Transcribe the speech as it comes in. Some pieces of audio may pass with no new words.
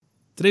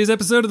Today's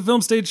episode of the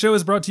Film Stage Show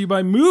is brought to you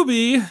by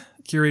Mubi,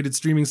 curated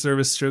streaming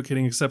service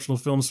showcasing exceptional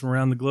films from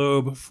around the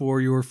globe.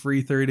 For your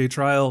free 30-day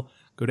trial,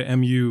 go to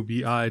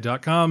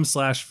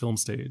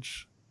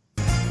mubi.com/filmstage.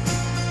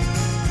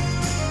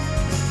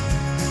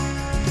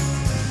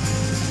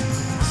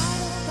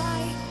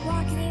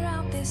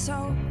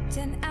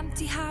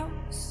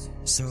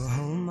 So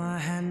hold my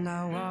hand,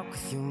 I'll walk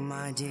with you,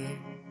 my dear.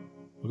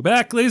 Welcome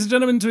back, ladies and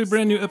gentlemen, to a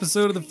brand new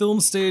episode of the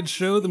Film Stage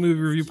Show, the movie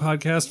review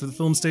podcast for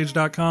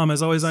thefilmstage.com.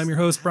 As always, I'm your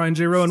host, Brian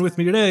J. Rowan. With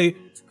me today,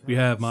 we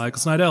have Michael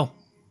Snydell.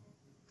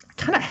 I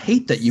kind of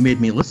hate that you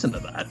made me listen to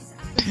that.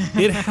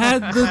 It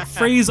had the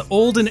phrase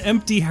old and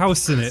empty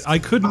house in it. I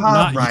couldn't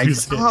not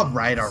use it. All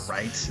right.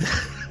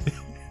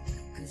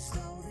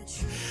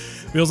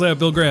 We also have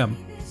Bill Graham.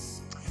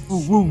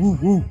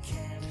 Woo.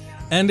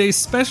 And a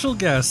special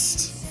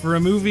guest for a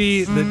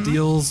movie that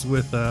deals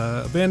with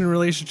abandoned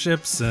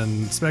relationships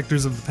and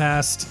specters of the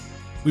past.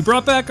 We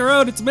brought back our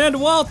own. It's Amanda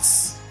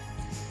Waltz.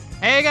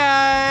 Hey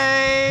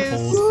guys!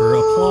 Hold for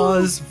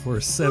applause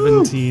for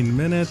 17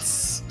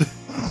 minutes.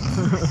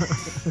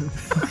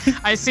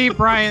 I see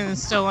Brian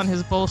is still on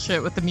his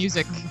bullshit with the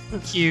music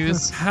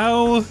cues.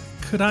 How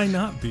could I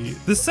not be?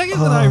 The second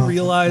that I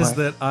realized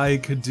that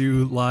I could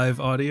do live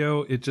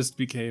audio, it just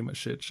became a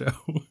shit show.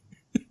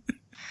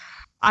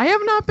 I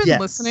have not been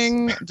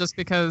listening just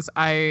because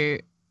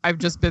I've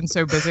just been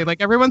so busy.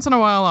 Like every once in a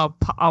while,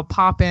 I'll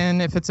pop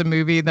in if it's a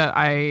movie that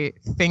I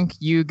think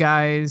you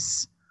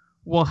guys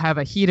will have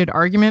a heated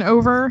argument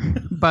over.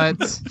 But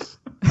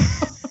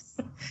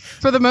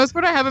for the most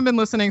part, I haven't been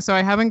listening, so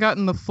I haven't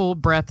gotten the full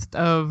breadth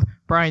of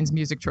Brian's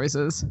music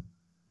choices.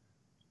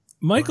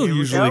 Michael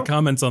usually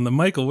comments on them.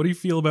 Michael, what do you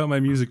feel about my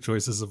music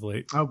choices of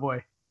late? Oh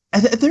boy.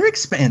 They're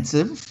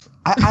expansive.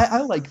 I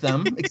like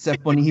them,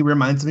 except when he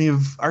reminds me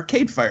of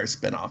Arcade Fire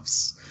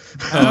spinoffs.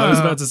 I was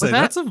about to say,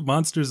 that's of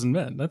Monsters and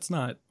Men. That's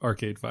not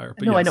Arcade Fire.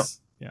 But no, yes. I know.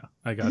 Yeah,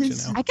 I got you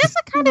now. I guess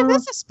it kind of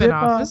is a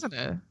spinoff, isn't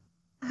it?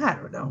 I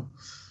don't know.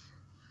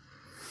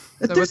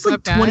 So there's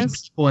like 20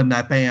 people in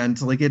that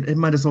band. Like it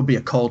might as well be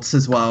a cult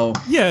as well.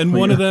 Yeah, and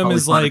one of them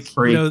is like,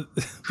 free.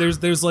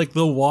 there's like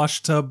the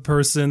wash tub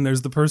person.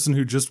 There's the person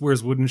who just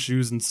wears wooden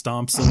shoes and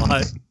stomps a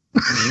lot.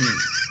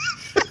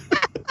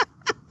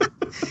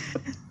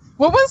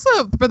 What was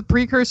the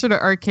precursor to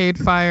Arcade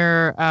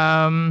Fire?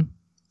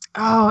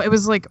 It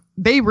was like,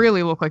 they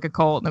really look like a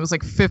cult, and it was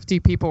like 50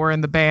 people were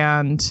in the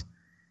band.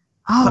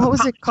 Oh, what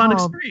was it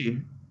called?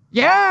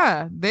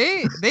 Yeah,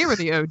 they were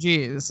the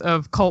OGs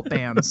of cult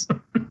bands.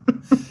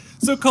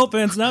 So cult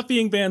bands not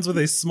being bands with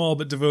a small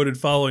but devoted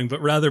following,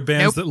 but rather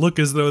bands that look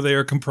as though they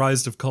are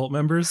comprised of cult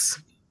members.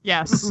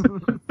 Yes.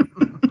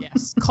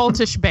 Yes,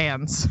 cultish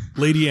bands.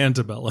 Lady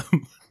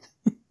Antebellum.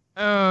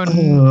 Oh,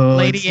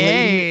 Lady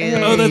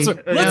A. Oh, that's right.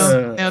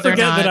 Let's forget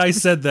not. that I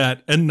said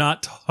that and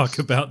not talk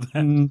about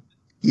that.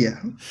 Yeah.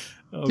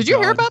 Oh, Did you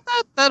hear about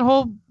that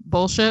whole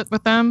bullshit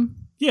with them?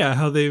 Yeah,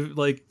 how they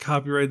like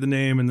copyrighted the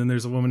name, and then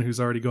there's a woman who's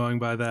already going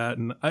by that,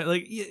 and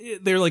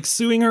they're like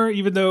suing her,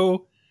 even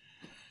though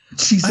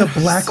she's a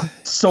black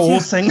soul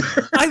singer.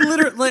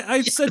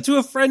 I said to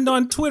a friend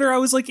on Twitter, I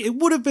was like, it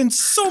would have been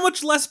so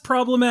much less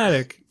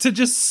problematic to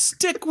just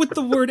stick with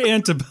the word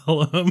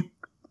antebellum.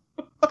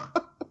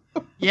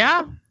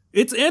 Yeah.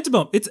 It's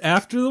antebellum. It's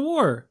after the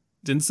war.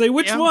 Didn't say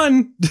which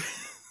one.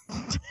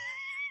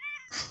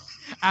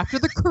 After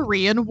the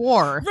Korean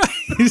War.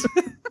 Right.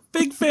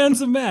 Big fans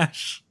of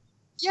MASH.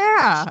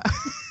 Yeah.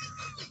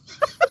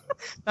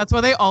 That's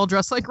why they all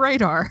dress like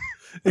Radar.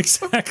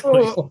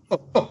 Exactly.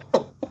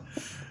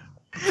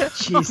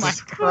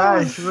 Jesus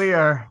Christ, we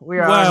are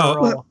wow. on a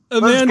roll.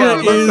 Amanda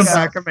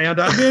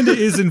Amanda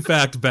is in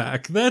fact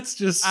back. That's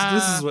just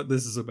this is what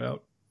this is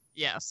about.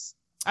 Yes.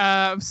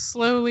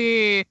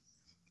 Slowly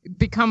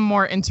become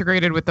more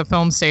integrated with the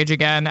film stage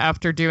again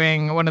after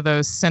doing one of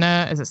those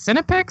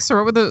Cinepics,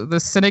 or what were the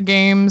Cine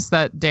games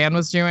that Dan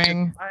was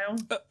doing?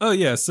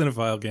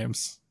 Cinephile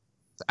games.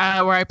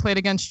 Where I played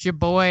against your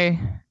boy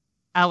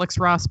Alex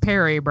Ross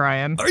Perry,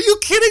 Brian. Are you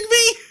kidding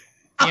me?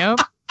 Yep.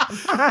 And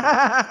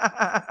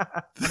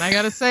I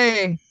gotta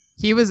say,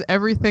 he was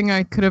everything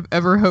I could have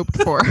ever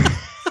hoped for.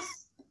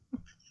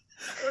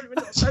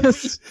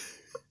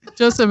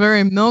 Just a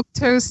very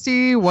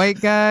milquetoasty white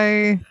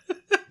guy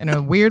in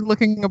a weird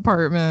looking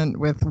apartment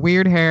with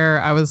weird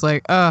hair. I was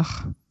like,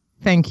 ugh,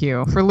 thank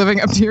you for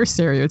living up to your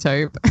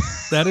stereotype.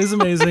 That is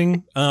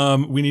amazing.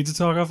 We need to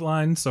talk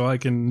offline so I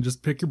can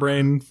just pick your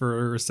brain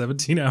for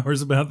 17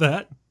 hours about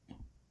that.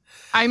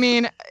 I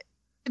mean,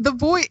 the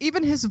voice,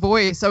 even his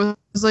voice, I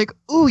was like,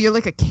 ooh, you're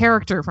like a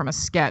character from a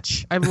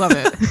sketch. I love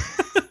it.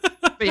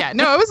 But yeah,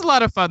 no, it was a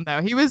lot of fun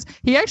though. He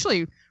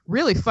actually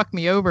really fucked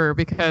me over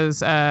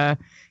because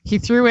he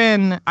threw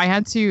in, I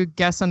had to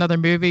guess another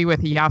movie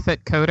with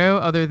Yaphet Kotto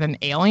other than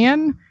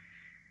Alien.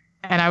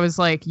 And I was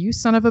like, you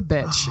son of a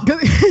bitch.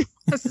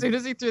 As soon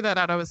as he threw that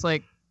out, I was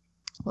like,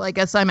 well, I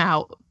guess I'm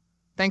out.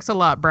 Thanks a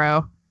lot,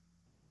 bro.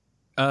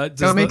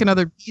 Don't make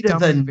another Heat of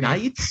dumb the movie.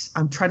 Night.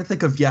 I'm trying to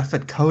think of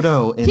Yaphet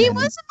Kotto. He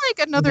was in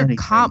like another anything.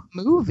 cop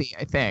movie,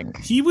 I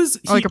think. He was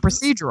Or like a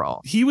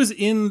procedural. He was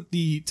in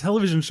the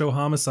television show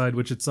Homicide,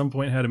 which at some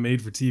point had a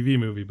made-for-TV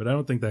movie, but I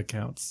don't think that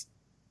counts.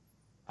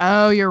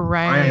 Oh, you're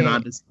right. Ryan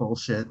on this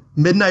bullshit.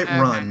 Midnight Okay.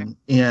 Run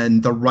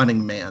and The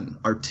Running Man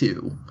are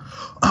 2.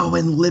 Oh,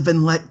 and Live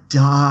and Let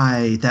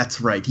Die. That's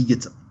right. He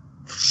gets a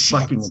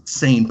fucking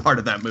insane part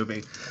of that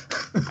movie.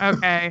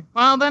 Okay.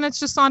 Well, then it's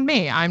just on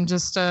me. I'm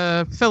just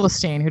a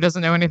Philistine who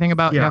doesn't know anything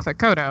about Yeah. Yaphet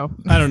Kotto.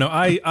 I don't know.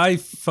 I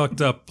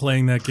fucked up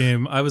playing that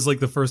game. I was like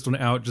the first one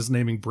out just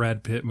naming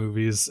Brad Pitt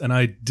movies, and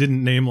I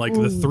didn't name like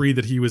the 3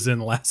 that he was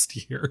in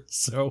last year.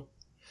 So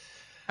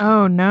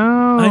Oh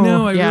no. I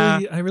know. Yeah.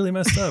 I really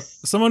messed up.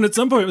 Someone at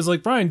some point was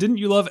like, Brian, didn't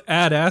you love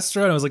Ad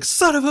Astra? And I was like,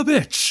 son of a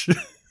bitch.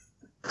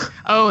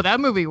 Oh, that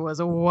movie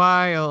was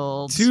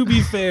wild. To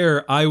be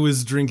fair, I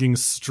was drinking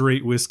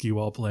straight whiskey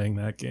while playing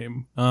that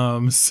game.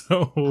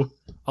 So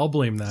I'll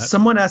blame that.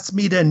 Someone asked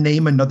me to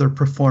name another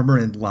performer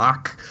in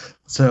Locke.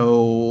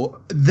 So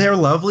they're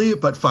lovely,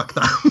 but fuck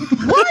them.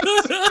 What?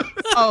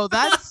 Oh,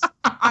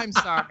 I'm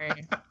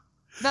sorry.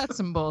 That's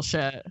some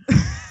bullshit.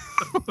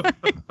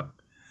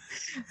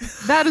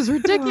 That is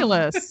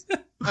ridiculous.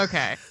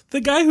 Okay. The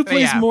guy who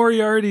plays yeah.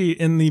 Moriarty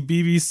in the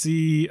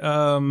BBC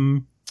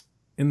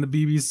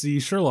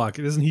Sherlock,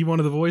 isn't he one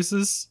of the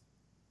voices?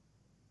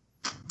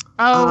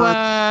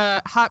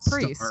 Oh, Hot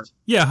Priest Star.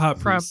 Yeah, Hot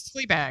from Priest.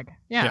 Fleabag.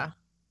 Yeah.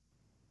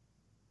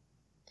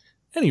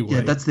 Anyway,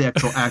 Yeah, that's the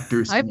actual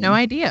actor's I have no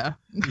idea.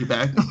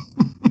 Feedback.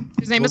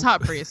 His name is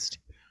Hot Priest.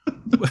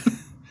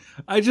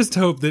 I just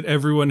hope that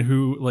everyone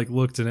who like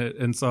looked in it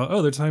and saw,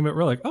 oh, they're talking about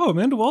Relic. Oh,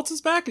 Amanda Waltz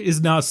is back, is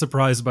not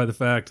surprised by the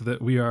fact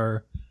that we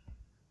are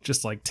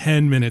just like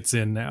 10 minutes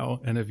in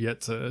now and have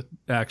yet to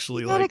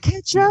actually Gotta like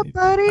catch up,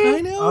 buddy.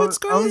 I know it's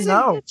crazy.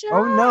 Good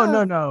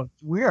job. No.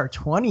 We are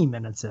 20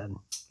 minutes in.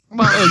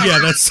 Well, Oh yeah,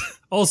 that's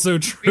also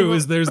true. were-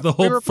 is there's the we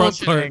whole were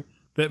front part bullshitting.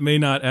 that may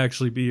not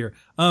actually be here.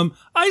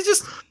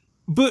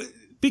 But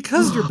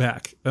because you're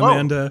back,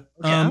 Amanda,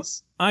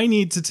 yes. I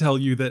need to tell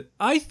you that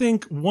I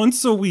think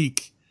once a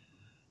week,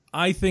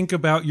 I think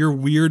about your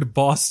weird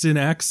Boston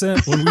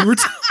accent when we were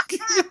talking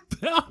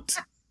about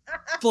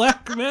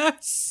Black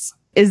Mass.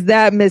 Is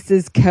that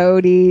Mrs.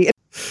 Cody?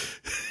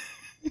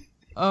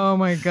 Oh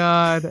my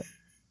god.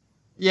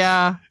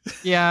 Yeah.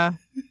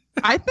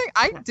 I think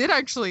I did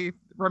actually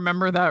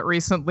remember that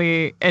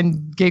recently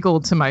and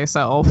giggled to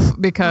myself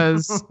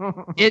because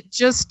it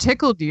just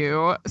tickled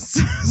you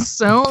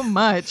so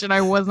much and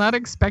I was not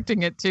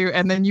expecting it to,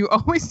 and then you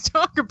always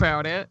talk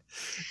about it.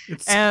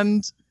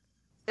 And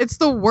it's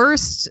the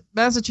worst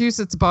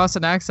Massachusetts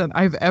Boston accent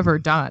I've ever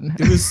done.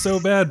 It was so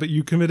bad, but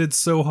you committed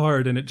so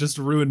hard and it just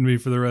ruined me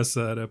for the rest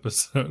of that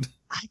episode.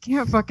 I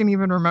can't fucking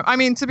even remember. I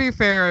mean, to be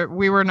fair,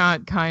 we were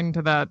not kind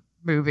to that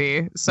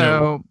movie,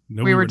 so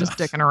No, we were not. just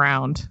dicking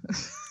around.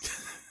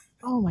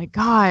 Oh my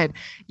god.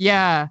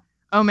 Yeah.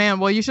 Oh man.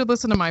 Well, you should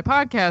listen to my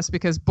podcast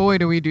because boy,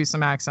 do we do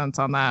some accents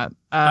on that.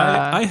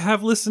 I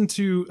have listened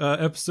to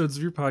episodes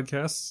of your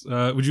podcasts.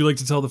 Would you like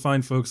to tell the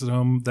fine folks at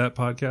home that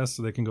podcast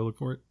so they can go look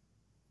for it?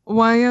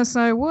 Why, yes,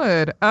 I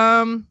would.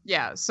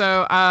 Yeah.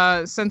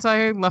 So, since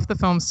I left the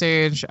film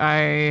stage,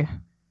 I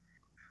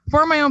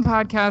formed my own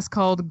podcast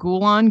called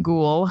Ghoul on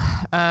Ghoul.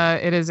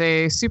 It is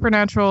a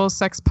supernatural,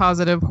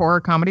 sex-positive horror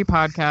comedy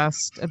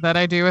podcast that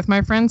I do with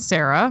my friend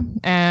Sarah,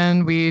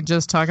 and we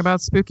just talk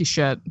about spooky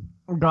shit.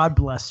 God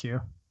bless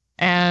you.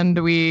 And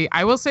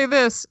I will say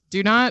this: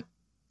 do not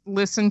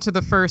listen to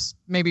the first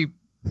maybe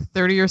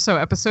 30 or so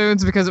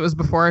episodes because it was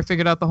before I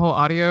figured out the whole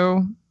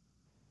audio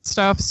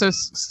stuff. So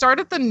start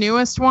at the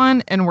newest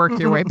one and work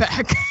your way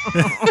back.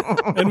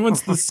 And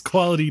once this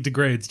quality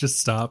degrades, just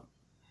stop.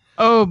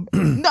 Oh,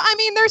 no, I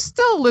mean, they're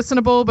still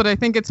listenable, but I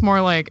think it's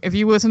more like if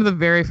you listen to the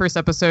very first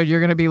episode, you're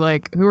going to be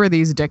like, who are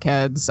these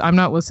dickheads? I'm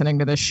not listening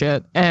to this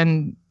shit.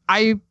 And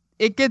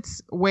it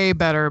gets way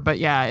better, but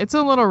yeah, it's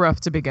a little rough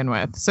to begin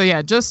with. So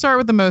yeah, just start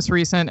with the most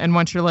recent. And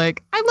once you're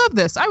like, I love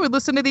this, I would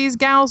listen to these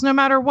gals no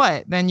matter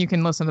what, then you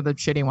can listen to the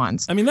shitty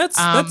ones. I mean,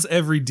 that's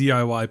every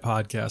DIY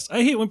podcast.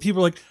 I hate when people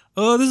are like,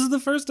 oh, this is the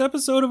first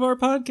episode of our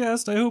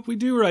podcast. I hope we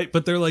do right.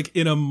 But they're like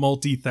in a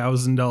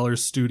multi-$1,000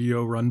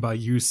 studio run by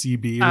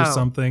UCB or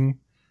something.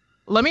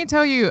 Let me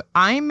tell you,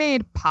 I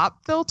made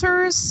pop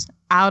filters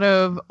out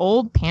of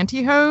old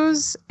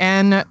pantyhose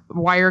and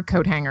wire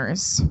coat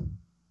hangers.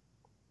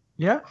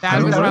 Yeah.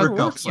 That was that how work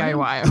out for you?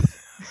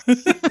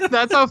 DIY.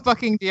 That's how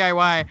fucking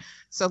DIY.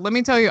 So let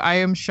me tell you, I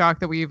am shocked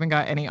that we even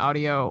got any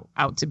audio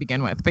out to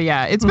begin with. But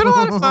yeah, it's been a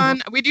lot of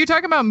fun. We do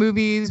talk about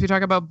movies. We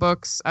talk about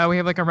books. We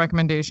have like a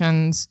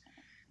recommendations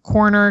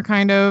corner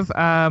kind of.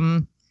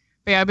 But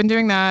yeah, I've been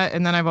doing that.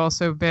 And then I've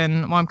also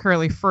been, well, I'm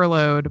currently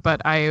furloughed,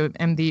 but I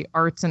am the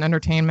arts and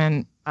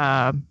entertainment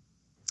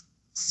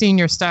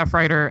senior staff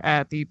writer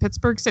at the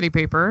Pittsburgh City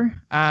Paper.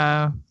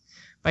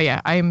 But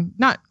yeah, I'm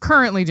not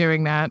currently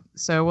doing that,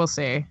 so we'll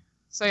see.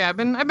 So yeah, I've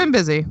been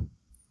busy.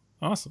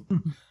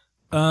 Awesome.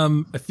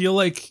 I feel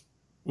like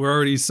we're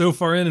already so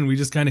far in and we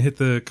just kind of hit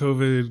the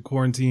COVID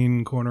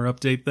quarantine corner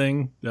update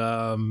thing.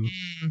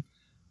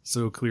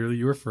 So clearly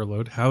you were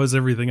furloughed. How has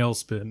everything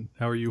else been?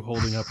 How are you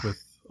holding up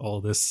with all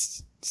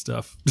this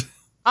stuff?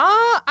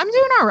 I'm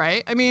doing all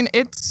right. I mean,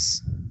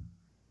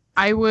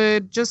 I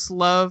would just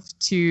love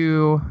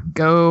to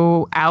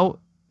go out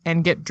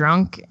and get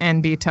drunk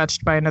and be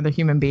touched by another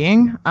human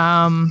being.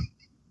 But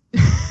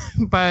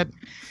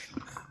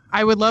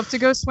I would love to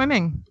go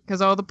swimming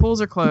because all the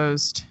pools are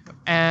closed.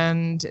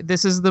 And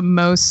this is the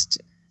most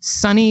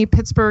sunny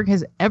Pittsburgh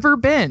has ever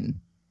been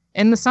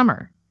in the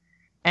summer.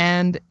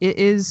 And it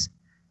is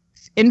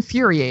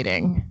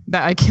infuriating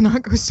that I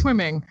cannot go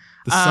swimming.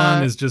 The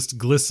sun is just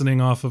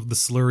glistening off of the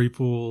slurry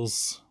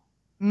pools.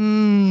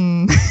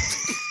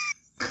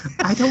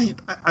 I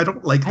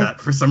don't like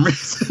that for some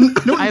reason.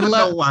 I don't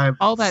know why.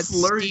 All that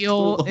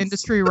steel pools.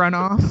 industry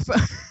runoff.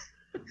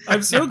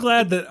 I'm so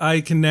glad that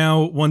I can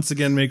now once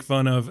again make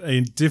fun of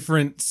a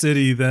different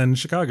city than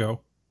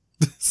Chicago.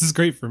 This is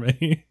great for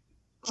me.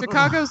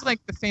 Chicago's like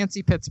the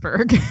fancy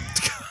Pittsburgh.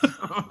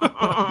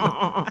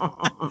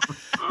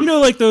 You know,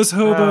 like those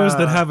hobos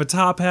that have a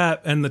top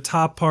hat and the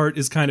top part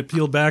is kind of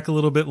peeled back a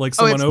little bit, like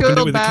someone it's opened it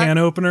peeled with back? a can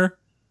opener.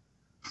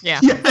 Yeah.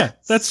 Yeah,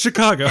 that's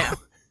Chicago. Yeah.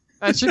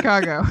 That's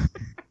Chicago.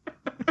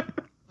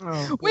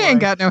 Oh, We ain't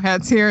got no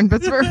hats here in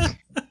Pittsburgh.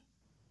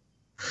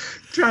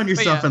 Drown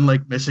yourself yeah. in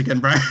Lake Michigan,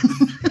 Brian.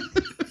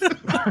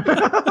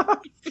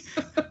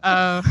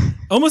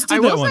 Almost I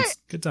did will that say- once.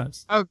 Good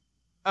times.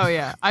 Oh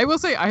yeah, I will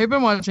say I have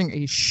been watching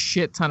a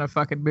shit ton of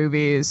fucking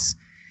movies,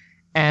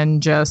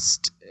 and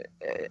just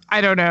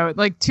I don't know,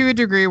 like to a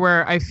degree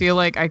where I feel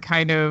like I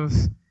felt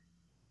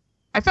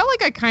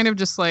like I kind of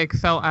just like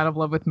fell out of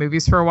love with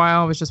movies for a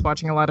while. I was just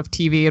watching a lot of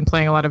TV and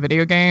playing a lot of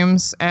video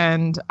games,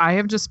 and I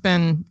have just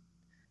been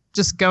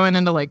just going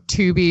into like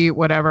Tubi,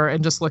 whatever,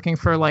 and just looking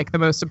for like the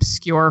most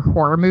obscure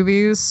horror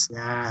movies.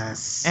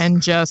 Yes.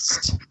 And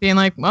just being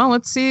like, well,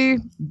 let's see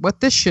what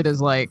this shit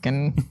is like.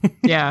 And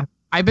yeah,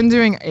 I've been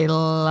doing a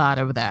lot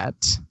of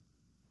that.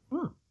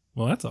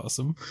 Well, that's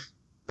awesome.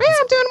 But yeah,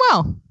 I'm doing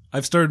well.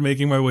 I've started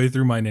making my way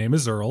through My Name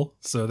is Earl,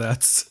 so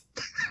that's...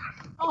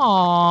 Aww.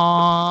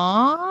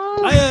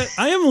 I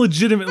am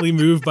legitimately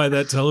moved by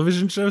that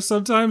television show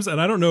sometimes,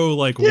 and I don't know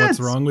like what's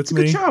wrong with it's a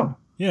me. good show.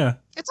 Yeah.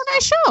 It's a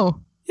nice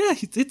show. Yeah,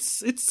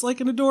 it's like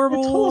an adorable,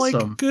 It's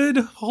wholesome. like good,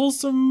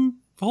 wholesome,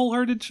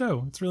 wholehearted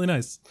show. It's really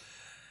nice.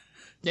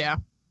 Yeah.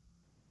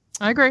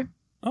 I agree.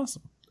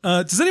 Awesome.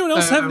 Does anyone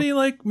else have any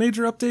like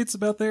major updates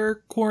about their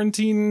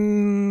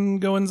quarantine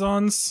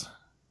goings-ons?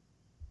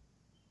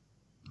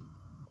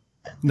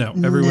 No,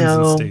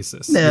 everyone's in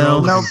stasis. No. You're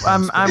all Nope,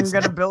 looking for I'm space.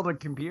 gonna build a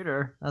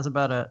computer. That's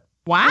about it.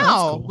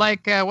 Wow. cool.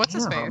 Like, what's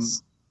his Yeah.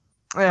 face?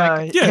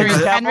 Yeah, yeah,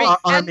 Henry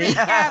Army.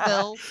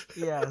 Cavill.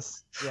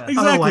 Yes. Yes. Exactly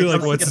I like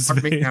like what's it, his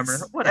Army face. Hammer.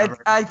 Whatever.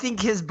 I think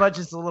his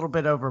budget's a little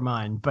bit over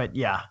mine, but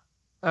yeah.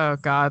 Oh,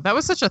 God. That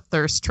was such a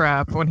thirst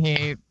trap when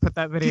he put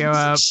that video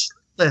up.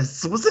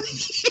 This wasn't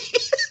he?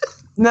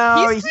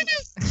 No,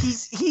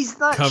 He's he's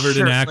not Covered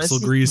in shirtless. axle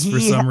grease for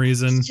He some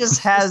reason. He just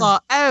has.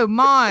 like, oh,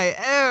 my.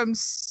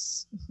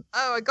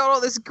 I got all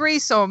this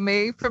grease on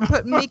me from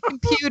putting me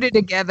computer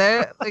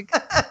together. Like,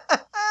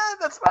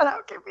 That's not how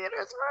computers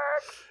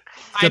work.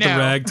 I Got the know.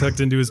 rag tucked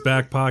into his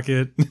back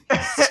pocket.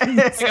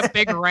 Like a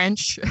big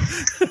wrench.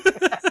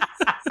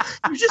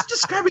 You're just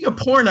describing a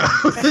porno.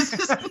 This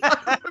is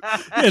not...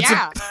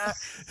 Yeah,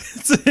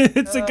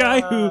 it's a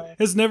guy who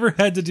has never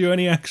had to do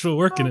any actual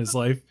work in his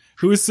life,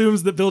 who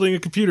assumes that building a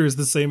computer is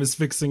the same as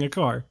fixing a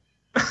car.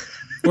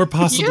 Or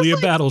possibly a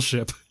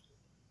battleship.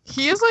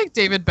 He is like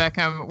David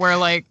Beckham, where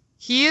like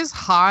he is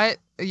hot,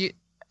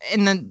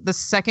 and then the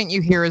second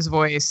you hear his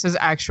voice, his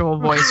actual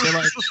voice, you're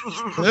like,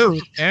 oh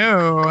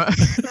no.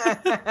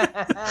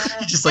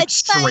 He just like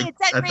straight at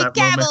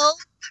that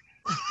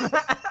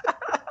moment.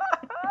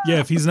 Yeah,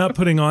 if he's not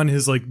putting on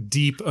his like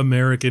deep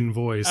American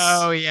voice.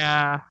 Oh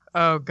yeah.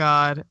 Oh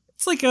God.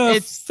 It's like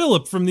It's-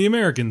 Philip from The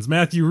Americans,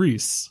 Matthew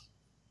Rhys.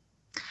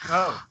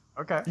 Oh,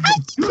 okay. I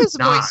think his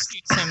not. voice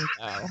suits him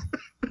though.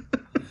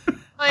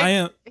 Like,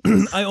 I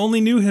I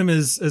only knew him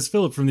as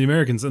Philip from The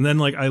Americans, and then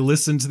like I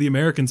listened to The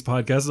Americans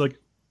podcast, like,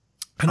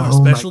 and our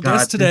Oh my special God,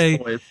 guest today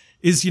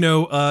his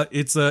voice.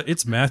 is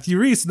it's Matthew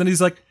Rhys, and then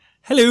he's like,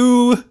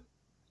 hello,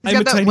 I'm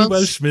got a that tiny Welsh-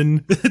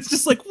 Welshman. It's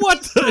just like,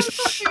 what the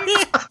shit?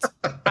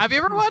 have you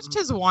ever watched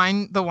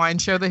the wine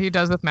show that he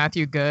does with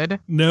Matthew Good?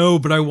 No,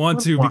 but I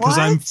want to because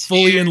I'm What?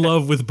 fully in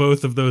love with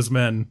both of those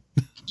men.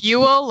 You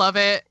will love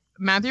it.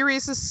 Matthew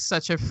Rhys is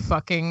such a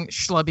fucking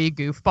schlubby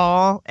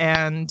goofball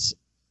and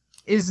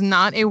is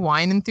not a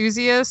wine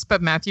enthusiast,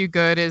 but Matthew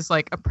Good is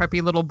like a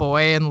preppy little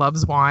boy and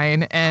loves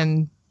wine,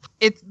 and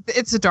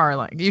it's a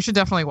darling. You should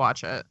definitely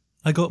watch it.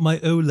 I got my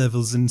O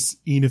levels in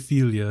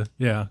enophilia.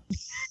 Yeah.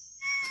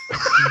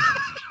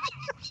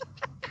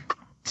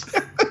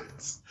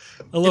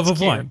 A love It's of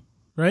cute. wine,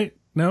 right?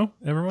 No,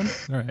 everyone.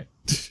 All right.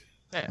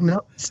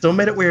 No, still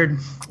made it weird.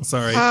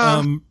 Sorry.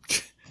 I'm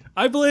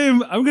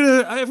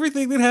gonna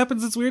everything that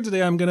happens that's weird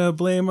today. I'm gonna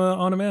blame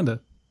on Amanda.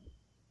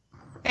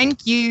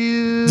 Thank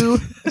you.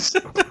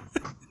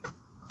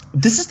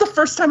 This is the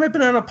first time I've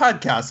been on a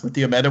podcast with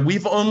you, Amanda.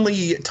 We've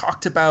only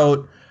talked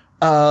about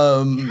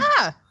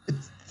Yeah.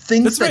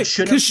 things That's that right,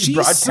 shouldn't 'cause be she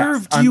broadcast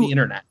served on you- the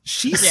internet.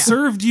 She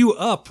served you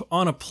up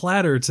on a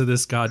platter to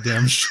this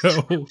goddamn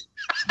show.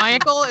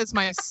 Michael is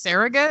my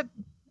surrogate.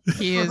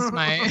 He is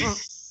my.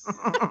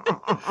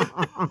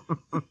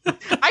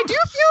 I do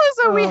feel as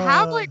though we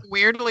have like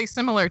weirdly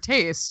similar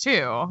tastes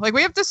too. Like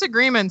we have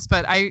disagreements,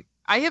 but I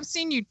have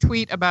seen you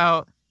tweet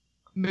about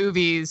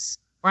movies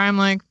where I'm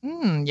like,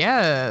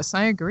 yes,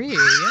 I agree.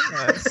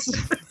 Yes.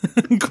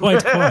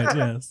 quite,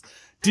 yes.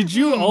 Did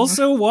you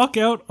also walk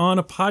out on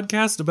a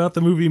podcast about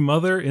the movie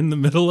Mother in the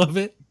middle of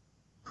it?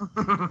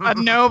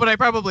 No, but I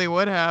probably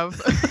would have.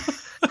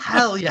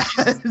 Hell yeah.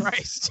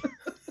 Christ.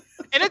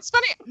 And it's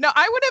funny. No,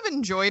 I would have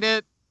enjoyed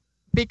it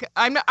because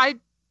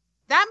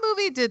that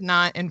movie did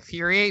not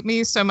infuriate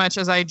me so much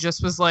as I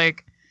just was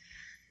like,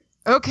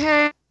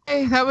 okay,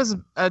 that was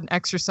an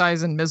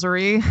exercise in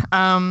misery.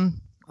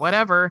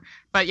 Whatever.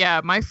 But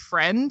yeah, my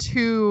friend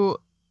who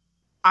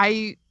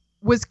I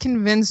was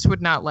convinced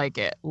would not like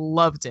it,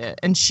 loved it.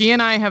 And she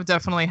and I have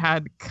definitely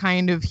had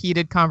kind of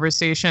heated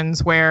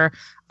conversations where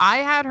I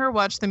had her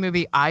watch the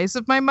movie Eyes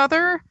of My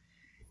Mother.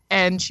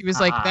 And she was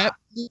like, that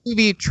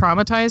movie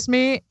traumatized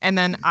me. And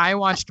then I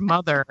watched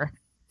Mother.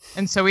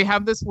 And so we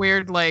have this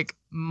weird like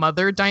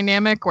mother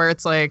dynamic where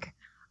it's like,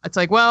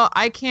 well,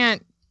 I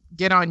can't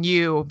get on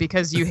you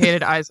because you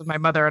hated Eyes of My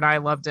Mother and I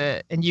loved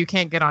it. And you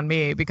can't get on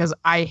me because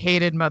I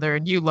hated Mother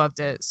and you loved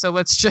it. So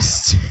let's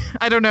just,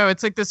 I don't know.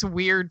 It's like this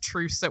weird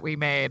truce that we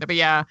made. But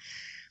yeah,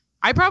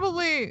 I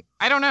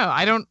don't know.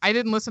 I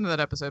didn't listen to that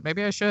episode.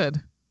 Maybe I should.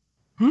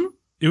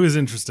 It was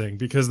interesting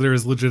because there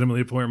was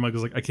legitimately a point where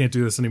Michael's like, I can't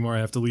do this anymore. I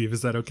have to leave.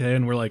 Is that okay?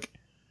 And we're like,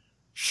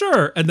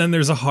 sure. And then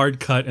there's a hard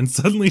cut and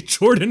suddenly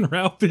Jordan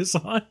Raup is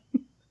on.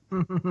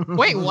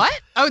 Wait,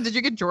 what? Oh, did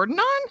you get Jordan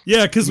on?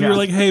 Yeah, because we were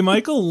like, hey,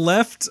 Michael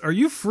left. Are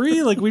you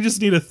free? Like, we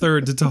just need a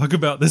third to talk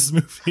about this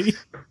movie.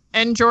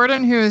 And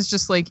Jordan, who is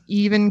just like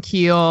even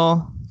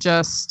keel,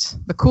 just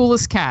the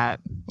coolest cat,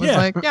 was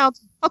like, yeah,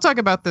 I'll talk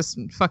about this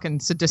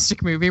fucking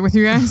sadistic movie with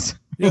you guys.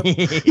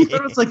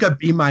 It was like a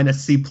B-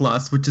 C+,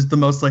 which is the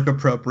most like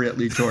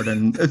appropriately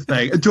Jordan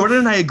thing. Jordan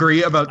and I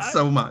agree about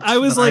so much. I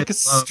was like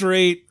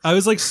straight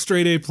A+.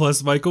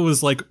 Michael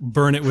was like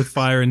burn it with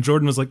fire, and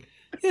Jordan was like,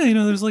 yeah,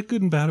 there's like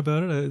good and bad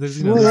about it. There's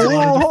there's a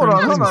lot of Hold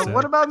different things on. there.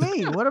 What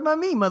about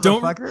me,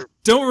 motherfucker?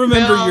 Don't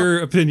remember Bill. your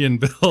opinion,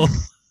 Bill.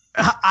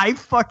 I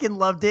fucking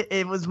loved it.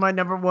 It was my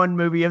 #1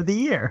 movie of the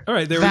year. All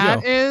right, there we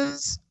That go.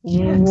 is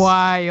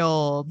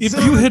wild. If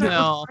you had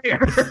Bill.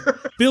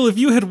 Bill, if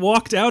you had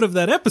walked out of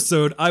that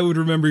episode, I would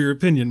remember your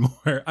opinion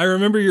more. I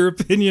remember your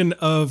opinion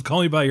of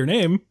Call Me by Your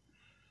Name.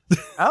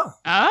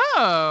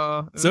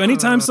 Oh. So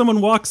anytime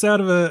someone walks out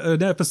of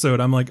an episode,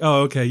 I'm like,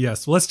 oh, okay,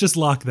 yes. Well, let's just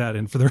lock that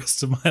in for the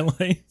rest of my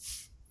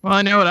life. Well,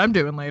 I know what I'm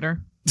doing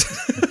later.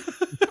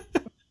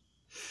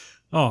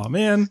 Oh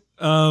man.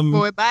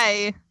 Boy,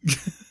 bye.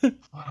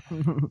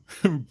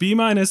 B-,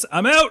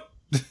 I'm out.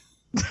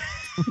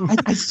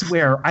 I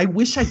swear, I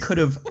wish I could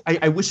have.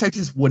 I wish I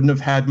just wouldn't have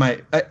had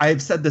my.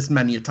 I've said this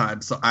many a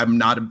time, so I'm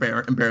not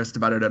embarrassed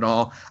about it at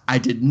all. I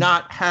did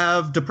not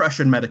have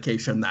depression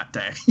medication that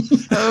day.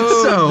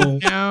 Oh, So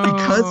no.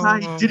 because I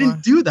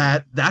didn't do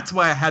that, that's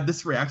why I had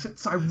this reaction.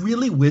 So I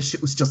really wish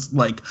it was just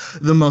like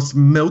the most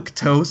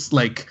milquetoast,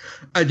 like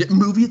a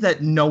movie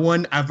that no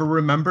one ever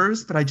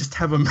remembers, but I just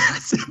have a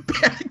massive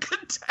panic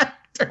attack.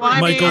 Well,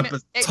 I Michael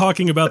mean,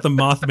 talking about the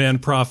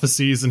Mothman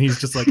prophecies, and he's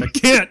just like, I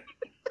can't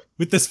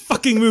with this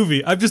fucking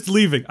movie. I'm just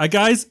leaving.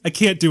 Guys, I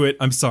can't do it.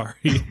 I'm sorry.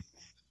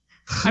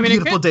 I mean,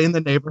 Beautiful Day in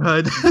the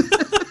Neighborhood.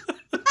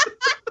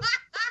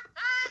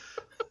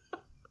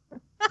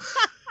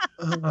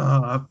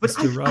 But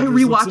Mr. I Rogers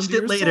looks rewatched into it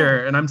your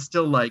later, and I'm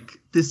still like,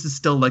 this is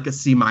still like a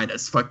C-.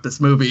 Fuck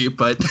this movie,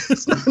 but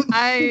it's not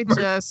I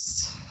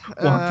just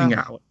walking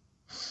out.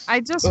 I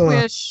just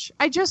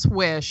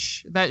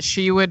wish that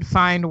she would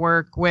find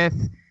work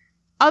with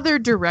other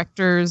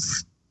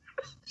directors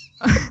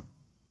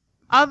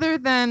other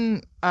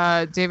than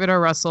David O.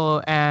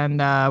 Russell and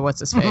what's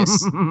his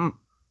face?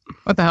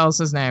 What the hell is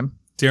his name?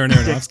 Darren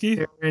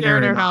Aronofsky?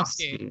 Darren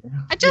Aronofsky.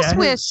 I just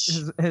wish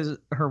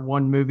her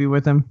one movie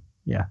with him.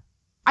 Yeah.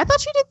 I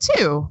thought she did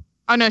too.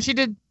 Oh no, she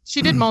did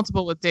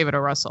multiple with David O.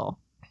 Russell.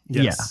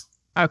 Yes.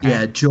 Okay.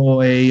 Yeah,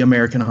 Joy,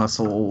 American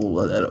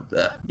Hustle.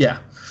 Yeah.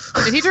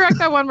 Did he direct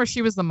that one where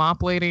she was the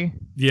mop lady?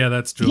 Yeah,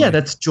 that's true. Yeah,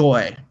 that's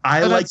Joy.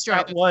 I like that's Joy.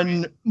 that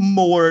one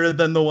more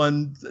than the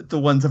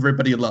ones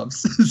everybody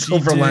loves.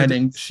 Silver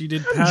Linings. She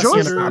did Joy's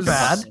Passengers not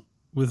bad.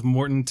 with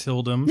Morton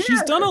Tildum. Yeah.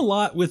 She's done a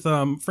lot with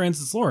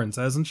Francis Lawrence,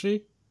 hasn't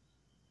she?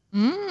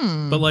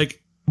 Mm. But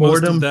like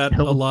most Morton of that, a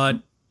Tildum. lot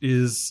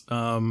is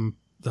The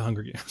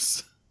Hunger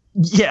Games.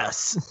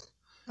 Yes.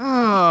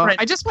 Oh, Right.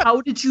 I just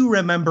How did you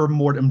remember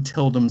Morton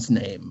Tildum's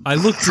name? I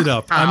looked it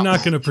up. I'm not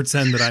going to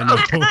pretend that I know.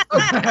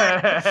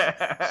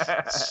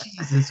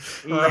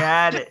 Jesus He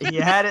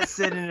had it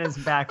sitting in his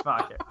back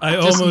pocket. I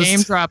just name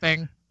almost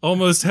dropping.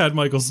 had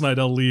Michael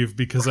Snydell leave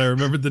because I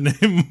remembered the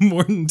name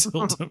Morton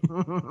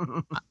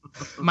Tildum.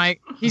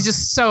 Mike, he's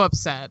just so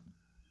upset.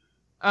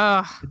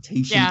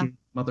 Invitation Yeah. game,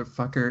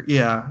 motherfucker.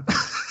 Yeah.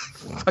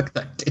 Fuck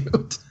that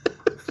dude.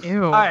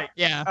 Ew. All right.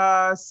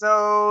 Yeah.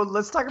 So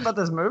let's talk about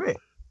this movie.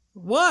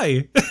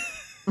 Why?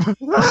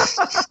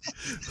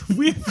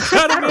 We've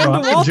got Amanda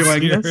I'm Waltz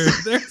enjoying here.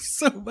 this. There's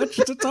so much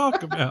to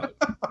talk about.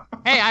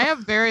 Hey, I have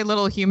very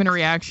little human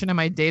reaction in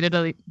my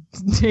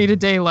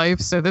day-to-day life,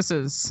 so this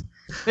is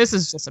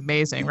just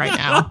amazing right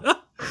now.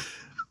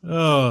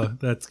 Oh,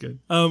 that's good.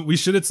 We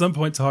should at some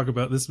point talk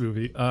about this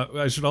movie.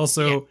 I should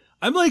also.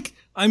 Yeah.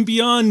 I'm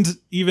beyond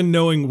even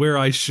knowing where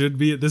I should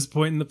be at this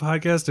point in the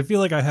podcast. I feel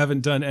like I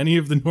haven't done any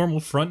of the normal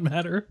front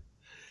matter.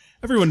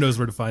 Everyone knows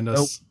where to find us.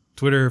 Nope.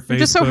 Twitter, Facebook. I'm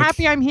just so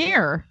happy I'm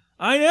here.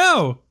 I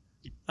know.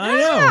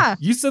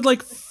 You said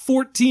like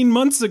 14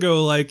 months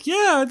ago, like,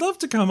 yeah, I'd love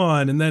to come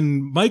on. And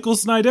then Michael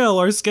Snydell,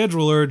 our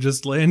scheduler,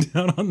 just laying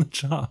down on the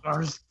job.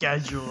 Our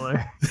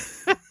scheduler.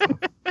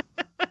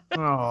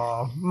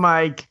 Oh,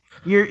 Mike,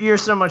 you're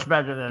so much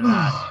better than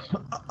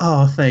that.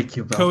 Oh, thank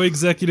you, Bill.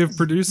 Co-executive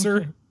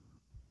producer.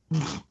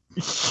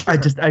 I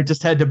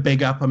just had to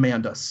big up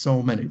Amanda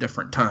so many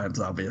different times,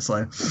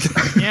 obviously.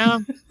 Yeah.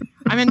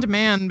 I'm in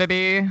demand,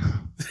 baby.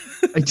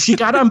 She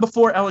got on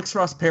before Alex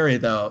Ross Perry,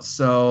 though,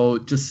 so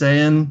just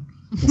saying,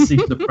 we'll see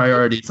what the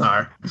priorities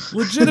are.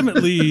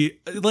 Legitimately,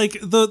 like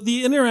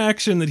the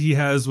interaction that he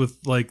has with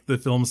like the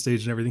film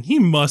stage and everything, he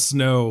must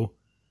know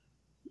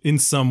in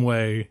some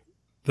way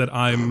that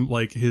I'm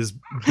like his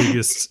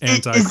biggest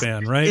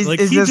anti-fan, right?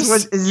 Is this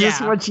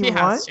what you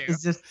want?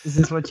 Is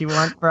this what you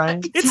want,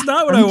 Brian? It's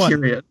not what I want.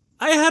 Curious.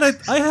 I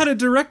had a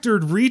director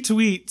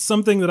retweet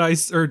something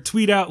that or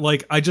tweet out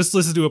like, I just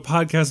listened to a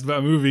podcast about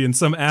a movie and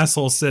some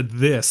asshole said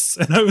this,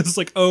 and I was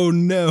like, oh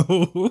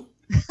no.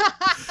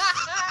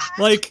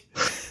 Like,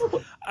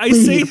 I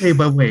say, hey,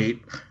 but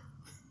wait.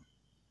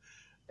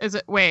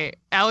 Wait,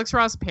 Alex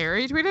Ross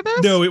Perry tweeted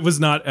this? No, it was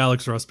not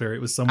Alex Ross Perry.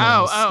 It was someone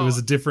else. Oh. It was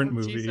a different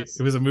movie. Jesus.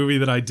 It was a movie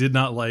that I did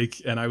not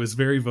like, and I was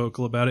very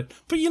vocal about it.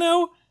 But you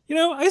know,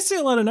 I say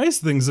a lot of nice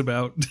things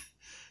about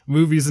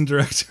movies and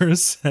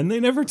directors, and they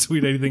never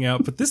tweet anything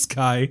out. But this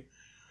guy,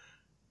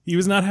 he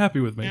was not happy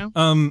with me.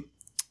 Yeah.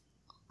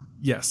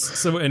 Yes.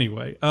 So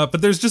anyway,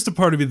 but there's just a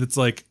part of me that's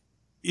like,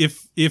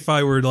 if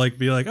I were to like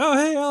be like, oh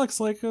hey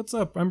Alex, like what's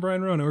up? I'm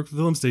Brian Rowan. I work for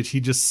the Film Stage.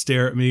 He'd just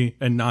stare at me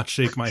and not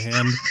shake my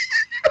hand.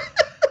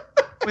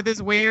 With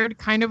his weird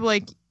kind of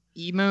like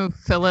emo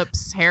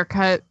Phillips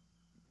haircut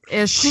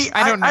ish.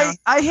 I don't know.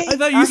 I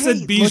thought you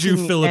said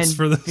Bijou Phillips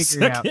for the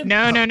second.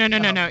 No.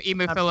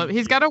 Emo Phillips.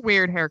 He's got a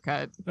weird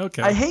haircut.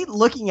 Okay. I hate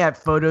looking at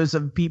photos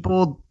of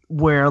people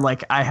where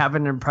like I have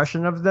an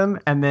impression of them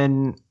and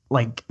then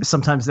like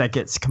sometimes that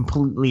gets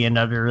completely and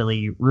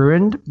utterly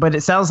ruined. But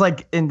it sounds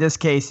like in this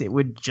case it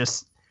would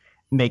just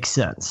make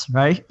sense,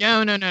 right?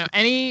 No.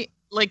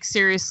 Like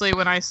seriously,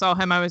 when I saw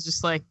him, I was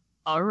just like,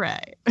 all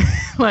right.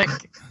 Like,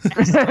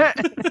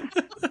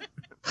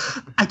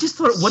 I just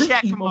thought, what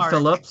if Emo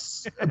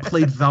Phillips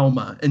played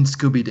Velma in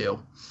Scooby-Doo?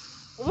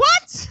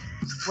 What?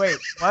 Wait,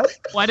 what?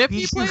 What if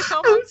he played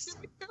Velma in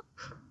Scooby-Doo?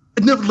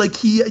 No,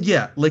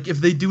 like if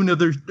they do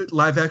another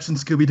live-action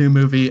Scooby-Doo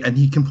movie and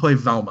he can play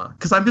Velma.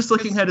 Because I'm just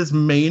looking at his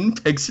main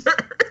picture.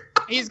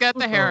 He's got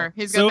the hair.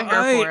 He's got the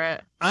hair for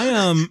it.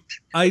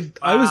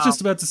 I was just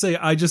about to say,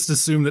 I just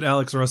assumed that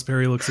Alex Ross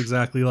Perry looks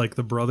exactly like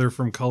the brother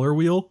from Color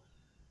Wheel.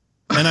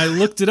 And I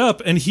looked it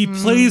up, and he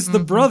plays the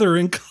brother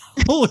in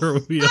Color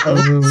Wheel.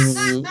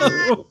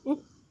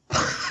 So,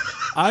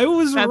 I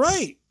was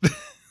right.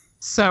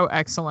 So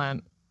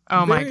excellent.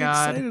 Oh my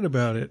god! Excited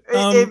about it.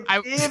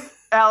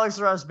 If Alex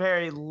Ross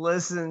Perry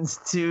listens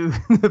to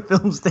the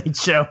Film Stage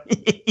show,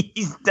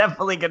 he's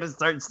definitely going to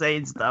start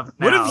saying stuff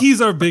now. What if he's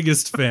our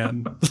biggest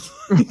fan?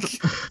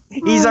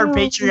 He's our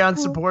Patreon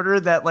supporter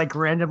that like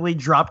randomly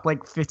dropped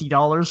like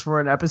 $50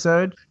 for an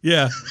episode.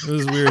 Yeah, it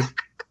was weird.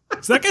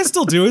 Is that guy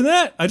still doing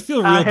that? I'd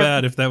feel real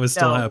bad if that was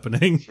still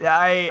happening.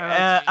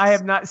 I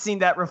have not seen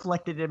that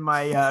reflected in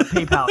my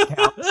PayPal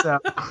account. So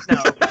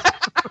no.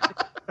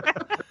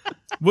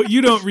 What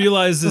you don't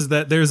realize is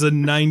that there's a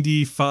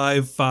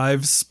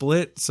 95-5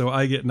 split, so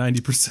I get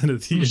 90%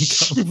 of the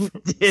income.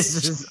 This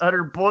is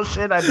utter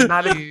bullshit. I did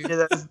not agree to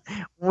this.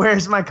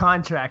 Where's my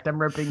contract?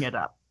 I'm ripping it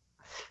up.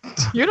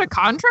 You had a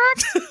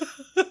contract?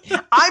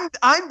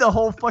 I'm the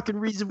whole fucking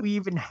reason we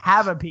even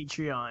have a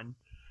Patreon.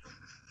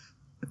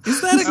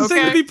 Is that a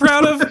thing to be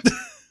proud of?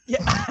 Yeah.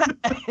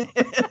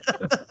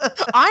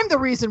 I'm the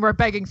reason we're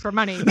begging for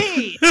money.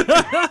 Me.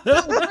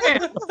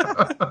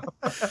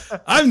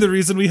 I'm the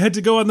reason we had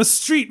to go on the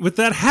street with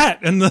that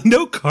hat and the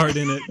note card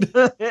in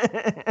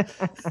it.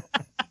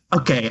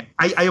 Okay,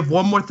 I have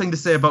one more thing to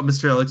say about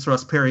Mr. Alex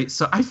Ross Perry.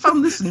 So I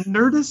found this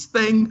Nerdist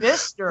thing.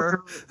 Mr.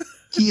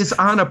 He is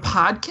on a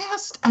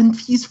podcast, and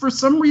he's for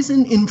some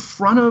reason in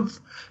front of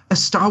a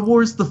Star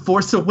Wars The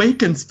Force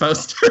Awakens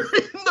poster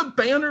in the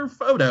banner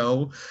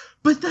photo,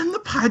 but then the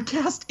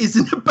podcast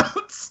isn't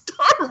about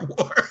Star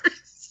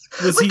Wars.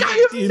 Was he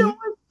in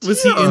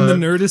the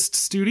Nerdist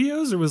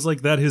Studios, or was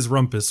like that his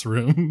rumpus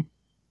room?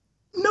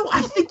 No,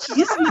 I think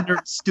he is in the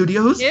Nerd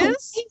Studios.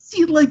 Is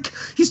he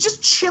he's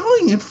just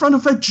chilling in front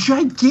of a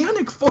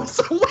gigantic Force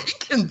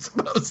Awakens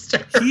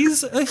poster?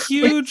 He's a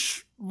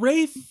huge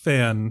Ray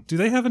fan. Do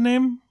they have a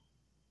name?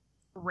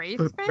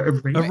 Wraith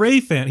fan? A Rey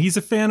fan. He's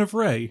a fan of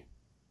Rey.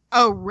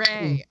 Oh,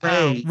 Rey.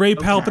 Rey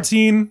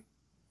Palpatine.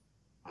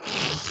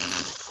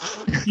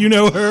 You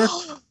know her.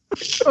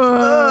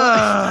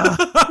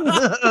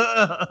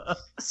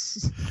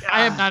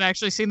 I have not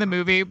actually seen the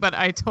movie, but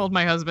I told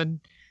my husband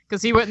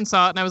because he went and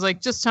saw it, and I was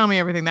like, "Just tell me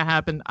everything that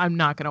happened. I'm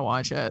not gonna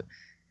watch it."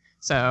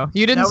 So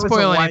you didn't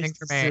spoil anything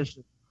for me.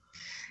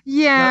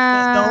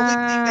 Yeah. The only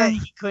thing that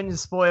he couldn't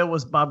spoil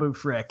was Babu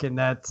Frick, and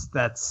that's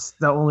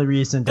the only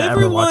reason to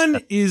ever watch Everyone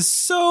that. is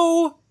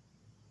so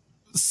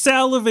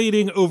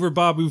salivating over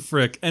Babu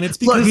Frick, and it's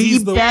because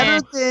he's the better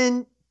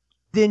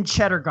than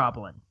Cheddar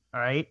Goblin. All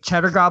right,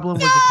 Cheddar Goblin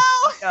was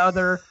the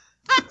other.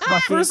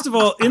 First of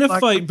all, in a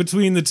fight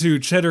between the two,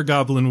 Cheddar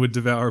Goblin would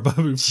devour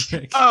Babu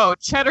Frick. Oh,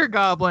 Cheddar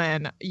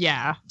Goblin.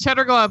 Yeah.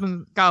 Cheddar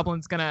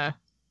Goblin's gonna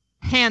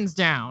hands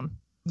down.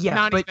 Yeah,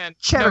 Not but even,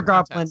 Cheddar no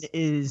Goblin contest.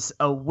 is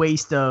a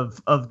waste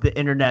of the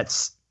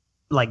internet's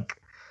like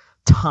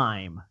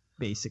time,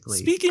 basically.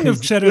 Speaking of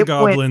 'Cause Cheddar it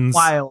Goblins, went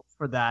wild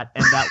for that,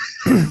 and that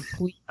was a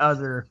complete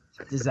other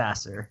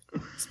disaster.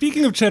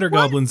 Speaking of Cheddar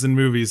Goblins in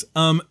movies,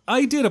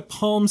 I did a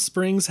Palm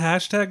Springs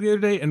hashtag the other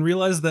day and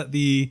realized that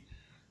the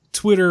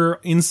Twitter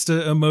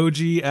Insta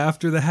emoji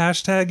after the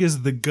hashtag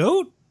is the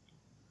goat.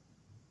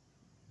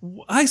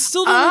 I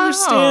still don't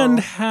understand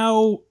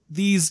how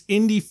these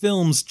indie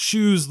films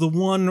choose the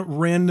one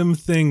random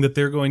thing that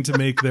they're going to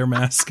make their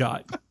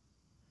mascot.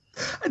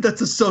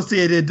 That's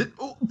associated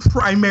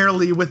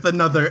primarily with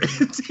another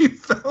indie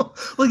film.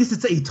 Well, I guess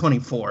it's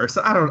A24,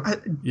 so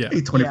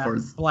A24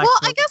 is... Black Well,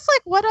 I guess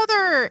like what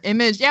other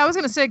image? Yeah, I was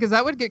gonna say because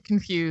that would get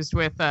confused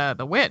with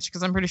the witch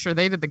because I'm pretty sure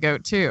they did the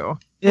goat too.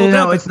 Well,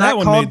 no, that it's one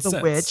not called made the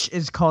sense. witch.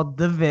 It's called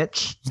the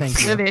Vitch. Thank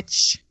The you.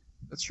 witch.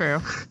 That's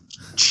true.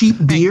 Cheap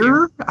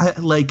beer,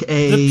 like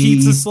a... The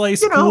pizza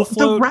slice pool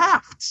float. the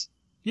raft.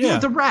 Yeah.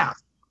 The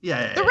raft.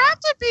 Yeah. The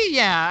raft would be,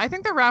 I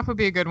think the raft would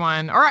be a good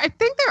one. Or I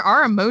think there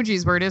are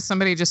emojis where it is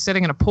somebody just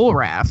sitting in a pool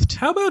raft.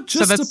 How about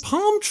just a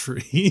palm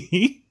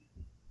tree?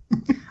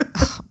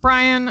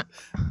 Brian,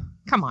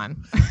 come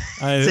on.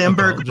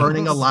 Sandberg apologize.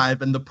 burning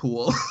alive in the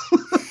pool.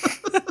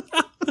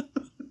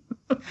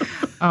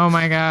 Oh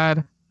my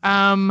God.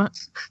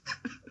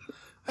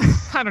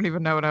 I don't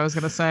even know what I was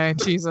gonna say.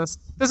 Jesus,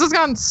 this has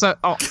gone so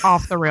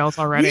off the rails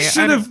already.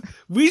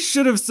 We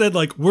should have said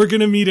like we're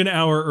gonna meet an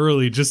hour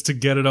early just to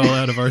get it all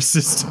out of our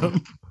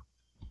system.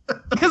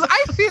 Because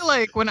I feel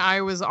like when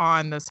I was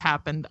on, this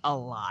happened a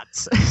lot.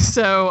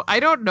 So I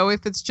don't know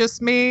if it's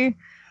just me,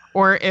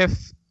 or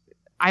if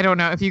I don't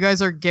know if you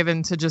guys are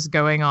given to just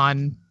going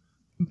on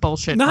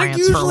bullshit Not rants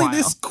for a usually while.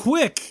 this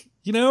quick,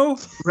 you know.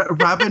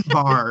 Robin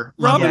Barr.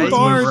 Robin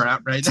Barr we're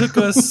at right took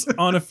now. us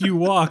on a few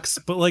walks,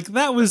 but like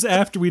that was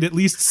after we'd at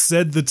least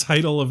said the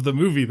title of the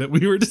movie that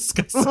we were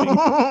discussing.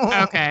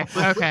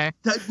 Okay.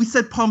 We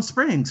said Palm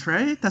Springs,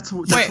 right? That's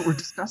what we're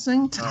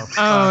discussing.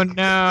 Oh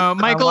no, I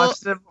Michael.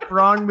 watched the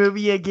wrong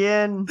movie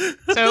again.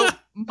 So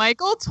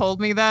Michael told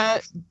me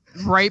that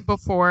right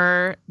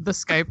before the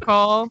Skype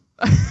call,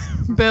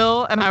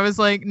 Bill, and I was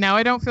like, now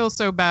I don't feel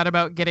so bad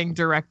about getting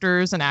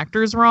directors and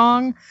actors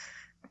wrong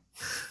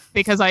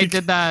because I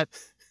did that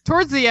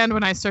towards the end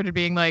when I started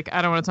being like,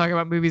 I don't want to talk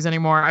about movies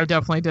anymore. I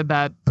definitely did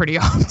that pretty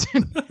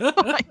often.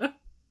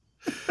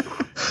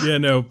 Yeah,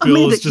 no, Bill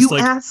Amanda, is just you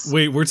like, asked-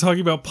 wait, we're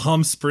talking about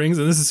Palm Springs,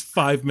 and this is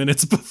 5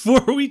 minutes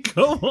before we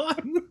go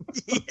on.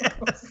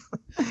 Yes.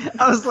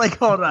 I was like,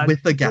 hold on.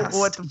 With the guest.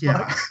 What the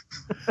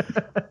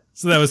fuck?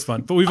 So that was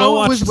fun. But we've all Oh,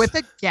 it watched. was with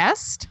a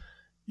guest?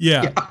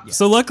 Yeah.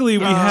 So luckily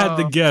we had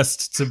the Oh.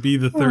 guest to be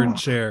the third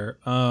chair.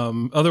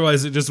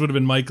 Otherwise it just would have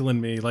been Michael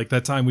and me. Like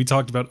that time we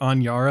talked about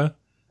Anyara.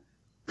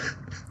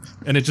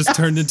 And it just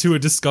turned into a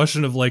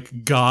discussion of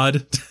like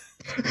God.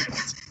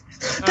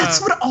 That's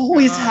what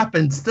always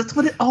happens. That's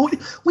what it always.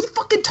 We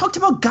fucking talked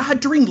about God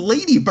during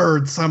Lady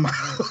Bird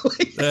somehow.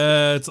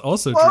 It's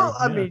also Well, true.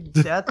 I yeah. mean,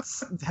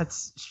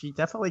 that's she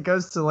definitely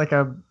goes to like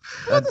a.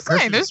 What was I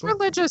saying? There's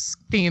religious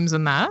themes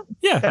in that.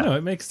 Yeah, no,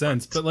 it makes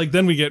sense. But like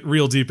then we get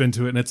real deep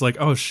into it and it's like,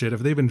 oh shit,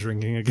 have they been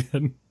drinking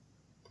again?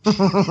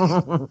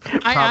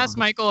 I asked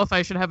Michael if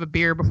I should have a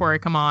beer before I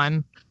come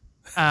on.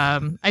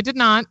 I did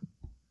not.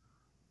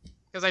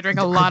 Because I drank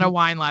a lot of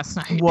wine last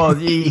night. Well,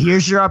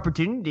 here's your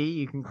opportunity.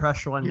 You can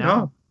crush one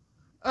now.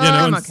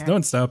 Yeah, I'm no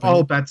one's stopping.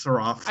 All bets are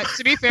off.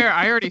 To be fair,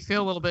 I already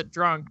feel a little bit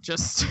drunk.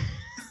 Just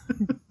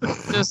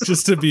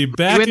Just to be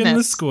back doing in the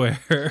this.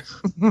 square.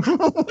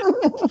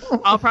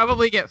 I'll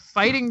probably get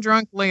fighting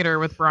drunk later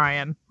with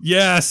Brian.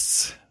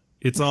 Yes.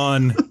 It's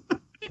on.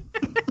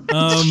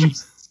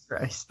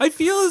 Christ. I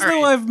feel as All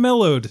though right. I've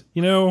mellowed.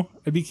 You know,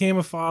 I became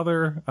a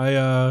father.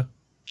 Yeah.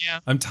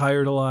 I'm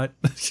tired a lot.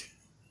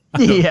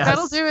 Yes.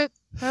 That'll do it.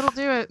 That'll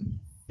do it.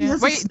 He Yeah.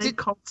 has a Wait, snake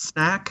called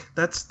Snack.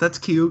 That's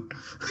cute.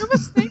 you have a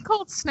snake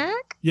called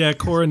Snack? Yeah,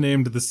 Cora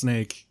named the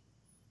snake.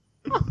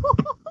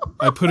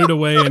 I put it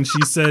away and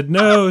she said,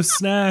 no,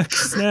 Snack,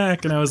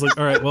 Snack. And I was like,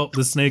 all right, well,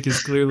 the snake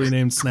is clearly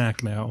named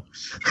Snack now.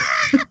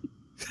 He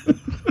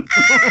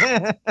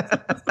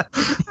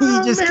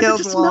just Man,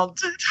 killed just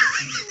Walt. melted.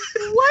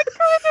 What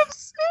kind of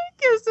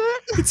snake is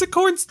it? It's a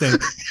corn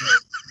snake.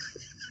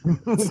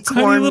 It's a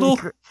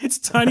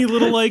tiny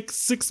little, like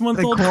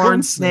 6-month-old the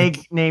corn snake.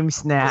 snake named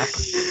Snack.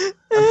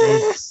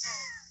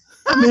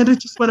 Amanda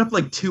just went up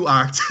like 2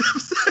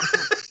 octaves.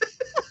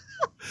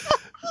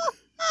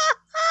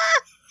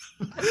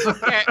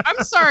 Okay,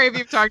 I'm sorry if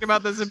you've talked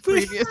about this in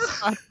previous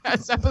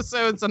podcast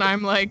episodes, and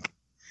I'm like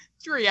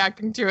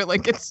reacting to it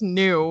like it's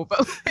new, but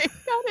like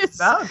that is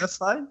No, that's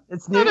fine.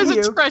 It's new that to is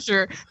you. a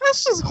treasure.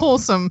 That's just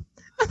wholesome.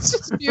 That's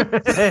just beautiful.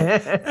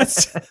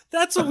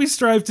 That's what we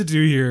strive to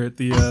do here at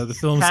the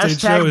Film Stage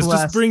Hashtag Show, is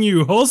blessed. just bring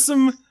you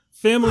wholesome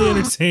family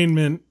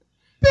entertainment.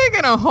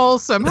 Speaking of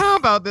wholesome, how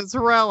about this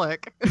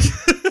relic?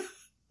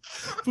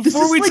 This is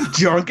like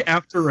junk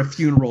after a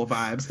funeral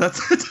vibes. That's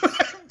what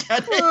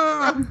I'm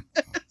getting.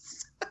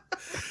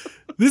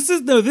 This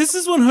is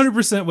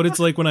 100% what it's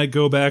like when I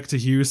go back to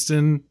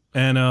Houston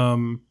and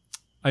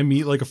I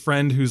meet like a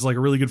friend who's like a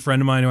really good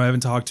friend of mine who I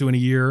haven't talked to in a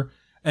year,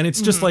 and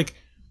it's just like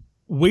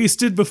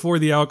wasted before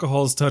the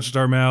alcohol's touched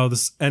our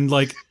mouths, and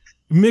like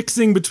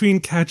mixing between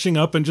catching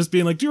up and just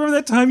being like, do you remember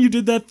that time you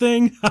did that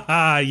thing?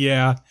 Haha,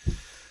 yeah.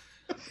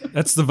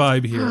 That's the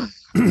vibe here.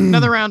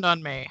 Another round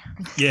on me.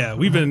 Yeah,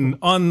 we've been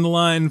on the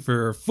line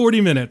for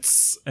 40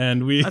 minutes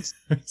and we are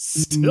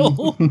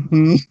still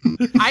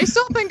I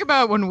still think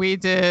about when we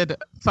did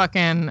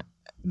fucking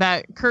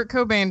that Kurt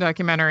Cobain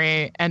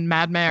documentary and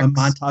Mad Max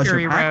Montage of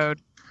Fury Heck?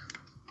 Road.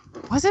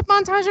 Was it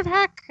Montage of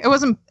Heck? It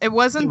wasn't There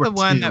were the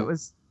one two. that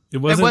was It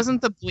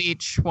wasn't the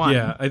Bleach one.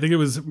 Yeah, I think it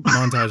was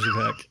Montage of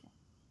Heck.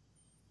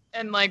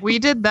 And like we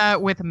did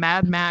that with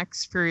Mad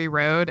Max Fury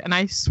Road, and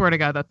I swear to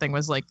God that thing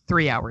was like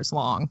 3 hours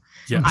long.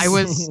 Yes. I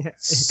was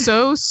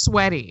so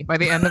sweaty by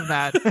the end of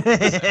that.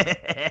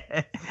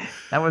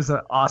 That was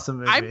an awesome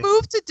movie. I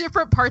moved to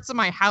different parts of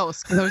my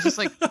house because I was just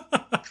like,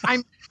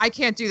 I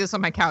can't do this on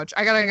my couch.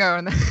 I gotta go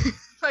and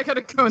I gotta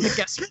go in the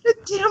guest room. You're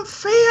a damn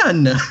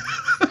fan.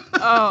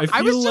 Oh, I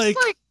I was feel just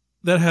like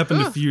that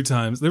happened a Ugh. few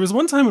times. There was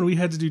one time when we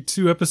had to do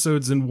 2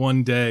 episodes in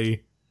one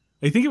day.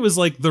 I think it was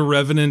like The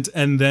Revenant,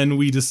 and then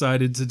we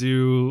decided to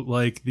do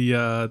like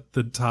the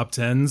top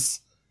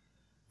 10s.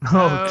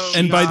 Oh,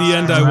 And by the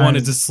end, I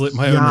wanted to slit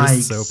my own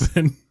wrists Yikes.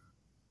 open.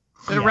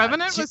 The Yeah.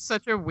 Revenant was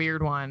such a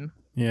weird one.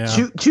 Yeah,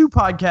 two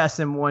podcasts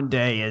in one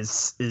day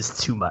is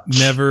too much.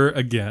 never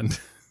again.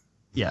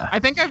 Yeah. I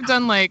think I've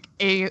done like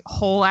a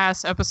whole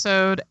ass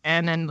episode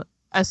and then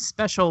a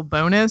special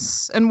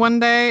bonus in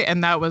one day,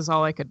 and that was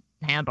all I could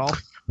handle.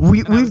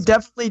 We've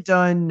definitely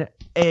done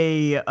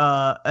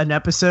an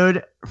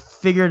episode,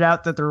 figured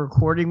out that the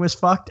recording was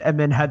fucked, and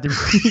then had to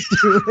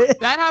redo it.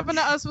 That happened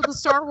to us with the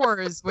Star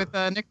Wars with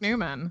Nick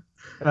Newman.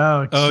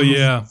 Oh, Oh Jesus.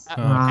 yeah. That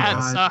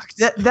God. sucked.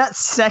 That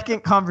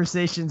second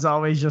conversation's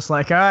always just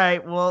like, all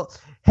right, well,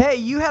 hey,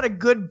 you had a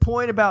good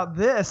point about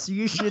this.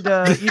 You should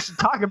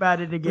talk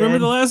about it again. Remember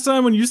the last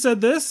time when you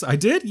said this? I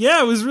did?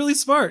 Yeah, it was really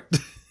smart.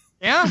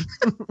 Yeah.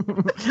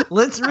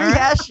 Let's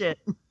rehash it.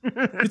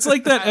 It's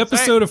like that That's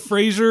episode of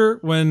Frasier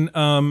when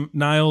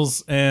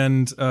Niles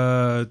and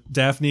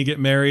Daphne get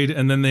married,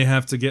 and then they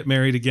have to get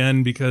married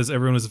again because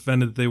everyone was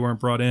offended that they weren't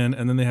brought in,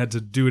 and then they had to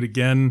do it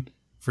again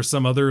for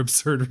some other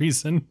absurd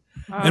reason.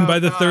 And by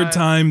the third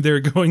time,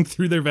 they're going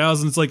through their vows,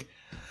 and it's like,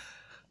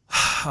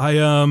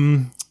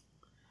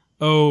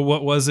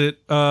 what was it?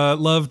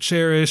 Love,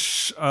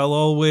 cherish, I'll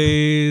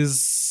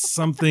always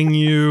something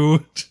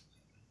you.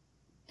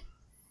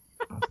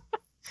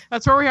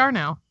 That's where we are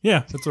now.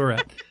 Yeah, that's where we're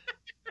at.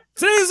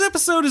 Today's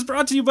episode is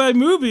brought to you by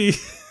Mubi,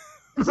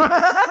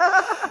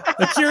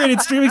 a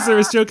curated streaming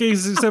service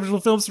showcases exceptional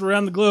films from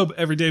around the globe.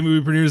 Every day,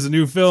 Mubi premieres a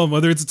new film,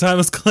 whether it's a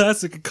timeless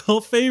classic, a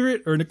cult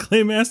favorite, or an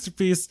acclaimed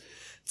masterpiece.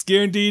 It's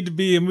guaranteed to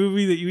be a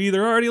movie that you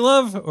either already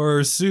love or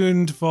are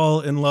soon to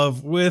fall in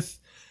love with.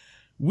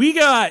 We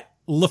got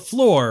La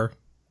Flor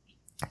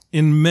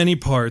in many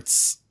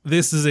parts.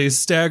 This is a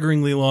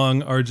staggeringly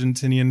long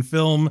Argentinian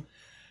film.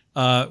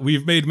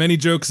 We've made many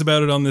jokes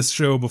about it on this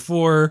show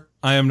before.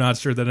 I am not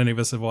sure that any of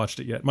us have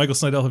watched it yet. Michael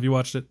Snydell, have you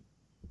watched it?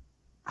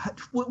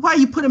 Why are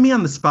you putting me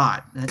on the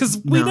spot?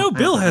 Because we know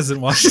Bill hasn't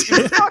watched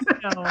it.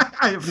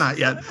 I have not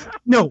yet.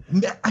 No,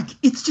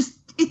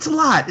 it's a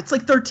lot. It's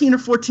like 13 or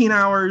 14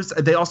 hours.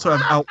 They also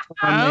have out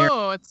on there.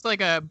 Oh, it's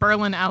like a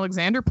Berlin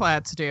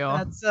Alexanderplatz deal.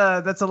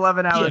 That's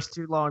 11 hours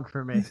too long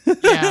for me.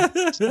 Yeah.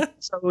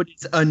 So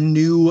it's a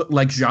new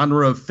like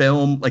genre of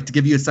film. Like to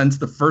give you a sense,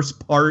 the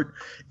first part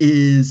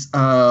is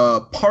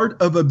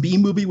part of a B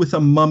movie with a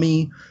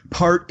mummy,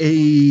 part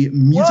a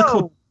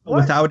musical Whoa,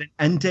 without an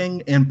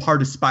ending, and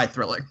part a spy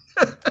thriller.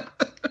 Oh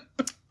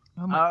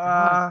my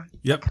God.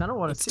 Yep. Kind of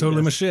want to It's see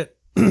totally my this. shit.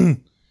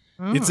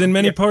 It's in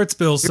many parts,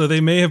 Bill, so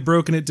they may have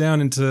broken it down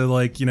into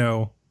like,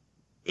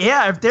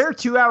 Yeah, if they're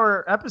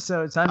 2-hour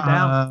episodes, I'm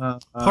down.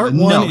 part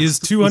no, one is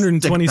it's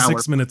 226 6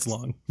 hours. minutes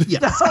long.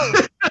 Yes.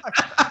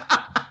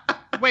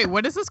 Wait,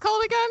 what is this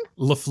called again?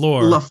 La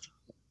Flor.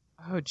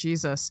 Oh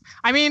Jesus!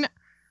 I mean,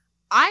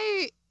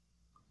 I'm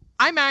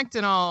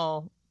acting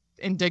all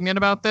indignant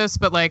about this,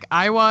 but like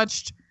I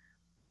watched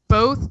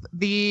both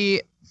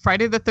the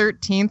Friday the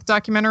 13th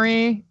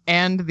documentary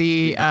and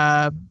the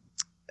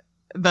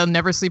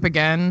Never Sleep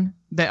Again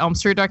the Elm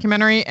Street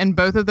documentary, and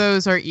both of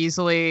those are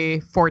easily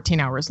 14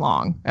 hours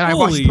long. And I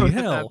Holy watched both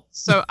hell. of them.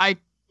 So I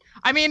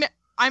mean,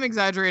 I'm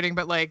exaggerating,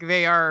 but like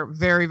they are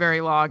very,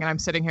 very long, and I'm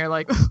sitting here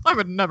like, I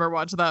would never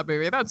watch that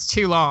movie. That's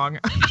too long.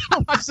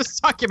 I'll watch this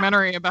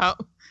documentary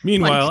about.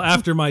 Meanwhile,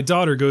 after my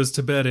daughter goes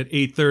to bed at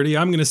 8:30,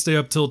 I'm going to stay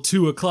up till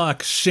 2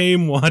 o'clock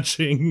shame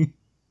watching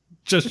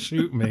Just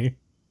Shoot Me.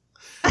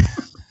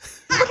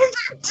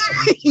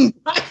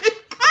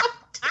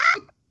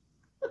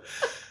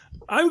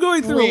 I'm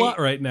going through a lot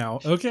right now,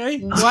 okay?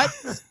 What?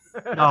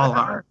 Y'all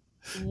are.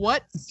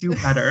 What? Do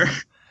better.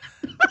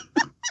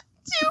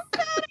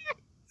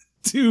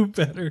 Do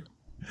better.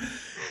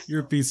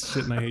 You're a piece of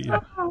shit and I hate you.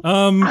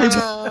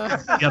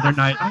 The other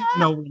night, I didn't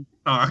know when to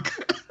talk.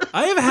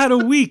 I have had a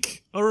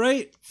week, all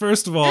right?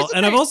 First of all,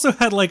 and I've also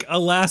had like a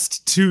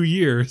last 2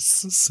 years,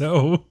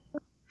 so...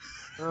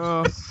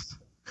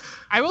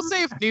 I will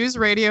say if news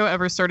radio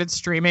ever started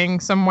streaming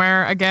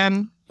somewhere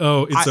again...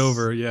 Oh, it's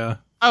over, yeah.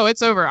 Oh,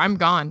 it's over. I'm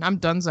gone. I'm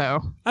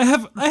donezo. I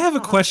have a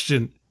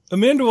question.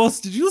 Amanda Waltz,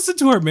 did you listen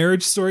to our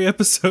Marriage Story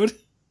episode?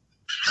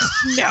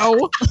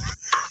 No.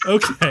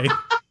 Okay.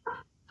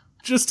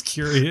 Just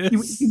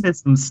curious. You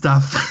missed some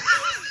stuff.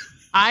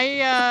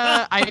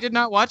 I did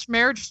not watch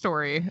Marriage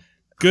Story.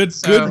 Good,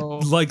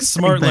 like,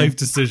 smart Same thing. life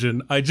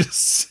decision. I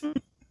just...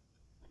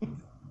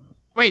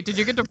 Wait, did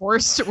you get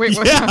divorced? Wait,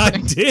 what's Yeah, I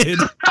happening? did.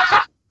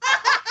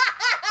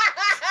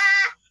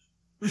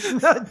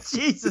 No,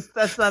 Jesus,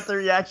 that's not the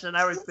reaction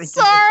I was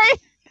thinking. Sorry.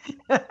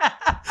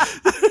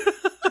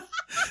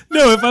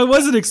 No, if I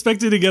wasn't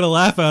expecting to get a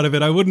laugh out of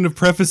it, I wouldn't have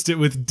prefaced it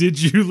with,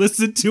 did you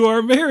listen to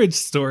our Marriage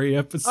Story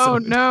episode? Oh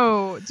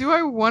no. Do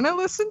I want to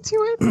listen to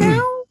it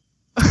now?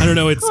 I don't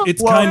know. It's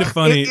Well, kind of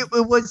funny. It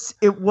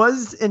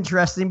was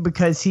interesting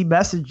because he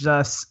messaged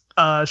us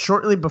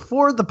shortly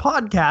before the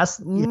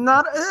podcast,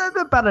 not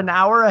about an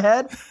hour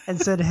ahead, and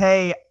said,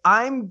 "Hey,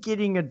 I'm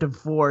getting a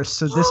divorce,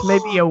 so this may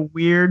be a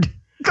weird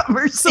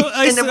conversation." So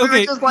I said, And we were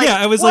okay, just like, yeah,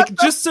 I was "What like,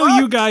 the just so fuck?"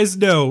 you guys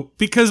know,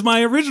 because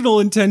my original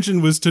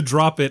intention was to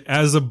drop it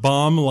as a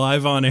bomb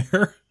live on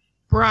air.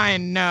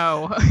 Brian,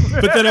 no.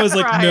 But then I was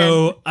like, Brian.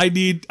 no,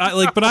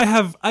 but I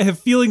have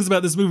feelings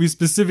about this movie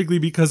specifically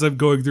because I'm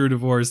going through a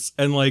divorce,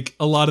 and like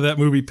a lot of that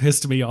movie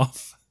pissed me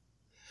off.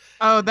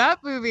 Oh,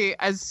 that movie,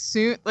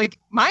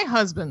 my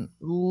husband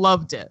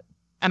loved it.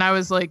 And I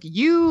was like,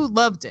 you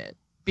loved it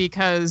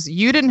because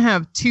you didn't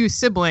have two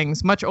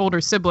siblings, much older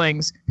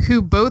siblings,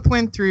 who both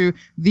went through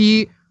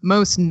the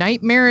most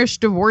nightmarish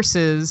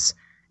divorces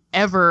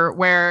ever,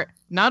 where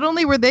not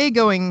only were they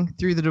going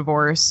through the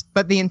divorce,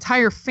 but the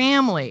entire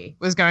family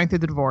was going through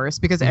the divorce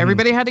because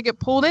everybody had to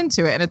get pulled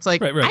into it. And it's like,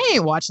 Right. I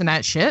ain't watching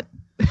that shit.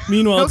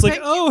 Meanwhile, it's Okay.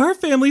 like, oh, her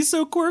family's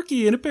so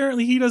quirky, and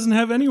apparently he doesn't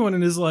have anyone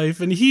in his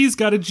life, and he's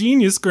got a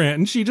genius grant,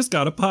 and she just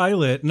got a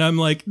pilot. And I'm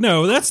like,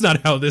 no, that's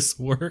not how this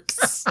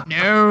works.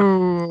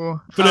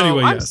 No. But Oh,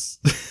 anyway, I'm yes.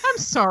 I'm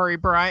sorry,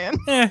 Brian.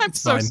 I'm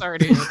It's so fine. sorry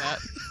to hear that.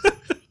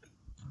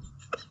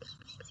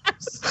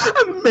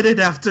 A minute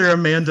after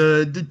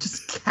Amanda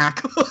just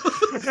cackled.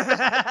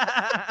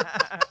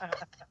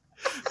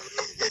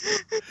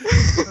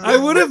 I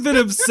would have been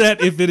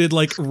upset if it had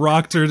like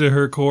rocked her to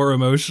her core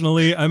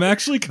emotionally. I'm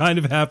actually kind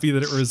of happy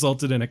that it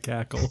resulted in a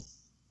cackle.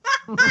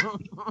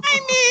 I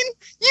mean,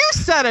 you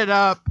set it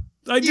up.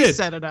 I You did.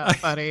 set it up,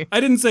 buddy. I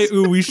didn't say,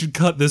 ooh, we should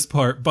cut this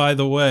part, by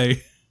the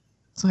way.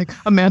 It's like,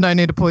 Amanda, I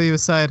need to pull you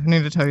aside. I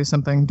need to tell you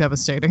something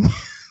devastating.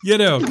 You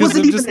know, It because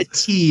wasn't I'm even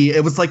just... a tea.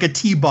 It was like a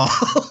tea ball.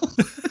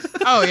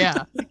 Oh,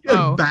 yeah.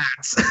 Oh,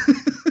 Bats.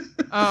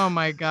 oh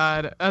my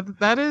God.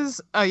 That is,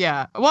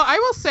 yeah. Well, I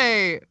will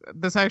say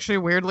this actually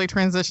weirdly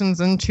transitions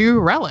into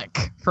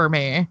Relic for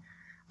me.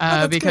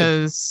 that's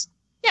Because,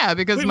 yeah,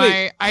 because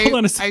Wait, hold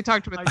on a I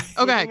talked with,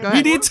 okay, go We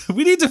ahead. need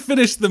to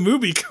finish the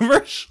movie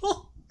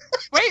commercial.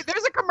 Wait,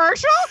 there's a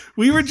commercial?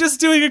 We were just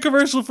doing a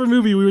commercial for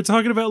movie. We were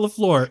talking about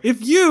LaFleur.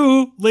 If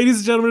you, ladies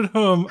and gentlemen at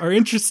home, are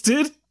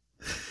interested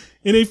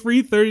in a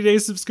free 30-day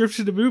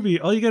subscription to movie,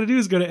 all you got to do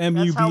is go to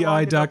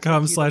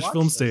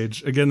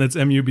mubi.com/filmstage. Again, that's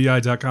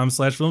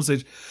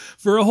mubi.com/filmstage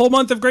for a whole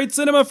month of great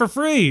cinema for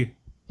free.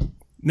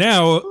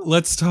 Now,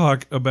 let's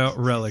talk about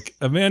Relic.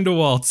 Amanda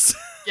Waltz,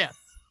 Yes.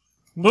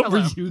 what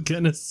Hello. were you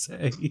going to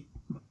say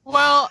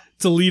Well,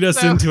 to lead us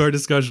So- into our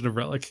discussion of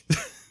Relic?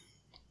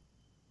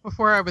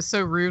 before I was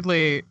so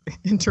rudely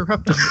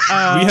interrupted.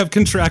 We have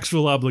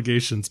contractual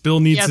obligations.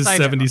 Bill needs Yes, his I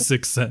know.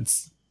 76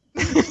 cents.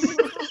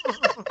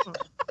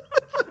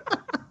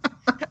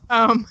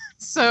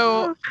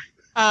 So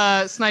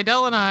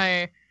Snidell and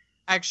I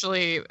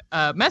actually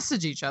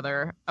messaged each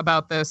other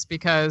about this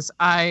because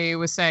I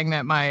was saying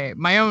that my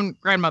own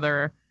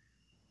grandmother,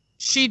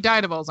 she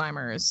died of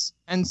Alzheimer's.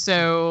 And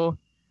so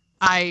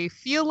I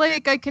feel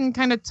like I can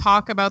kind of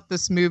talk about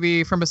this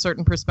movie from a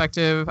certain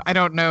perspective. I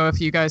don't know if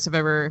you guys have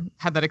ever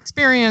had that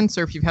experience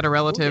or if you've had a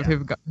relative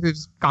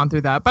who's gone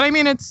through that. But I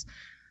mean,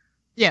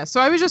 yeah, so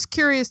I was just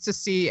curious to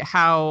see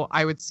how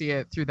I would see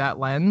it through that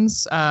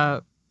lens.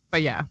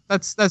 But yeah,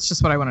 that's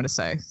just what I wanted to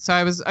say. So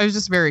I was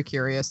just very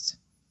curious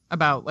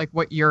about like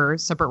what your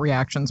separate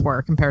reactions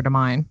were compared to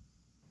mine.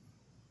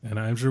 And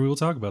I'm sure we will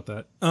talk about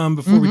that.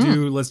 Before we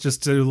do, let's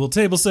just do a little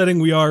table setting.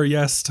 We are,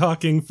 yes,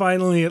 talking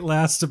finally at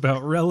last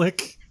about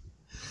Relic.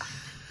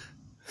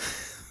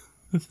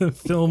 The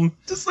film.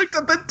 Just looked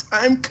at the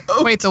time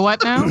code. Wait, the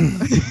what now?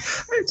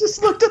 I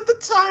just looked at the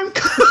time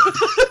code.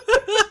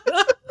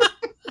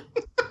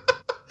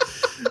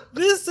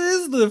 This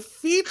is the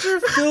feature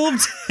film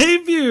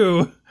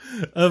debut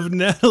of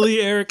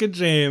Natalie Erica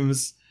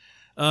James.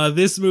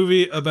 This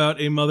movie about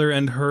a mother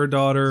and her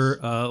daughter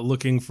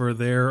looking for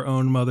their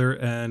own mother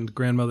and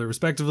grandmother,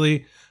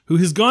 respectively, who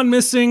has gone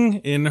missing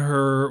in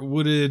her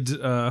wooded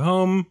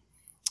home.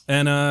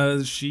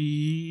 And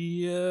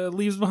she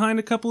leaves behind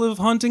a couple of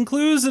haunting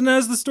clues. And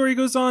as the story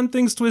goes on,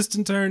 things twist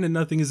and turn and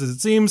nothing is as it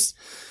seems.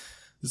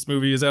 This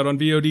movie is out on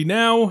VOD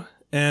now.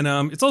 And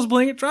it's also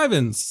playing at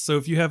drive-ins. So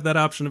if you have that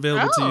option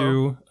available to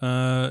you,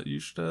 you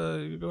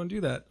should go and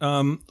do that.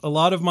 A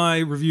lot of my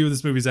review of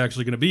this movie is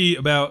actually going to be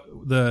about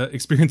the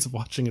experience of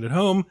watching it at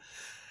home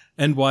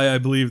and why I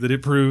believe that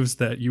it proves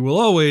that you will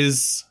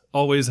always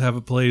have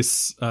a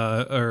place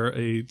or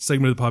a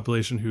segment of the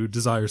population who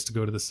desires to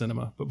go to the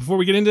cinema. But before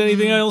we get into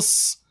anything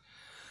else,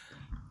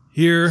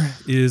 here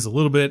is a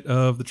little bit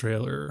of the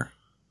trailer.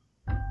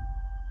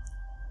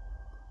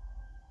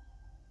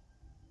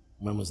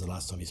 When was the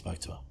last time you spoke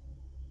to her?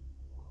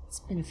 It's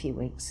been a few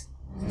weeks.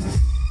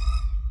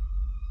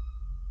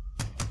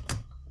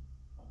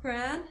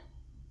 Gran?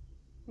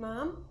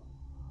 Mom?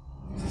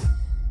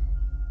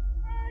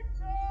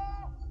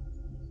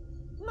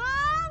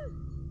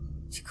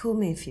 Mom! She called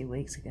me a few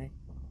weeks ago. I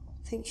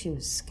think she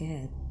was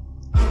scared.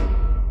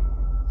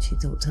 She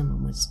thought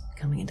someone was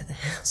coming into the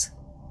house.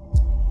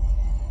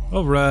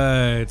 All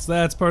right, so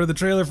that's part of the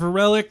trailer for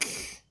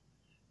Relic.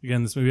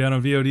 Again, this movie out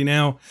on VOD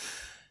now.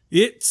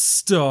 It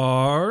stars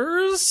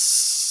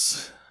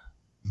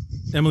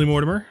Emily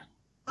Mortimer,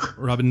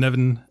 Robin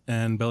Nevin,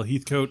 and Bella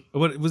Heathcote.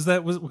 What was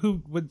that?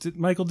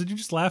 Michael, did you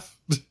just laugh?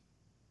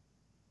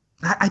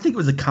 I think it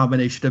was a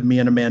combination of me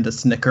and Amanda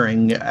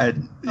snickering at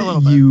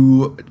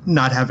you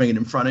not having it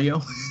in front of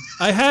you.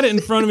 I had it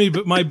in front of me,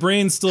 but my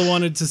brain still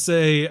wanted to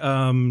say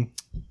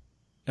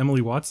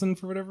Emily Watson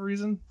for whatever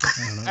reason.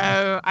 I don't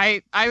know.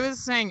 I was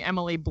saying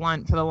Emily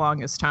Blunt for the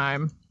longest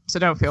time, so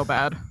don't feel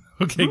bad.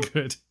 Okay,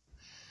 good.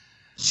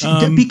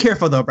 Be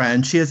careful though,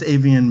 Brian. She has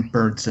avian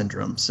bird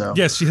syndrome. So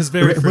yes, she has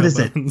very frail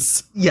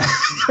bones. Yeah,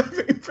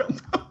 very frail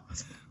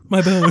bones.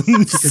 My bones.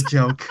 It's a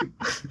joke.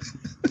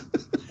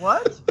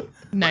 What?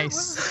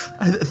 Nice.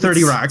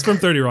 30 Rock. It's from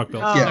 30 Rock, Bill.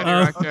 Oh, Yeah. 30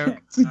 Rock joke.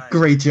 It's a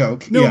great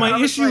joke. No, yeah. my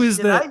issue is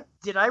that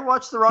Did I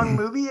watch the wrong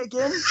movie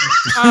again?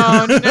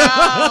 Oh no!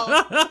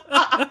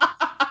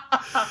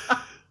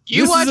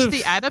 You This is watched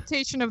the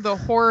adaptation of the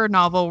horror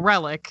novel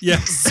Relic.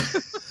 yes,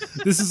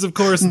 this is of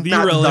course the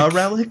Not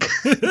Relic.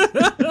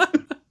 The Relic.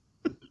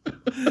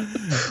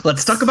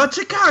 Let's talk about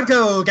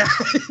Chicago,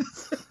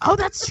 guys. Oh,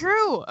 that's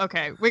true.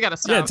 Okay, we gotta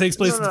stop. Yeah, it takes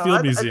place at the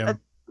Field Museum.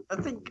 I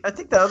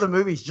think the other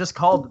movie's just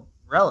called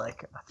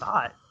Relic. I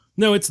thought.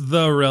 No, it's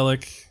the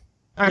Relic.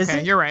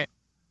 Okay, you're right.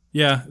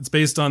 Yeah, it's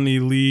based on the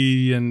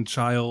Lee and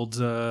Child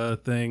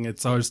thing.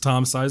 It's always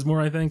Tom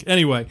Sizemore, I think.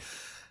 Anyway,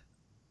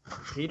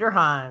 Peter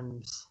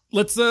Hyams.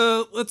 let's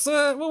what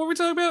were we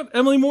talking about?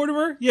 Emily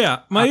Mortimer?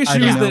 Yeah, my I issue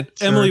don't is know. that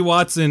Sure. Emily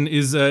Watson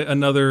is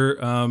another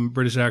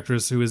British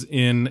actress who is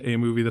in a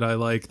movie that I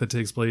like that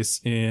takes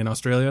place in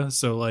Australia.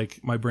 So like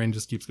my brain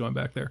just keeps going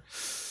back there.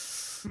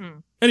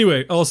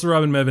 Anyway, also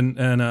Robin Nevin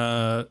and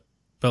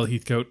Bella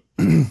Heathcote.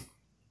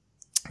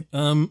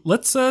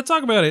 Let's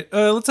talk about it.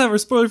 Let's have our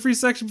spoiler-free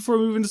section before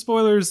we move into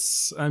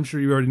spoilers. I'm sure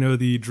you already know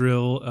the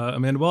drill.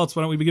 Amanda Waltz,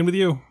 why don't we begin with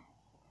you?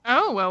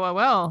 Oh,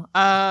 well.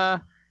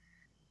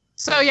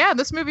 So yeah,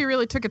 this movie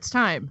really took its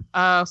time.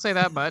 I'll say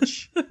that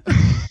much.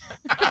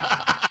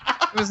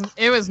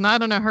 It was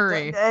not in a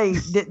hurry. Hey,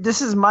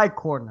 this is my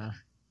corner.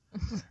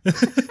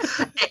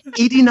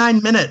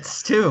 89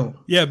 minutes too.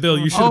 Yeah, Bill,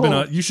 you should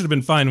have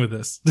been fine with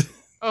this.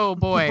 Oh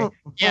boy,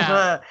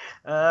 yeah.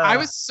 I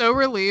was so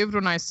relieved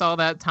when I saw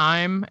that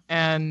time,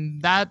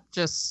 and that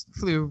just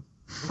flew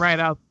right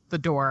out the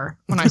door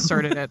when I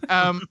started it.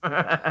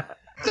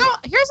 So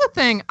here's the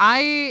thing.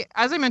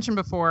 As I mentioned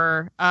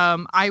before,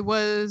 I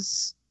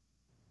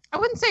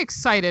wouldn't say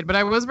excited, but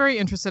I was very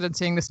interested in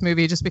seeing this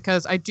movie just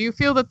because I do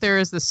feel that there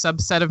is this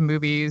subset of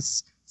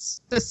movies,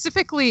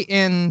 specifically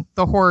in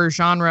the horror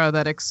genre,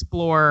 that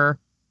explore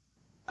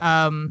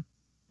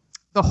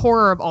the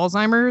horror of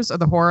Alzheimer's or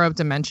the horror of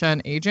dementia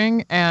and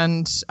aging.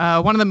 And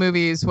one of the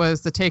movies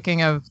was The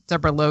Taking of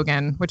Deborah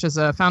Logan, which is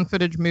a found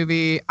footage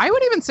movie. I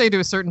would even say to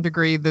a certain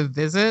degree, The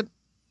Visit.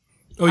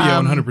 Oh yeah,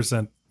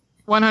 100%.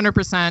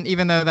 100%,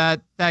 even though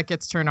that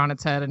gets turned on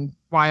its head and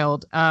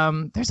wild.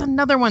 There's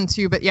another one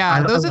too, but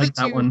yeah, those are the two.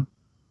 That one.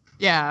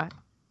 Yeah.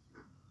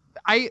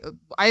 I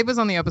was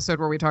on the episode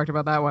where we talked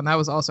about that one. That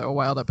was also a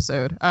wild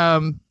episode.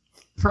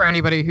 For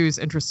anybody who's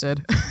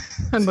interested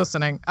in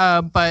listening.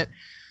 But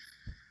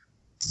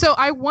so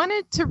I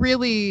wanted to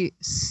really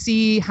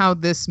see how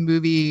this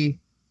movie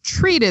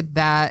treated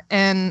that.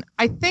 And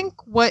I think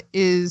what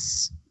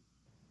is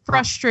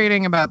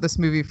frustrating about this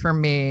movie for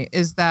me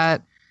is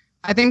that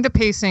I think the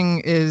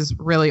pacing is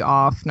really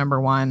off, number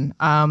one.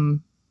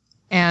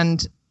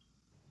 And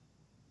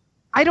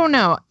I don't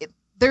know.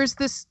 There's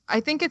this, I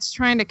think it's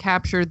trying to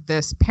capture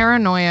this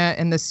paranoia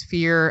and this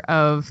fear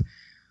of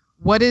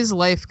what is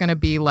life going to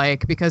be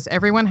like, because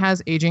everyone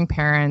has aging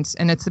parents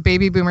and it's the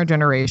baby boomer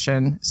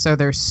generation. So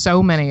there's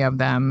so many of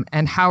them.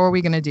 And how are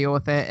we going to deal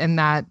with it? And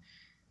that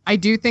I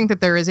do think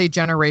that there is a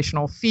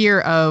generational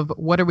fear of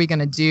what are we going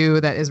to do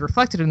that is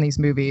reflected in these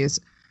movies.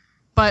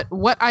 But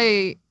what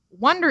I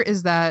wonder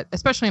is that,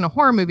 especially in a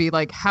horror movie,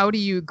 like how do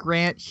you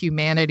grant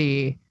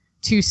humanity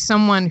to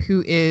someone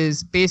who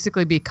is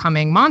basically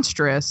becoming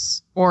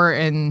monstrous, or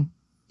in,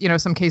 you know,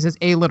 some cases,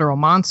 a literal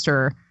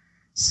monster?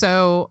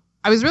 So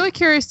I was really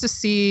curious to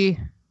see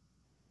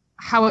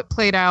how it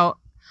played out.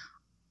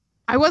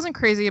 I wasn't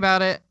crazy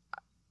about it.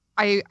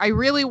 I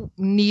really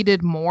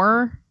needed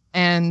more,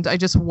 and I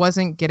just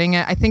wasn't getting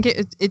it. I think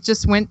it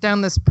just went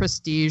down this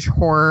prestige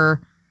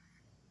horror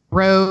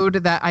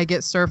road that I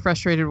get so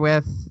frustrated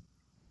with,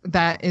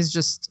 that is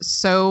just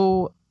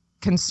so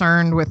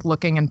concerned with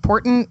looking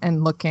important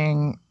and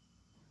looking,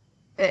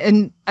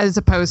 and as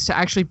opposed to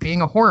actually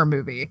being a horror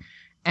movie.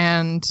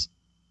 And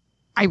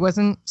I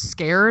wasn't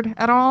scared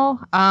at all.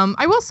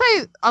 I will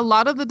say a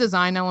lot of the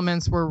design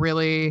elements were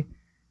really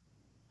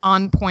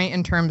on point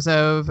in terms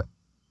of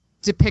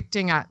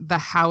depicting the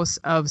house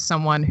of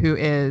someone who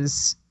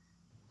has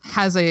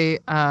a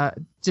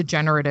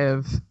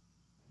degenerative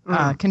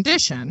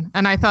condition.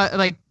 And I thought,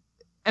 like,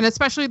 and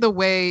especially the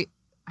way,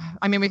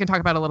 I mean, we can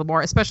talk about it a little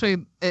more,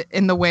 especially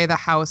in the way the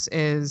house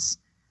is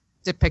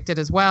depicted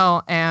as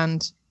well.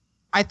 And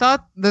I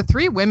thought the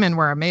three women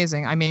were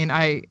amazing. I mean,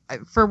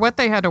 for what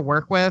they had to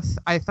work with,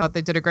 I thought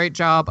they did a great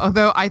job.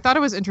 Although I thought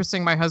it was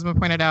interesting, my husband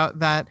pointed out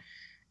that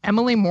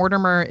Emily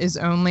Mortimer is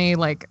only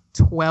like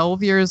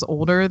 12 years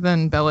older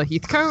than Bella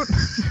Heathcote.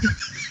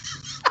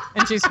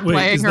 And she's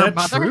playing her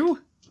mother. True?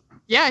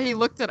 Yeah, he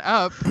looked it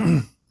up.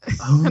 And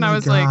I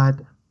was like,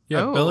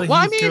 yeah, oh. Bella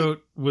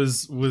Heathcote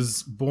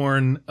was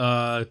born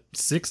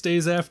 6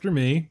 days after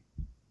me.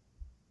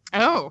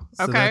 Oh,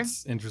 okay. So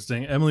that's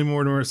interesting. Emily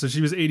Mortimer, so she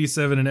was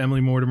 87 and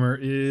Emily Mortimer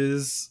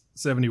is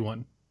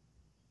 71.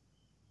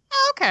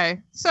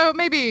 Okay. So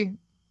maybe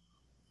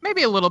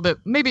a little bit,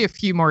 maybe a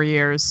few more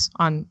years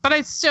on, but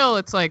it's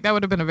like, that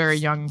would have been a very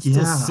young,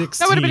 still 16,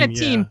 that would have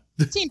been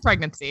a teen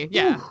pregnancy.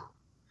 Yeah.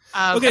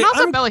 Okay, and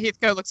also Bella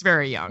Heathcote looks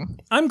very young.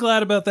 I'm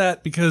glad about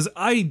that, because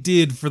I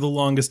did for the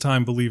longest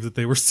time believe that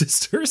they were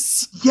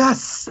sisters.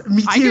 Yes,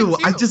 me too.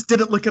 I just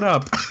didn't look it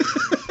up.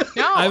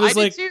 No, I was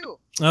like, did too.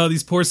 Oh,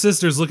 these poor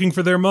sisters looking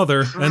for their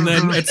mother. And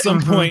then at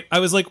some point, I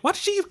was like, why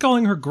does she keep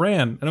calling her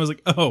Gran? And I was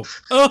like,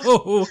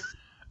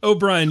 oh,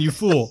 Brian, you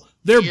fool.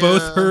 They're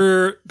both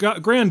her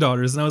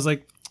granddaughters. And I was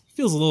like,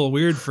 feels a little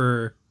weird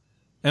for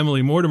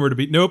Emily Mortimer to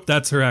be, nope,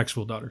 that's her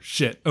actual daughter.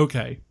 Shit,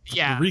 okay.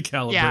 Yeah.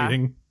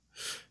 Recalibrating.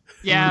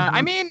 Yeah,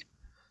 I mean,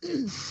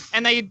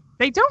 and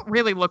they don't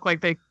really look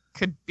like they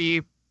could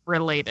be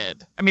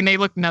related. I mean, they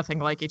look nothing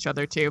like each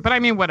other too. But I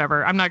mean,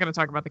 whatever. I'm not going to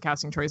talk about the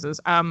casting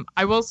choices.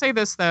 I will say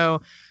this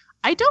though.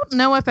 I don't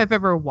know if I've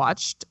ever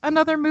watched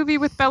another movie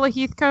with Bella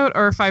Heathcote,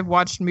 or if I've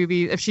watched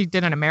if she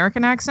did an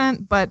American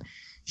accent, but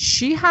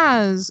she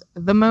has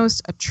the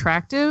most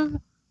attractive,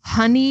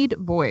 honeyed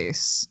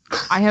voice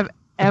I have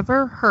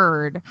ever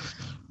heard.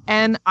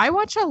 And I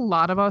watch a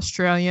lot of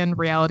Australian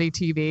reality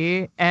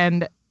TV,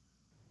 and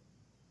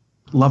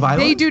Love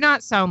Island? They do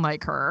not sound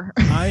like her.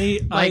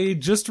 I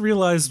just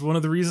realized one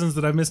of the reasons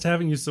that I missed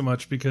having you so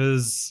much,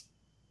 because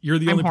you're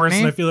the only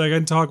person I feel like I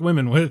can talk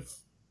women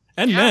with.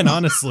 And men,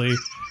 honestly.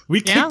 We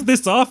kicked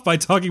this off by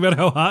talking about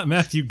how hot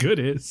Matthew Good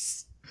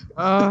is.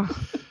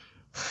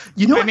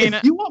 You know,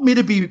 if you want me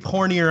to be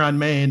hornier on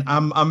Maine,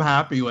 I'm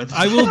happy with it.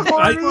 I will.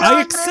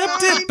 I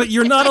accept it, but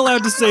you're not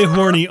allowed to say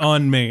horny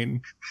on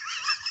Maine.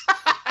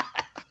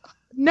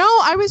 No,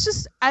 I was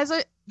just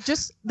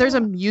there's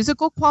a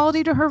musical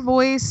quality to her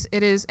voice.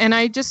 It is, and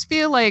I just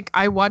feel like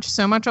I watch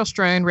so much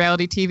Australian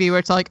reality TV where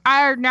it's like,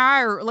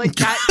 no, like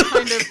that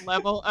kind of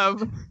level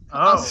of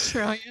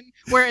Australian,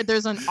 where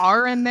there's an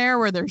R in there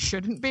where there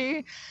shouldn't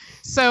be.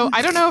 So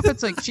I don't know if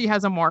it's like she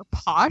has a more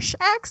posh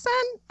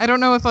accent. I don't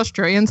know if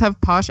Australians have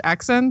posh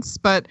accents,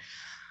 but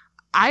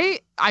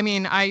I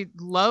mean, I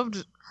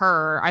loved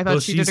her. I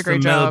thought she did a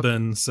great job.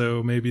 Melbourne,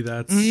 so maybe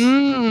that's. I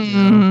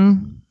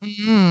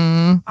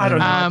don't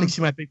know. I think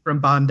she might be from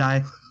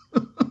Bondi.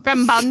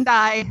 From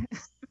Bondi.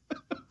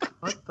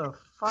 What the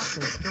fuck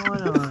is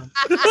going on?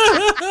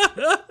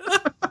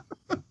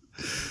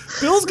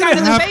 Bill's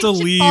gonna have to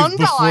leave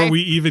before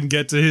we even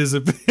get to his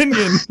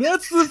opinion.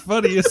 That's the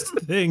funniest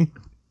thing.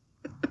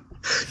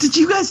 Did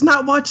you guys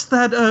not watch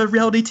that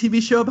reality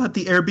TV show about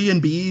the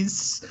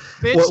Airbnbs?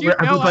 Bitch, where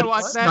everybody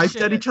sniped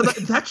at each other?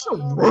 That show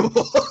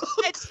rules.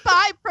 It's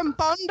Spy from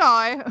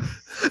Bondi.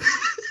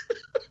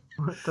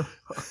 What the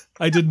fuck?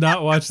 I did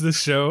not watch this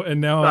show,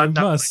 and now I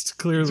must,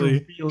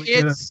 clearly.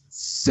 It's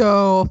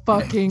so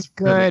fucking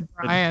good,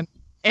 Brian.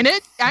 And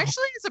it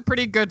actually is a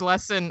pretty good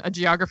lesson, a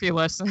geography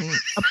lesson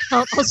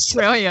about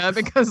Australia,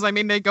 because, I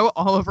mean, they go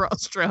all over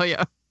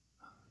Australia.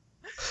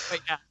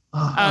 But yeah.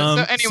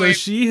 So anyway, so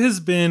she has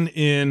been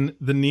in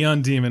The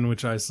Neon Demon,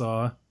 which I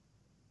saw.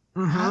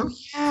 oh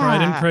yeah,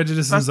 Pride and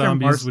Prejudice and Professor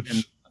Zombies, Marston.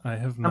 which I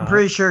have not. I'm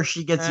pretty sure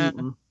she gets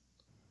eaten.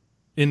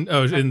 in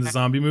the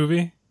zombie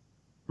movie.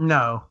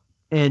 No,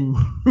 in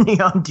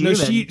Neon Demon.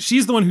 No,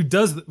 she's the one who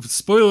does.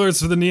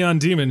 Spoilers for The Neon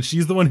Demon.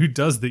 She's the one who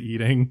does the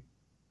eating.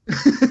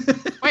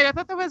 Wait, I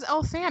thought that was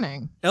Elle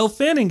Fanning. Elle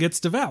Fanning gets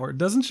devoured,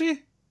 doesn't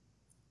she?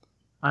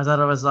 I thought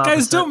it was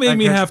Guys, don't make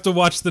me have to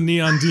watch The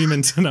Neon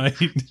Demon tonight.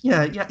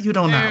 Yeah, you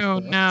don't have No,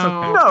 to. It's no.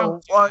 okay. No,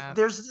 Don't do that.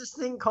 there's this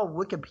thing called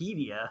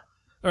Wikipedia.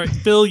 All right,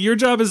 Phil, your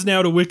job is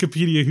now to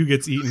Wikipedia who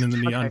gets eaten in The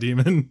Neon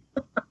Demon.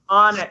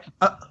 On it.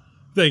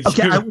 Thank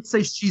Okay, you. I would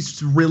say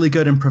she's really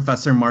good in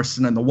Professor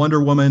Marston and the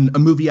Wonder Woman, a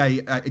movie I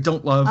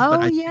don't love, but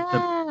I think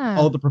that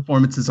all the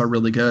performances are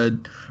really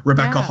good.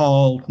 Rebecca Yeah.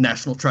 Hall,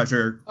 national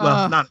treasure. Well,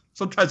 Ugh. not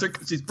national treasure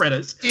because she's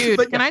British. Dude,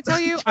 but can yeah. I tell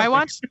you, I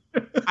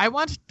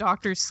watched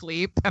Doctor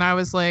Sleep, and I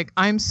was like,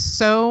 I'm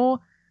so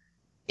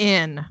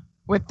in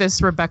with this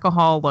Rebecca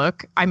Hall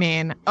look. I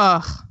mean,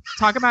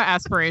 talk about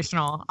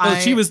aspirational.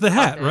 She was the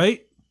hat, loved it.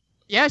 right?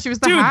 Yeah, she was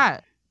the Dude.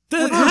 hat.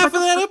 Half of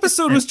that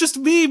episode was just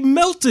me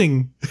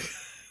melting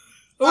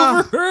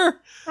over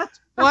her.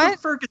 What?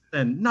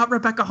 Ferguson, not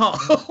Rebecca Hall.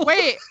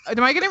 Wait,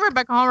 am I getting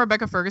Rebecca Hall and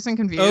Rebecca Ferguson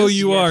confused? Oh,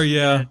 you are,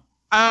 yeah.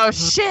 Oh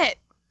shit!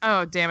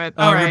 Oh damn it!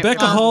 All right,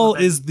 Rebecca well, Hall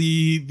is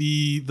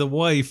the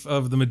wife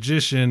of the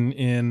magician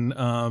in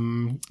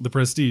The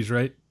Prestige,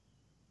 right?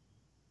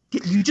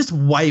 You just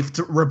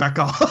wifed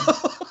Rebecca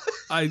Hall.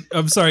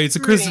 I'm sorry, it's a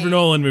Christopher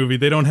Nolan movie.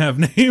 They don't have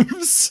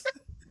names.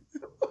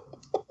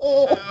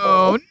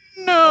 Oh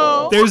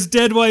no! There's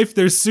dead wife,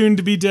 there's soon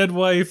to be dead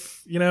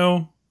wife, you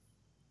know,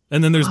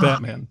 and then there's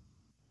Batman.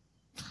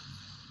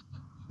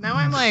 Now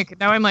I'm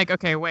like,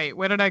 okay, wait,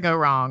 where did I go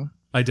wrong?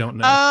 I don't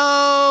know.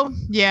 Oh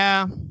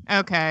yeah,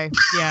 okay,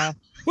 yeah.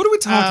 What are we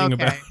talking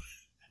Okay. about?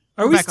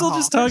 Are we Rebecca still Hall.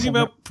 just talking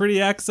about pretty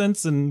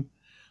accents and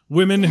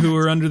women who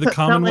are under the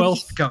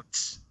Commonwealth?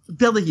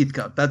 Billy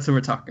Heathcote. That's who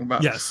we're talking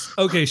about. Yes.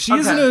 Okay.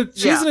 She's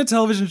in a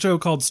television show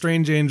called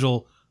Strange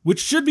Angel, which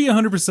should be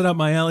 100% up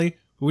my alley,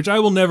 which I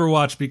will never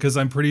watch because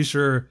I'm pretty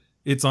sure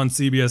it's on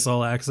CBS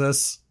All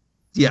Access.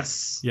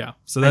 Yes. Yeah.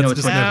 So that's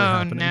just never Oh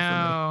happening.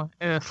 no!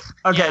 Ugh.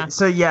 Okay, Yeah.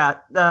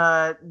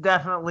 so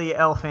definitely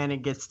Elle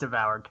Fanning gets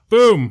devoured. For me.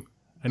 Boom.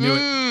 I knew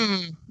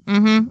it.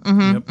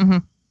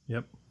 Yep.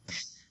 Yep.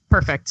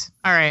 Perfect.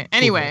 All right.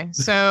 Anyway,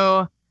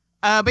 so,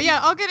 but yeah,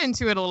 I'll get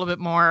into it a little bit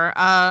more.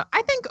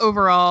 I think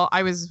overall,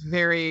 I was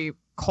very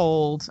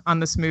cold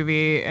on this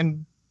movie,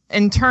 and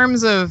in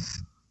terms of,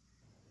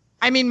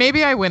 I mean,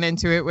 maybe I went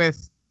into it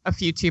with a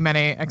few too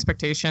many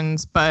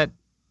expectations, but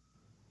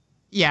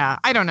yeah,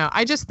 I don't know.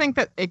 I just think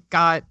that it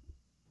got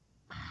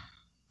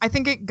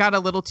a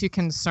little too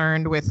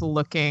concerned with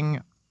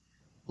looking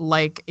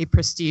like a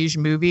prestige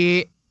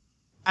movie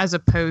as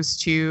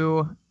opposed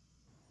to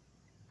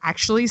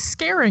actually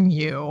scaring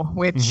you,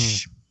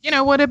 which,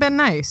 would have been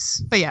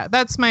nice. But yeah,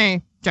 that's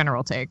my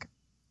general take.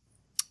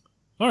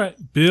 All right.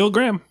 Bill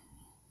Graham.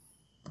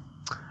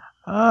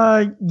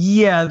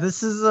 Yeah,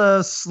 this is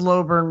a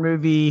slow burn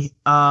movie.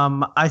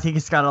 I think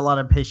it's got a lot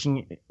of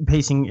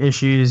pacing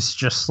issues,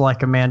 just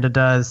like Amanda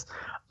does.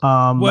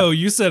 Whoa,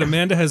 you said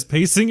Amanda has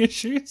pacing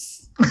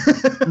issues?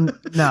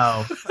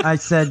 No, I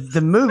said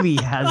the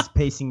movie has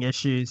pacing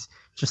issues,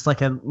 just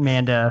like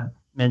Amanda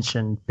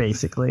mentioned,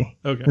 basically.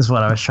 Okay. Is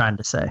what I was trying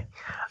to say.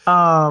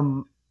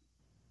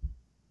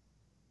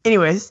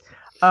 Anyways,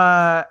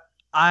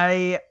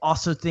 I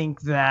also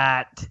think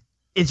that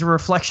it's a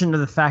reflection of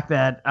the fact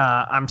that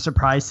I'm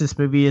surprised this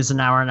movie is an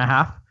hour and a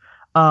half.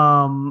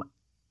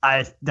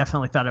 I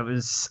definitely thought it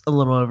was a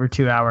little over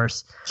 2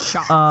 hours.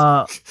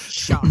 Shocked.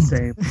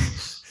 Same.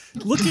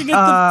 Looking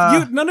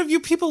at none of you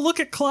people look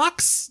at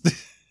clocks.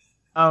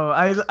 Oh,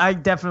 I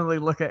definitely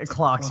look at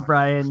clocks,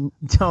 Brian.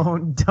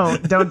 Don't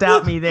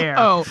doubt me there.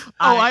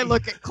 I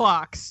look at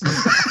clocks.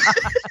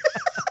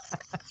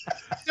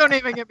 Don't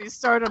even get me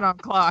started on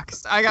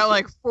clocks. I got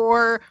like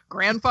 4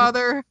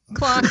 grandfather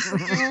clocks.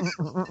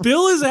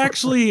 Bill is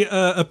actually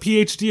a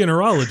PhD in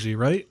neurology,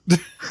 right?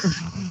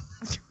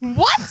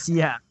 What?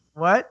 Yeah.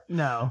 What?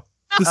 No.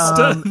 The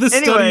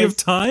study anyways. of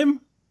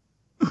time?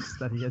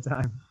 Study of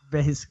time,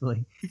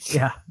 basically.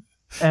 Yeah.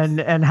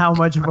 And how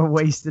much of a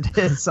waste it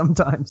is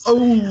sometimes.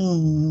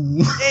 Oh.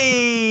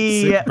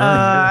 Hey, Sick burn,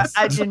 yes.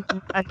 I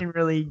didn't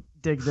really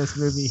dig this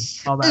movie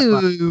all that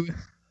Ooh.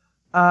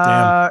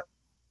 much.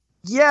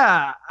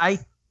 Yeah, I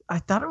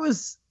thought it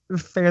was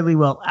fairly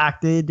well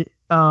acted.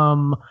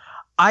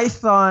 I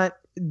thought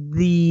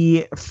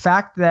the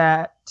fact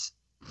that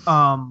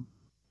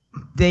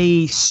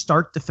they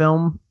start the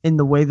film in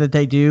the way that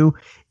they do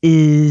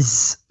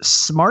is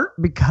smart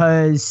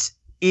because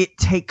it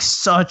takes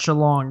such a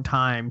long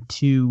time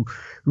to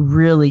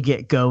really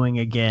get going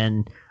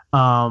again.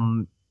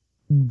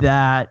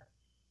 That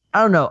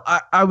I don't know.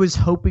 I was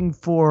hoping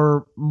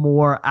for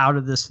more out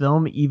of this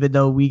film, even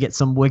though we get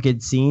some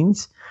wicked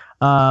scenes.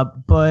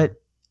 But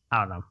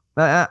I don't know.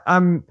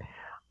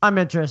 I'm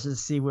interested to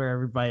see where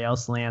everybody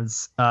else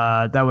lands.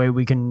 That way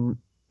we can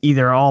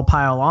either all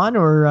pile on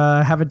or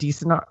have a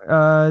decent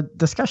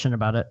discussion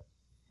about it.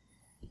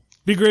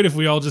 Be great if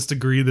we all just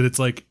agree that it's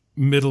like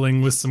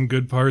middling with some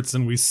good parts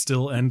and we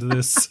still end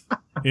this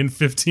in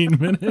 15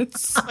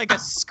 minutes. Like a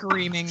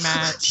screaming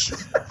match.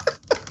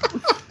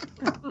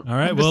 All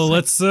right, well,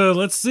 let's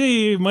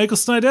see. Michael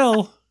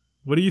Snydell,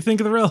 what do you think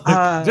of the Relic?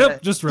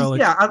 Yep, just Relic.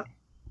 Yeah,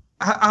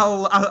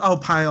 I'll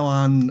pile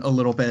on a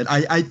little bit.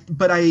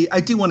 But I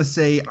do want to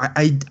say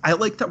I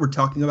like that we're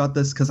talking about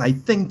this because I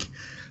think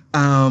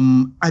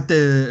at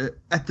the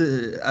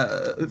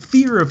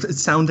fear of it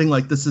sounding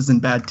like this is in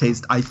bad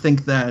taste, I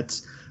think that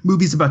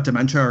movies about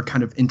dementia are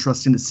kind of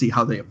interesting to see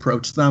how they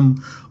approach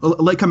them.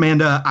 Like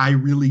Amanda, I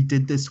really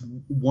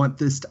want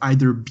this to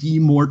either be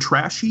more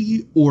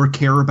trashy or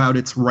care about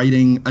its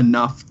writing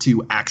enough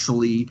to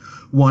actually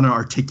want to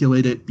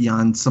articulate it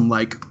beyond some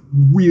like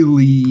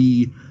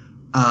really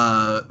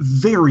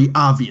very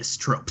obvious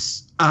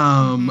tropes.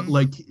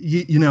 Like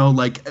you know,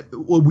 like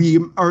we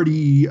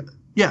already.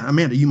 Yeah,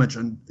 Amanda, you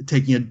mentioned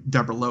taking a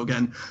Deborah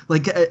Logan,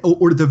 like,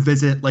 or The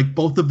Visit. Like,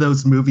 both of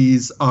those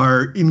movies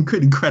are in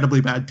incredibly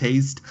bad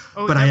taste.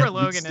 Oh, but Deborah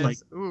Logan is like,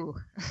 ooh.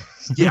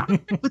 Yeah,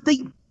 but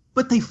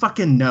they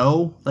fucking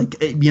know, like,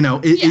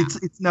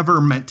 it's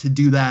never meant to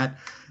do that.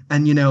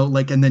 And you know,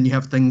 like, and then you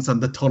have things on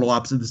the total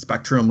opposite of the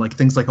spectrum, like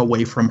things like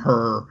Away from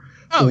Her,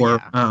 or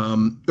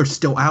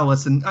Still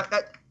Alice, and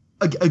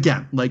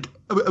again, like,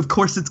 of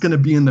course it's going to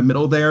be in the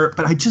middle there.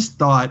 But I just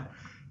thought.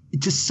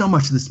 Just so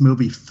much of this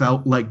movie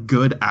felt like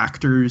good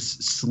actors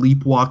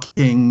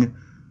sleepwalking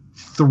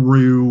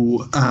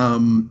through,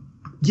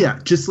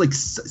 just like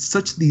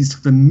such these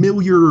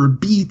familiar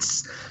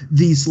beats,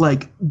 these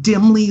like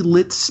dimly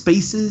lit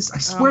spaces. I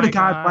swear to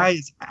God, why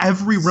is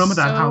every room of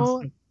that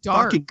house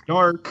fucking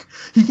dark?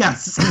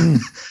 Yes.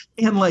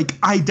 And like,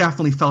 I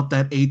definitely felt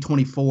that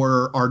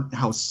A24 art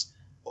house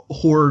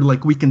horror.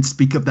 Like, we can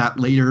speak of that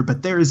later,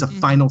 but there is a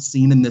final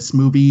scene in this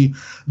movie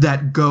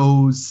that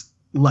goes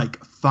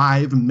like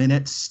 5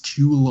 minutes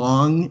too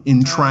long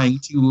in trying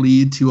to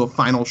lead to a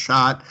final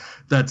shot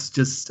that's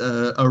just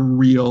a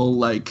real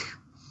like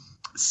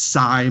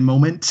sigh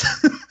moment.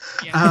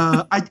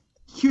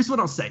 Here's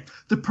what I'll say.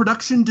 The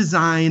production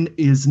design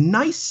is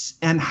nice,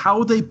 and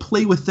how they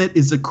play with it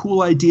is a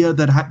cool idea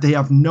that they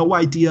have no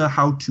idea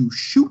how to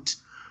shoot,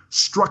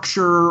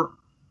 structure,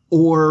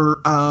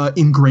 or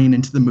ingrain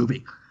into the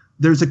movie.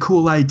 There's a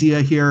cool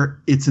idea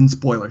here. It's in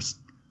spoilers.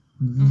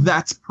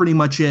 That's pretty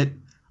much it.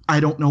 I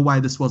don't know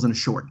why this wasn't a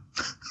short.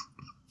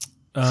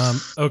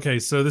 Okay,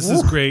 so this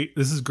is great.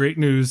 This is great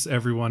news,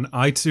 everyone.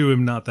 I too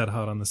am not that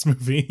hot on this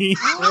movie.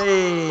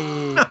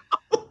 Hey.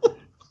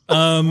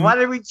 Why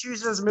did we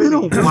choose this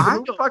movie?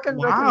 Who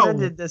fucking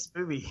recommended this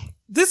movie?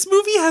 This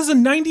movie has a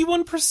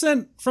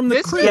 91% from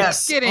the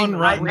critics on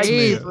Rotten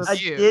Tomatoes.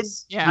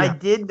 I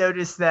did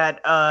notice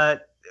that.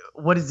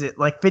 What is it?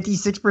 Like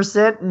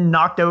 56%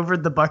 knocked over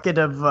the bucket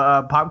of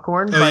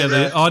popcorn. Oh yeah,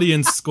 the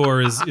audience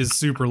score is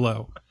super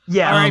low.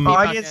 Yeah,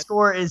 audience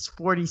score is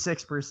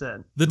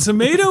 46%. The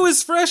tomato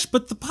is fresh,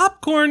 but the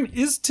popcorn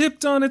is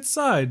tipped on its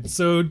side.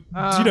 So,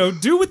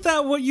 do with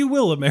that what you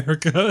will,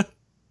 America.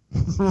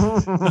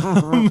 What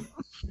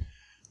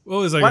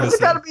was I going to say? Why does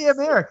it got to be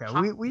America?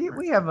 We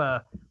have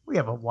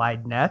a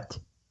wide net.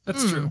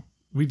 That's true.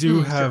 We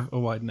do have a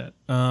wide net.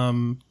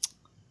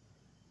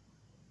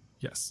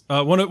 Yes.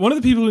 One of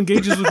the people who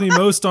engages with me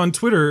most on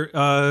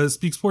Twitter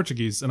speaks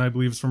Portuguese, and I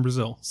believe is from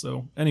Brazil.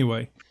 So,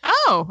 anyway.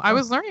 Oh, I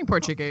was learning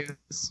Portuguese.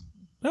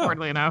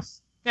 Oddly enough.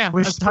 Yeah.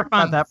 We should talk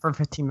about that for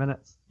 15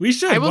 minutes. We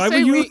should. I will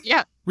say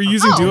were you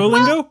using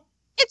Duolingo? Well,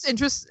 it's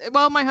interesting.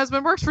 Well, my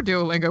husband works for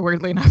Duolingo,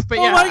 weirdly enough. But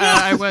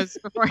I was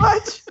before.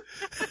 What?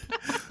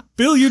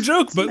 Bill, you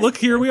joke, but look,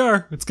 here we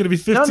are. It's going to be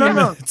 15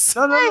 minutes.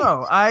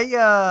 No.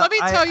 Let me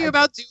tell you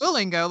about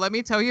Duolingo. Let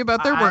me tell you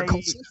about their work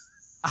culture.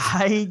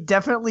 I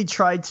definitely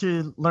tried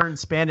to learn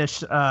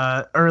Spanish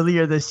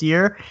earlier this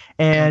year,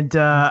 and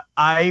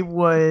I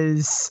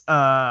was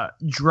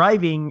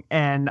driving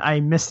and I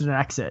missed an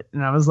exit,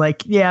 and I was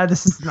like, "Yeah,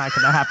 this is not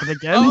going to happen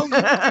again." Oh, you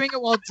were doing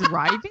it while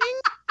driving?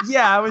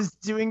 Yeah, I was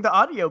doing the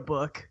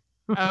audiobook.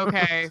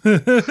 Okay.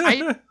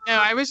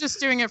 I was just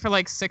doing it for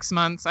like 6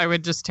 months. I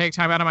would just take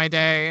time out of my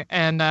day,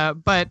 and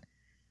but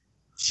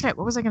shit,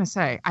 what was I going to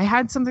say? I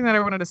had something that I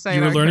wanted to say.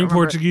 You were learning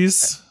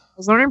Portuguese. I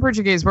was learning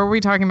Portuguese. What were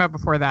we talking about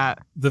before that?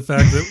 The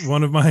fact that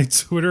one of my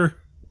Twitter,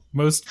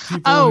 most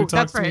people who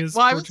talk to me is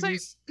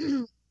Portuguese. I would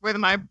say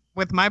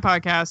with my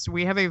podcast,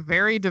 we have a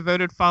very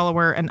devoted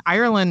follower in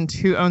Ireland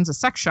who owns a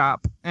sex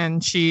shop,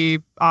 and she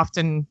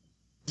often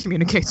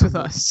communicates with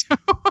us.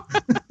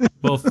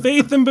 Well,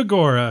 Faith and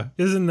Begora,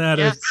 isn't that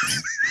a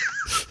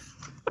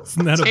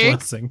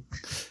blessing?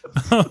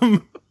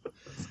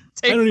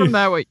 Take from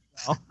that what you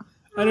will.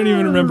 I don't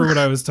even remember what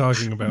I was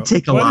talking about.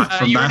 Take a lot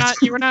from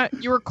that.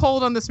 You were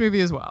cold on this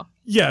movie as well.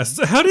 Yes.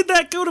 How did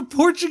that go to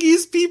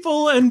Portuguese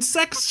people and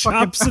sex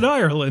shops in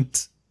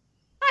Ireland?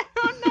 I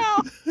don't know.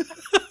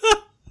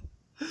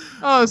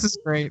 Oh, this is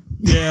great.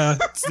 Yeah,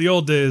 it's the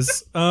old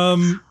days.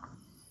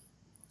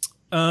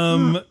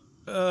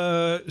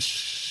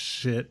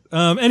 Shit.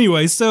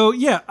 Anyway, so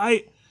yeah,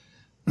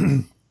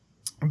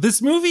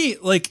 This movie,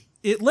 like,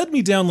 it led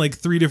me down like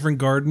 3 different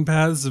garden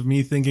paths of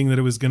me thinking that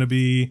it was going to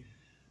be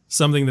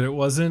something that it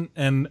wasn't.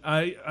 And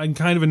I'm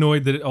kind of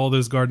annoyed that all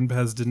those garden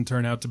paths didn't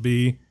turn out to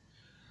be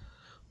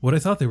what I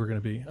thought they were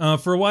going to be.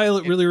 For a while,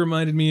 it really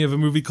reminded me of a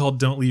movie called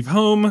Don't Leave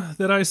Home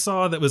that I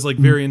saw that was like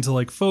very into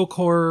like folk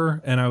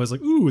horror. And I was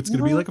like, ooh, it's going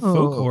to be like a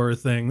folk horror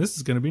thing. This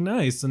is going to be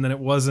nice. And then it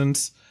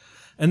wasn't.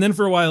 And then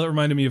for a while, it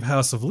reminded me of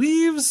House of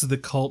Leaves, the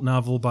cult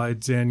novel by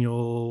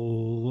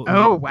Daniel.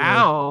 Oh,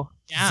 wow.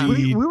 Yeah.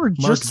 We were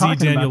just Mark Z.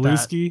 talking about that.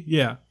 Danielewski.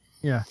 Yeah.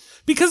 Yeah.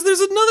 Because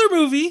there's another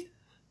movie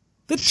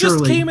that just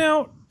Shirley. came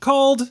out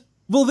called,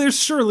 well, there's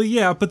Shirley,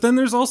 yeah, but then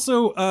there's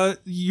also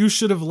You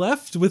Should Have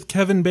Left with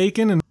Kevin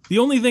Bacon. And the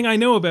only thing I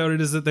know about it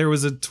is that there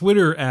was a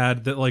Twitter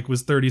ad that like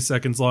was 30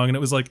 seconds long, and it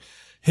was like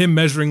him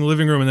measuring the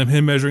living room and then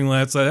him measuring the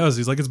outside house.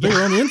 He's like, it's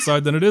bigger on the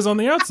inside than it is on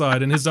the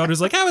outside. And his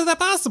daughter's like, how is that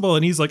possible?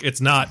 And he's like,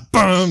 it's not.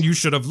 Boom, you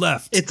should have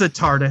left. It's a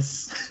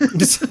TARDIS.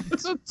 It's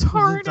a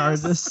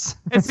TARDIS.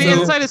 It's the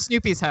inside of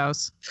Snoopy's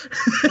house.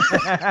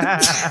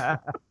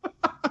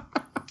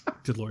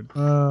 Good Lord.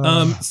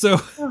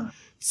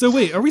 So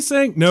wait, are we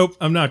saying, nope,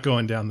 I'm not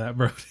going down that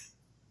road.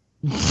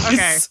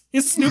 Okay.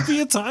 Is Snoopy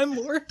a Time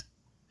Lord?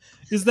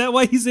 Is that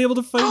why he's able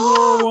to fight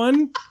World War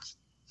I?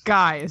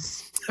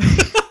 Guys.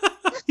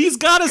 He's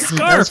got a He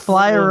scarf. does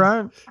fly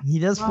around. He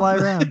does fly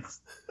around.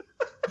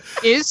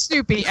 Is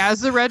Snoopy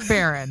as the Red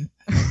Baron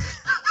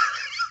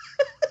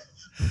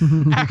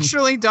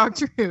actually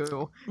Doctor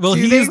Who? Well,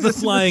 Do he they is the exist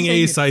in flying same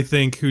ace, I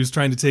think, who's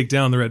trying to take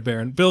down the Red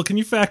Baron. Bill, can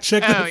you fact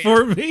check that yeah.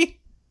 for me?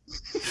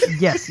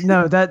 Yes.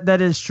 No,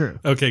 that is true.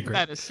 Okay, great.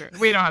 That is true.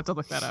 We don't have to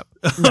look that up.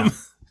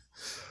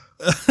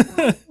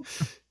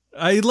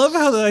 I love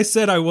how I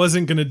said I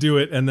wasn't going to do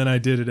it, and then I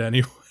did it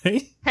anyway.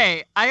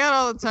 Hey, I got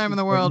all the time in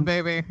the world,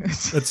 baby.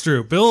 That's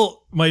true.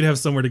 Bill might have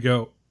somewhere to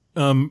go.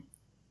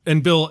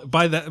 And Bill,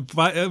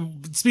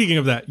 speaking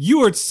of that,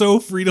 you are so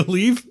free to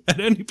leave at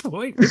any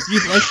point if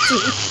you'd like to.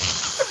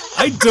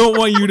 I don't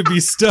want you to be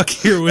stuck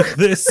here with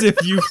this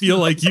if you feel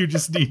like you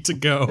just need to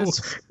go.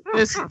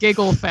 This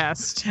giggle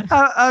fest.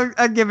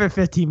 I'll give it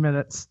 15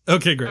 minutes.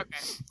 Okay, great.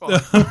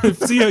 Okay, cool.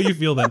 See how you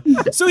feel then.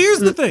 So here's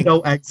the thing.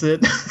 No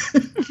exit.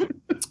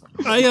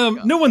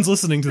 No one's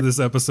listening to this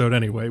episode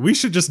anyway. We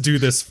should just do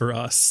this for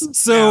us.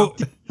 So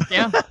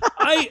Yeah.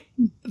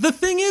 the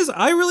thing is,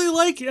 I really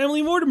like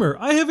Emily Mortimer.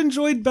 I have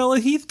enjoyed Bella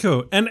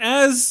Heathcote. And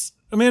as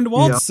Amanda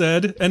Waltz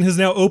said, and has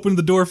now opened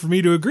the door for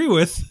me to agree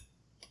with,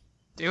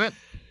 Do it.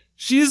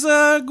 she's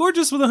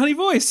gorgeous with a honey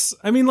voice.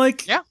 I mean,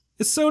 like, Yeah.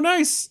 it's so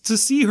nice to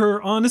see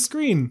her on a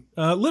screen.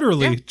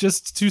 Literally,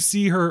 just to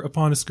see her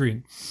upon a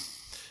screen.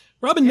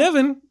 Robin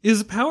Nevin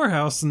is a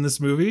powerhouse in this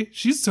movie.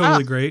 She's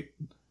totally great.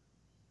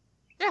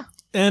 Yeah.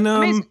 And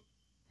Amazing.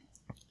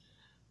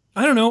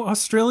 I don't know,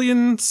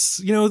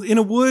 Australians, in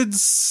a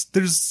woods,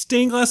 there's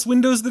stained glass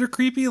windows that are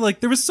creepy.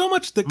 Like, there was so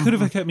much that could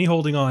have kept me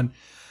holding on.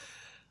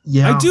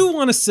 Yeah. I do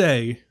want to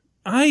say,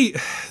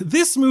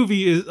 this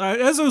movie is,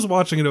 as I was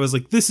watching it, I was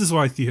like, this is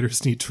why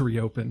theaters need to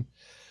reopen.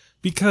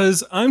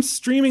 Because I'm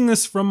streaming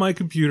this from my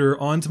computer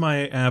onto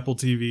my Apple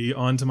TV,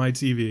 onto my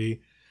TV,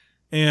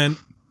 and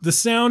the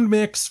sound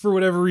mix, for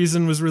whatever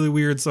reason, was really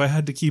weird, so I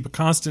had to keep a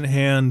constant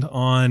hand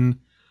on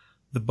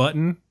the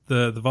button,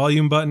 the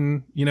volume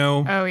button,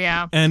 Oh,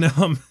 yeah. And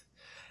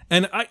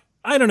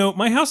I don't know,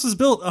 my house was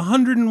built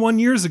 101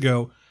 years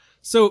ago,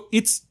 so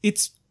it's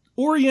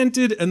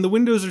oriented and the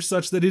windows are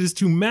such that it is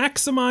to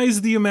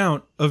maximize the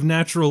amount of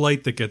natural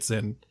light that gets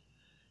in.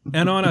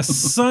 And on a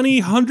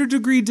sunny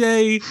 100-degree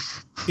day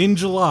in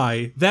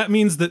July, that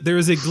means that there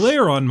is a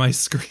glare on my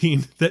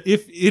screen that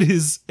if it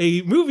is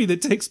a movie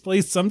that takes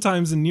place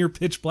sometimes in near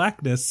pitch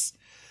blackness,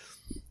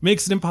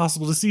 makes it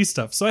impossible to see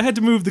stuff. So I had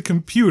to move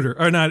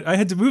I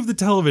had to move the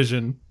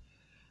television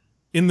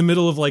in the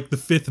middle of like the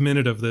 5th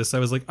minute of this. I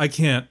was like, I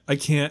can't,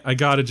 I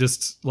gotta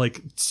just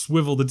like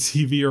swivel the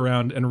TV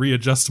around and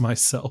readjust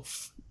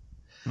myself.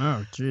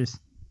 Oh, jeez.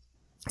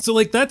 So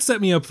like that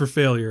set me up for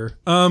failure.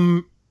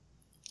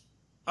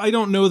 I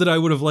don't know that I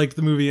would have liked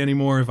the movie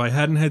anymore if I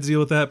hadn't had to deal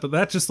with that, but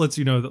that just lets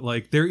you know that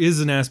like there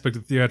is an aspect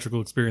of theatrical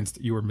experience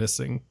that you were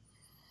missing.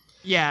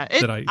 Yeah.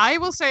 I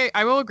will say,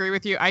 I will agree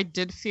with you. I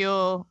did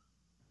feel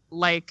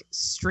like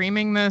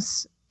streaming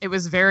this, it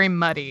was very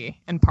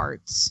muddy in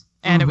parts.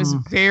 And it was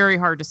very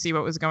hard to see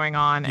what was going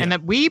on. Yeah. And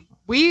that we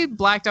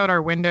blacked out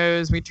our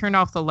windows. We turned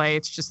off the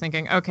lights, just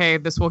thinking, okay,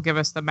 this will give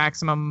us the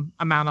maximum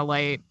amount of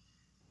light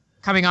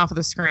coming off of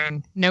the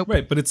screen. Nope.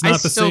 Right, but it's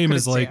not the same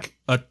as like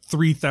a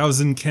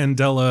 3,000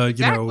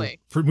 candela,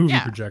 movie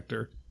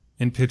projector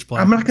in pitch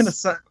black. I'm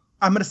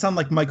gonna sound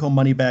like Michael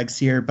Moneybags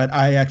here, but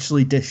I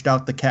actually dished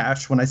out the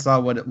cash when I saw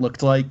what it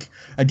looked like.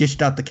 I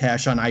dished out the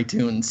cash on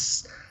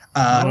iTunes.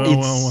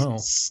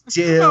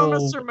 Still,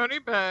 Mr.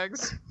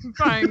 Moneybags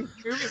buying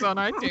movies on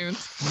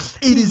iTunes.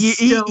 It is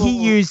he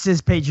used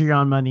his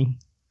Patreon money.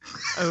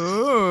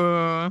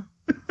 Oh.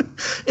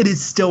 It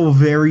is still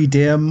very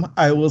dim,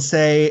 I will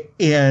say,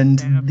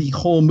 and the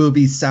whole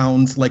movie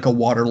sounds like a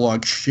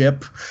waterlogged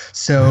ship.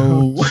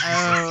 So,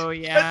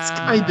 Yeah. That's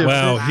kind of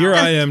wow. Here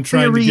I am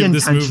trying to very give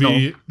this intentional.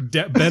 movie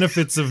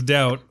benefits of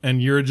doubt,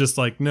 and you're just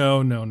like,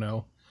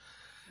 no.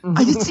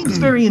 It seems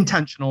very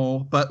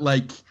intentional, but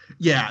like,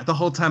 yeah, the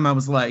whole time I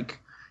was like,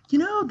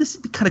 this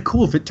would be kind of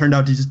cool if it turned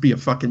out to just be a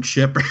fucking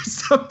ship or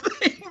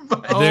something.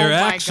 But They're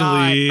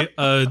actually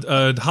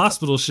a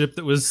hospital ship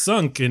that was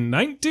sunk in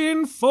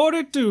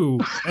 1942.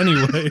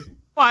 Anyway.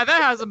 Why,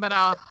 there hasn't been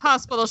a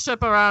hospital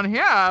ship around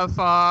here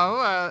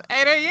for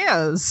 80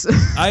 years.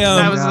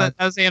 That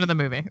was the end of the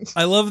movie.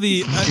 I love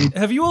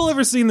have you all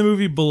ever seen the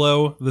movie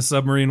Below, the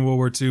submarine World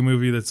War II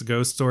movie that's a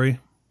ghost story?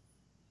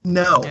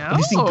 No. Have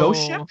you seen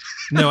Ghost Ship?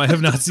 No, I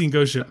have not seen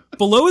Ghost Ship.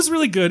 Below is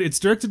really good. It's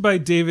directed by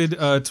David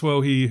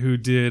Twohy, who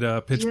did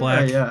Pitch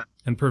Black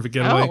and Perfect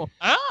Getaway.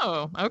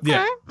 Oh, okay.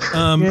 Yeah.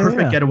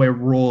 Perfect Getaway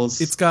rules.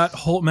 It's got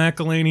Holt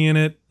McElhaney in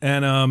it,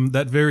 and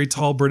that very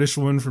tall British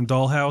woman from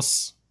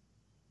Dollhouse.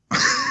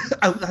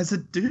 As a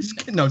douche?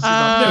 No, she's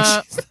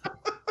not.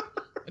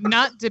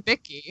 Not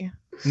Debicki.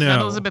 No.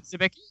 Not Elizabeth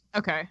Debicki?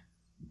 Okay.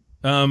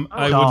 I would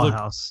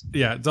Dollhouse.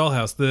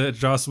 Dollhouse, the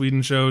Joss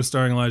Whedon show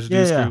starring Elijah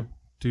Dushku.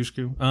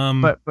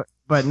 Dushku.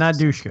 But not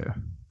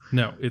Dushku.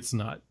 No, it's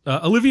not.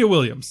 Olivia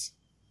Williams.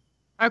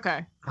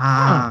 Okay.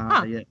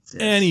 Yes.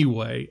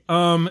 Anyway,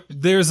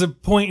 there's a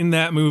point in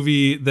that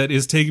movie that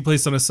is taking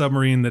place on a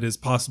submarine that is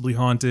possibly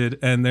haunted,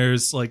 and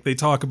there's like they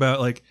talk about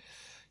like,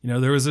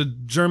 there was a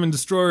German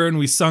destroyer and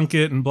we sunk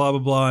it and blah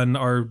blah blah, and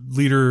our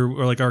leader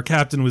or like our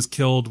captain was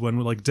killed when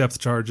like depth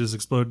charges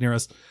explode near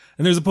us.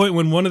 And there's a point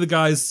when one of the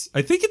guys,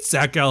 I think it's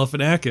Zach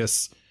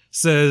Galifianakis,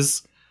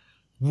 says,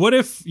 what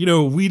if,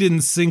 we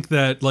didn't sink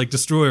that, like,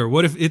 destroyer?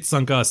 What if it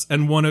sunk us?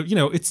 And one of,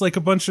 it's like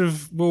a bunch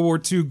of World War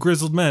II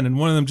grizzled men, and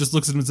one of them just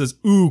looks at him and says,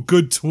 ooh,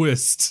 good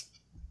twist.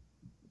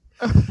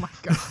 Oh, my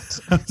God.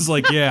 I was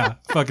like, yeah,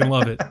 fucking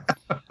love it.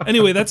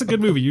 Anyway, that's a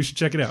good movie. You should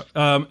check it out.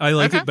 I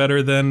like it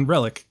better than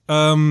Relic.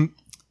 There's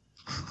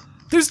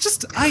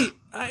just,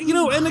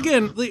 and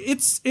again,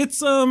 it's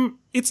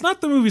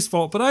not the movie's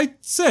fault, but I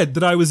said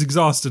that I was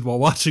exhausted while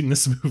watching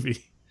this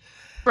movie.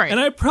 Right.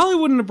 And I probably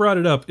wouldn't have brought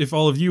it up if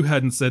all of you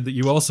hadn't said that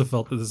you also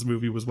felt that this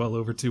movie was well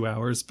over 2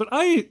 hours. But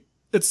I,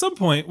 at some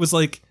point, was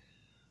like,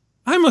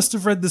 I must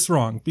have read this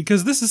wrong,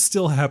 because this is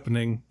still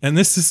happening, and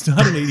this is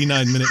not an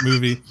 89-minute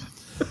movie.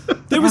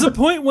 There was a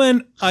point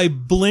when I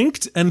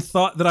blinked and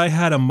thought that I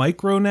had a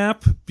micro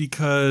nap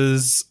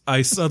because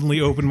I suddenly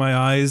opened my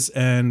eyes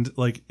and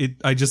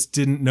I just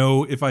didn't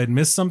know if I had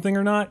missed something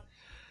or not.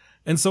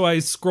 And so I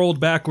scrolled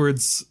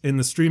backwards in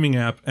the streaming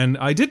app, and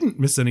I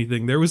didn't miss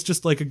anything. There was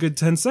just like a good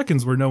 10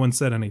 seconds where no one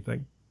said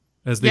anything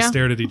as they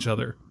stared at each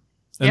other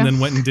and then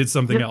went and did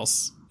something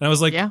else. And I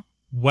was like,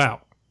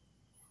 wow.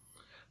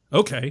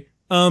 Okay.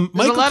 There's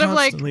Michael a lot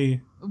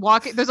constantly... of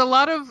walking. There's a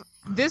lot of,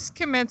 this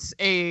commits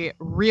a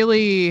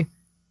really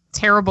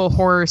terrible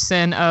horror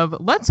sin of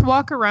let's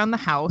walk around the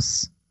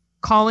house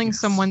calling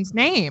someone's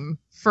name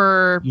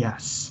for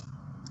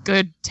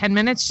good 10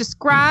 minutes. Just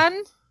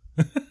Gran.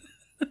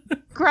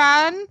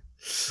 Gran.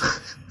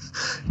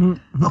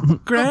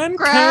 Gran.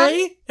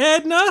 Kay.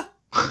 Edna.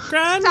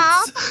 Gran.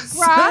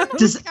 Stop.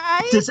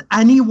 Gran. Does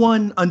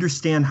anyone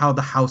understand how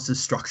the house is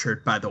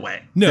structured, by the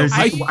way? No,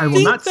 I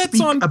will not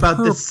speak about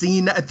the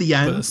scene at the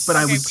end, but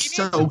I was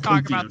so confused.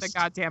 Talk about the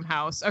goddamn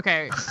house.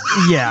 Okay.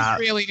 Yeah.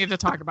 We really need to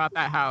talk about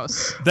that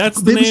house.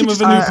 That's the name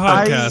of a new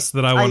podcast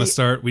that I want to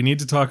start. We need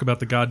to talk about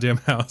the goddamn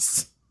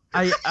house.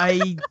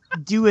 I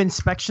do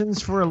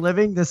inspections for a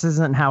living. This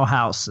isn't how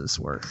houses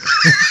work.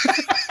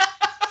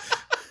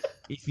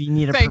 If you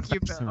need a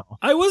professional.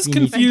 I was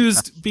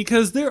confused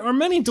because there are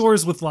many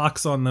doors with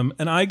locks on them,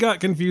 and I got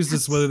confused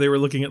as to whether they were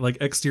looking at like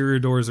exterior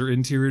doors or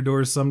interior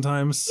doors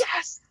sometimes.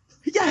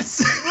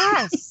 Yes.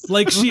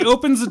 Like she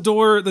opens a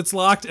door that's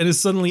locked and is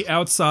suddenly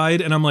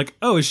outside, and I'm like,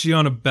 oh, is she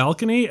on a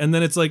balcony? And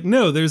then it's like,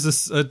 no, there's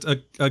this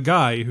a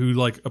guy who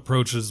like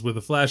approaches with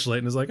a flashlight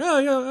and is like, oh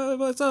yeah,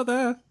 what's out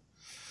there?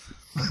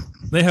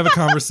 They have a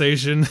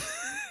conversation.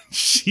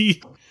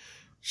 She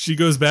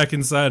goes back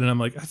inside, and I'm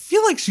like, I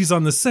feel like she's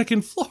on the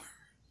second floor.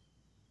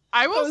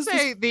 I will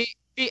say the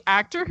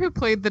actor who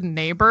played the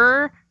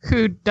neighbor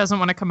who doesn't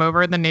want to come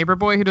over, the neighbor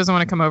boy who doesn't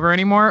want to come over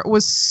anymore,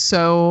 was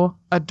so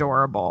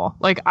adorable.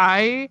 Like,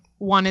 I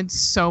wanted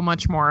so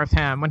much more of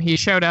him when he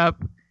showed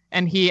up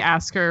and he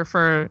asked her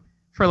for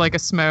like a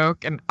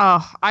smoke, and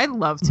I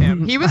loved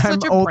him. He was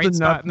such a bright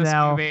spot in this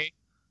movie.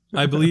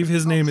 I believe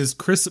his name is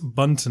Chris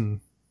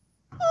Bunton.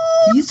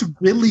 He's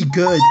really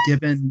good,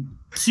 given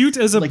cute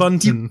as a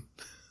bunton.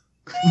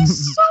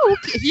 He's so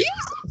cute. He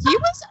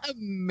was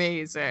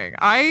amazing.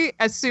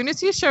 As soon as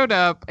he showed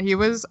up, he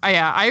was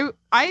I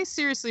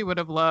seriously would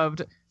have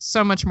loved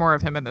so much more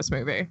of him in this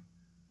movie.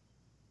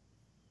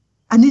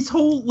 And his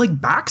whole like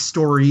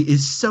backstory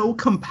is so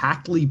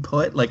compactly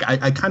put. Like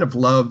I kind of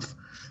love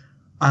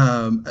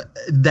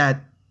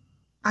that.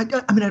 I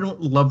mean, I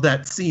don't love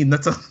that scene.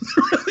 That's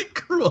really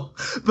cruel.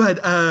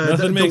 But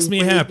nothing makes me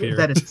happier.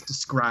 That it's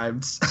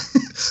described.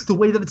 The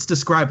way that it's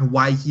described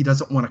why he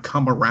doesn't want to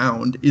come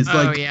around is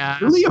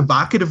really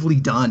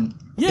evocatively done.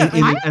 Yeah,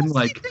 I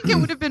think it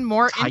would have been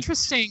more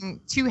interesting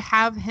to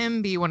have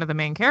him be one of the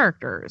main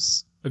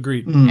characters.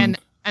 Agreed. And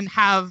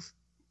have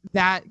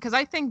that, because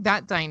I think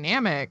that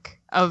dynamic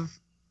of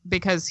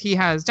because he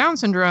has Down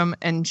syndrome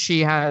and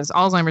she has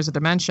Alzheimer's and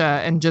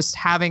dementia, and just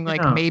having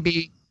like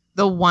maybe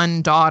the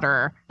one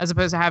daughter as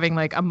opposed to having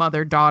like a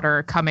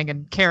mother-daughter coming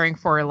and caring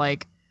for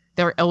like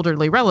their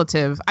elderly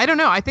relative. I don't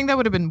know. I think that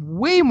would have been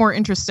way more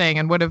interesting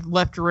and would have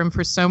left room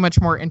for so much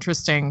more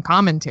interesting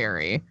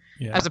commentary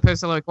as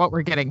opposed to like what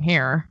we're getting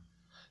here.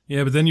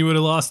 Yeah, but then you would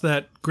have lost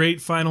that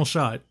great final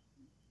shot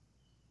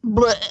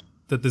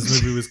that this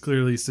movie was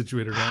clearly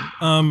situated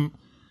on.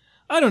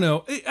 I don't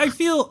know.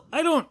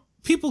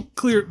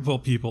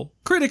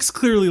 Critics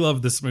clearly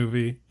love this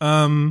movie.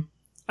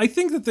 I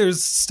think that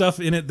there's stuff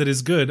in it that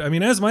is good. I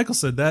mean, as Michael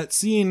said, that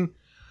scene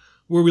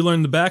where we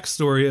learn the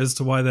backstory as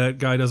to why that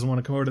guy doesn't want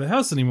to come over to the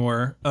house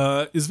anymore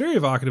is very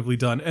evocatively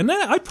done. And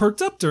then I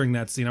perked up during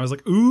that scene. I was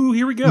like, ooh,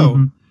 here we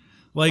go.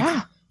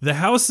 The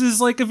house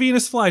is like a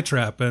Venus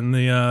flytrap, and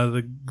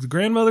the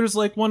grandmother's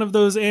like one of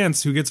those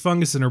ants who gets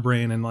fungus in her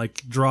brain and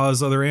like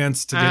draws other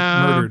ants to get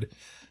murdered.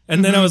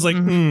 And then I was like,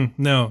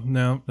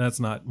 no,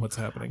 that's not what's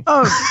happening.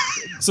 Oh,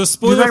 so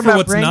spoiler for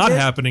what's not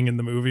happening in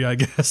the movie, I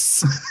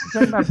guess.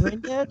 You're talking about Brain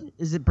Dead?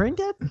 Is it Brain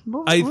Dead?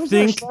 I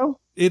think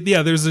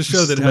there's a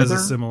show that has a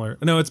similar.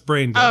 No, it's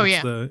Brain Dead. Oh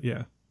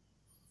yeah,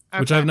 Okay.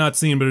 Which I've not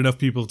seen, but enough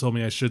people have told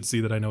me I should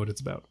see that I know what it's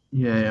about.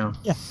 Yeah,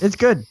 it's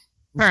good.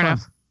 Fair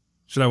enough.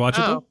 Should I watch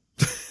it though?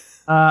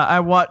 I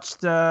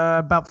watched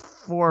about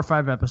 4 or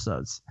 5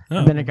 episodes,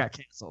 and then it got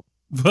canceled.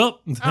 Well,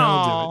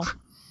 that'll do it.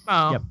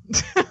 Oh. Yep.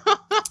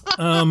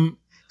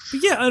 But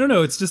yeah, I don't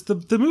know. It's just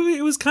the movie.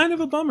 It was kind of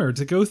a bummer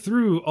to go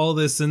through all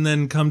this and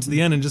then come to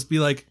the end and just be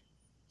like,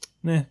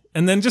 nah.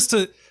 And then just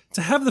to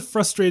have the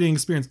frustrating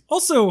experience.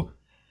 Also,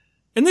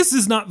 and this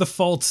is not the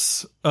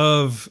fault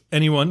of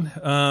anyone,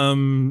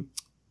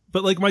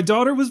 but like my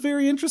daughter was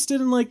very interested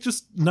in like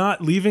just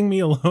not leaving me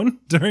alone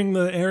during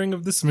the airing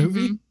of this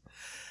movie. Mm-hmm.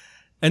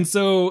 And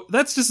so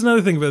that's just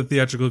another thing about the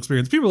theatrical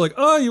experience. People are like,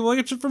 oh, you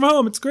watch it from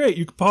home. It's great.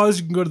 You can pause.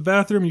 You can go to the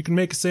bathroom. You can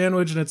make a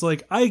sandwich. And it's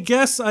like, I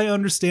guess I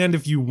understand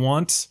if you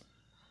want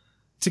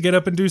to get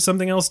up and do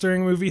something else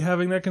during a movie,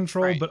 having that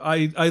control. Right. But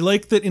I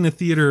like that in a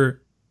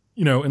theater,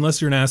 you know, unless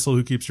you're an asshole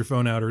who keeps your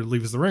phone out or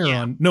leaves the ringer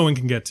on, no one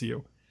can get to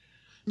you.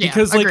 Yeah,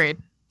 because like, agreed.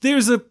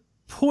 There's a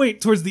point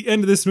towards the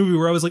end of this movie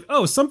where I was like,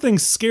 oh, something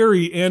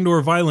scary and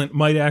or violent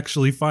might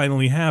actually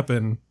finally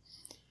happen.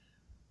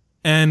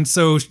 And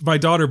so my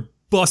daughter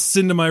busts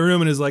into my room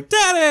and is like,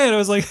 Daddy! And I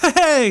was like,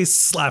 hey!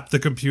 Slap the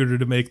computer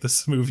to make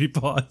this movie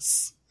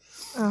pause.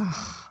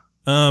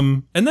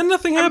 And then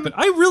nothing happened.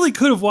 I really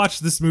could have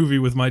watched this movie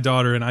with my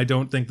daughter, and I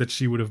don't think that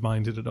she would have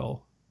minded at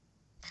all.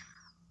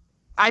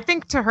 I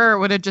think to her it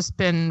would have just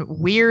been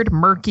weird,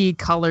 murky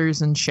colors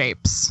and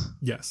shapes.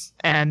 Yes.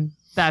 And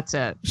that's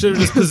it. Should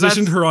have just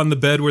positioned her on the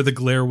bed where the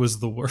glare was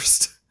the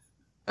worst.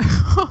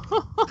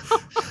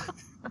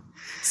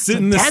 Sit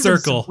in this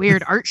circle.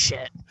 Weird art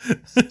shit.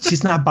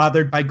 She's not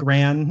bothered by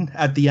Gran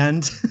at the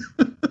end.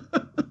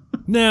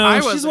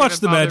 No, she's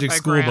watched the Magic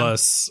School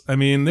Bus. I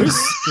mean, there's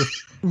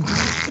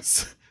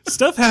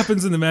stuff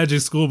happens in the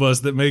Magic School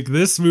Bus that make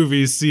this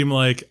movie seem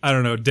like, I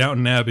don't know,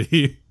 Downton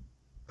Abbey.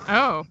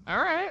 Oh, all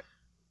right.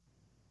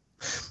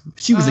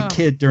 She was a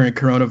kid during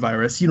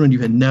coronavirus. You don't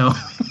even know.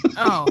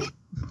 Oh.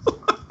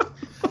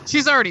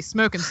 She's already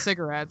smoking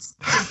cigarettes.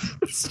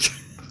 She's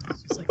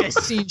like, I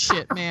seen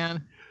shit,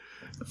 man.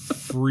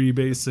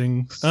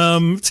 Freebasing.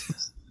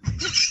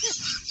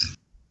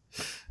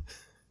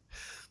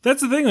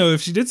 That's the thing, though.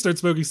 If she did start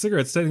smoking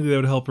cigarettes, technically that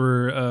would help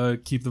her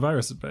keep the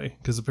virus at bay,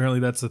 because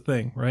apparently that's the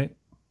thing, right?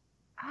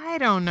 I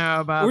don't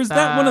know about that. Or is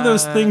that one of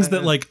those things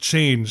that like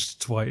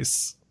changed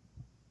twice?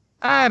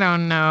 I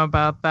don't know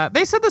about that.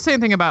 They said the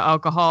same thing about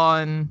alcohol,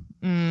 and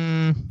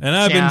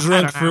I've been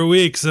drunk for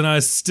weeks, and I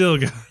still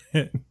got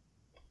it.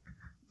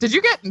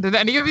 Did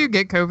any of you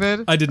get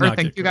COVID? I did not. Or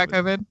think you got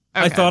COVID? Okay.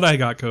 I thought I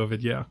got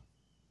COVID. Yeah.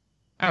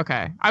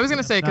 Okay, I was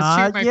gonna say because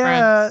two of my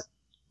friends.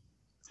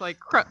 It's like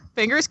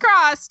fingers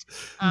crossed.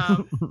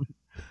 No,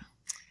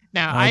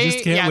 I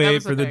just can't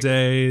wait for the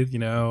day. You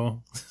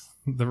know,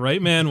 the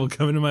right man will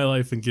come into my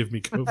life and give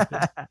me COVID.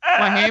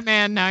 Well, hey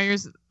man, now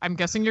I'm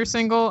guessing you're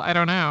single. I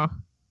don't know.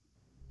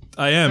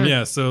 I am.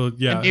 Yeah. So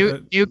yeah.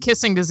 New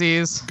kissing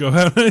disease. Go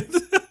ahead.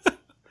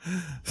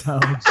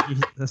 Oh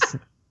Jesus.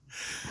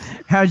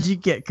 How'd you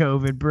get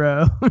COVID,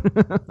 bro?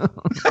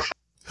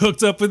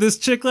 Hooked up with this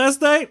chick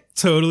last night.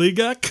 Totally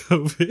got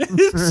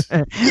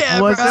COVID. Yeah,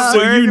 bro.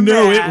 So you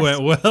know it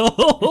went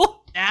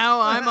well.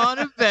 Now I'm on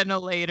a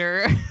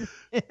ventilator.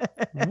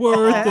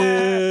 Worth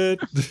it.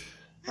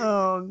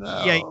 Oh no!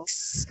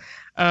 Yikes!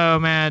 Oh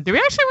man, do we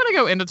actually want to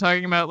go into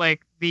talking about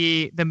like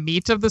the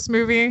meat of this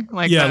movie?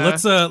 Like,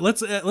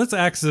 let's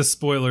access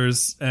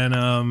spoilers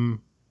and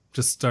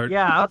just start.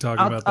 Talking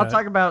about that. I'll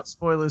talk about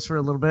spoilers for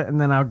a little bit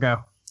and then I'll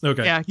go.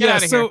 Okay. Yeah. Get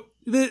out of here.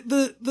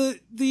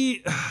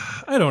 The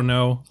I don't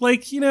know.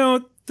 Like, you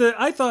know,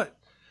 I thought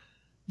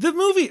the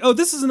movie,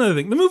 this is another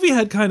thing. The movie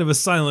had kind of a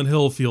Silent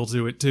Hill feel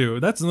to it too.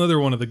 That's another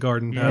one of the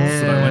garden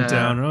paths that I went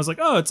down, and I was like,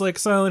 oh, it's like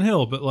Silent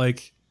Hill, but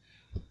like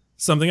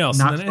something else.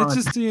 Not and then fun. It's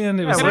just the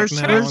end. It was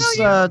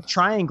where's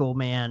Triangle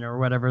Man or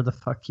whatever the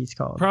fuck he's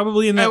called?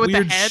 Probably in that with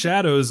weird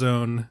shadow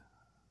zone.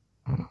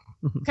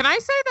 Can I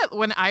say that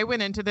when I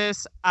went into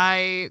this,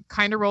 I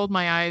kind of rolled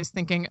my eyes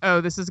thinking, oh,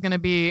 this is going to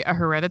be a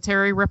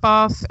Hereditary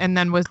ripoff, and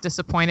then was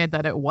disappointed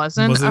that it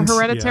wasn't a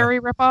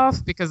Hereditary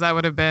ripoff, because that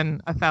would have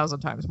been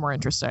 1,000 times more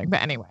interesting.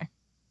 But anyway.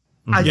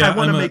 I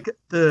want to make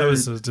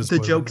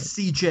the joke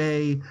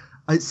CJ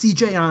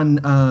on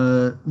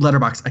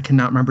Letterboxd. I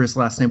cannot remember his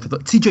last name for the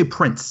CJ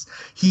Prince.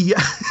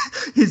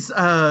 His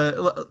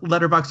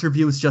Letterboxd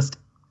review is just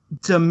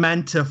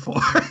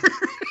Dementifor.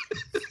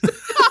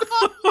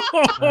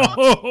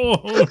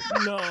 Oh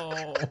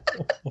no!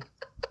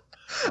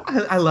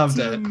 I loved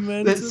it.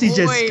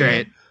 CJ's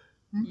great.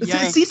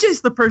 Yikes.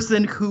 CJ's the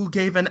person who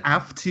gave an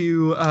F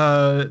to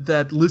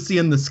that Lucy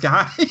in the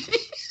Sky.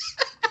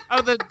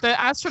 Oh, the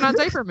astronaut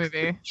diaper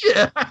movie.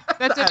 Yeah, that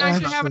didn't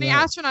actually have any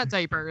astronaut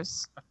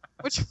diapers.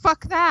 Which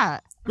fuck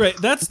that. Right,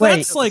 that's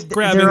like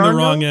grabbing the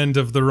wrong end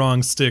of the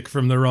wrong stick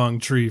from the wrong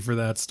tree for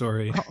that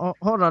story. Oh,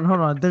 hold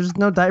on. There's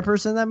no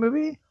diapers in that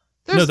movie?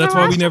 No, that's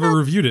why we never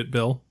reviewed it,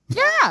 Bill.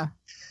 Yeah.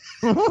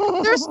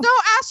 There's no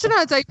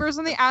astronaut diapers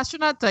in the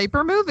astronaut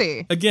diaper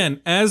movie.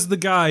 Again, as the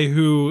guy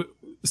who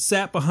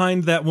sat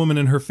behind that woman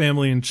and her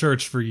family in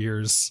church for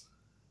years,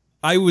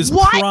 I was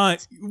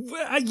primed.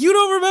 You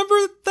don't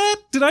remember that?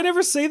 Did I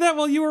never say that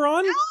while you were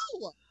on?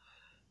 No.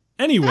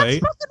 Anyway, that's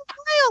fucking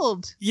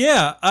wild.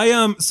 Yeah,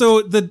 I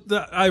So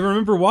I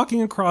remember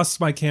walking across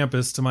my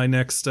campus to my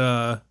next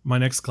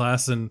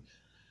class, and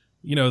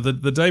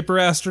the diaper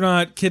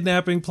astronaut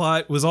kidnapping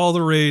plot was all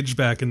the rage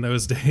back in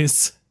those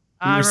days.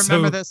 I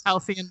remember those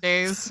halcyon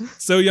days.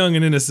 So young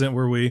and innocent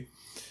were we.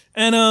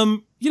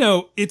 And,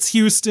 it's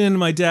Houston.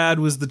 My dad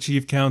was the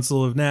chief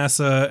counsel of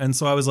NASA. And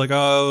so I was like,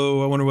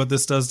 oh, I wonder what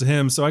this does to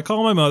him. So I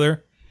call my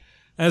mother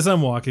as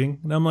I'm walking.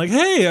 And I'm like,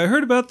 hey, I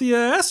heard about the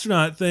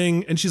astronaut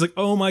thing. And she's like,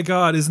 oh, my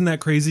God, isn't that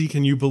crazy?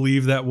 Can you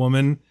believe that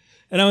woman?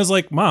 And I was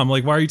like, Mom,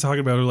 why are you talking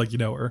about her like you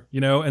know her?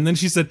 And then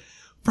she said,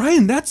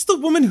 Brian, that's the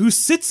woman who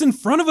sits in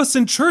front of us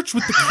in church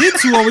with the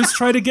kids who always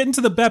try to get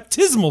into the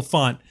baptismal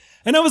font.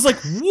 And I was like,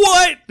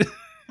 what?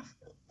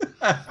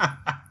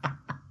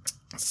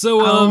 So,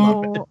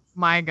 oh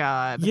my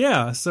God.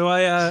 Yeah. So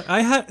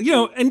I had,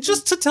 and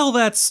just to tell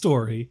that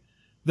story,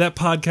 that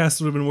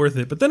podcast would have been worth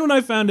it. But then when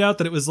I found out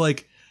that it was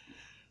like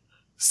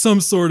some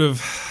sort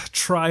of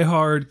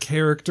try-hard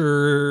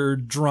character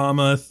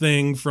drama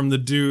thing from the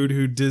dude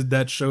who did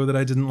that show that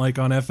I didn't like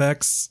on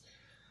FX,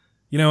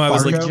 I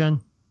was like,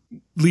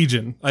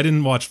 Legion. I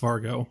didn't watch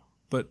Fargo,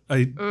 but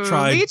I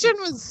tried. Legion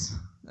was...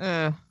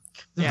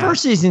 The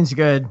first season's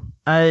good.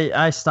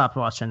 I stopped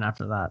watching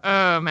after that.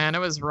 Oh man, it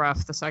was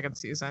rough. The second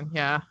season,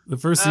 yeah. The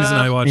first season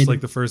I watched like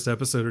the first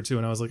episode or two,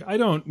 and I was like, I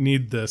don't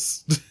need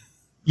this.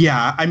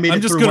 Yeah, I'm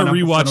just gonna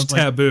rewatch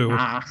Taboo.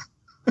 Like,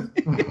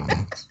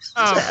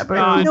 oh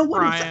God, no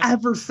one has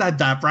ever said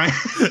that, Brian.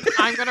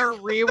 I'm gonna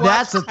rewatch.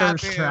 That's a Taboo.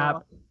 thirst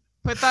trap.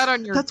 Put that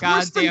on your That's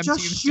worse than goddamn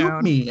Just tombstone.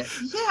 Shoot Me.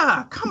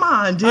 Yeah, come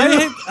on,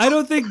 dude. I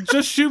don't think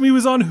Just Shoot Me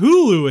was on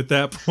Hulu at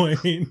that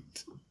point.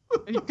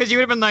 Because you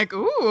would have been like,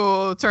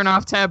 ooh, turn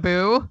off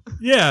Taboo.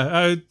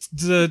 Yeah,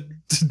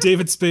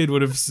 David Spade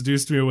would have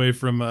seduced me away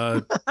from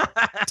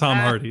Tom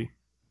Hardy.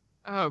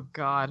 Oh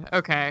God.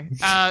 Okay.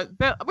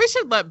 We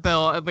should let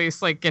Bill at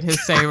least get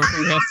his say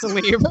before he has to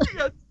leave.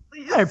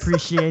 I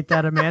appreciate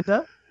that,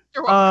 Amanda.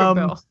 You're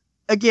welcome, Bill.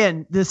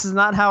 Again, this is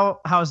not how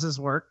houses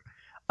work.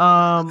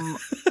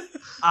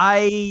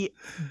 I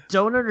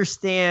don't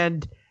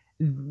understand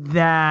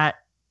that.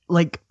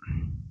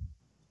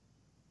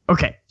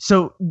 Okay,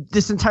 so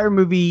this entire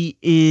movie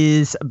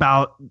is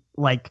about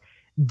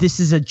this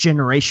is a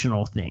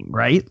generational thing,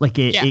 right?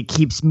 It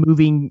keeps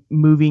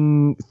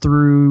moving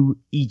through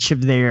each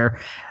of their.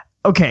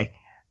 Okay,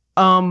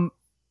 so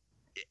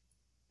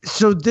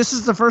this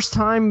is the first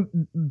time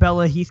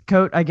Bella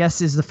Heathcote, I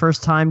guess, is the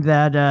first time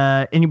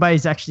that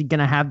anybody's actually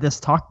gonna have this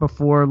talk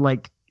before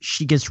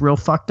she gets real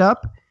fucked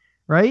up,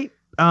 right?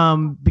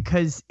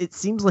 Because it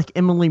seems like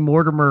Emily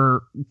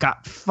Mortimer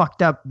got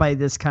fucked up by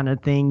this kind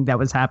of thing that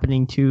was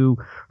happening to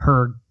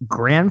her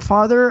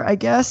grandfather, I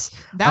guess.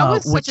 That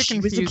was such a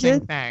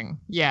confusing thing.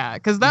 Yeah,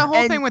 because that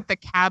whole thing with the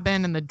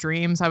cabin and the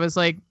dreams, I was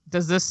like,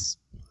 does this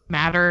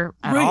matter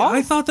at all?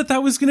 I thought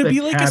that was going to be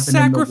like a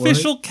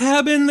sacrificial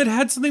cabin that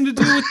had something to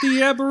do with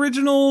the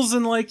Aboriginals,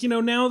 and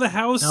now the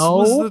house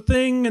was the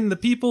thing, and the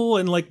people,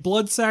 and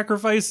blood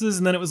sacrifices,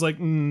 and then it was like,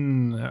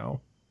 no.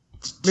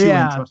 Too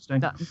interesting.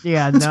 Not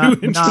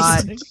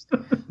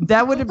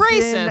that would have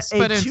been a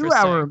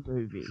 2-hour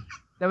movie.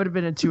 That would have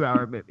been a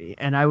 2-hour movie,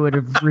 and I would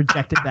have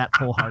rejected that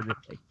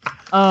wholeheartedly.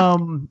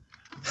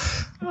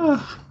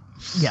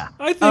 Yeah.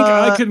 I think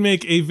I could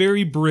make a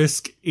very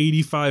brisk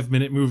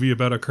 85-minute movie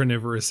about a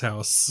carnivorous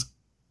house.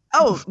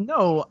 Oh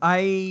no,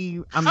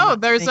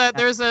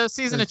 there's a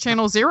season of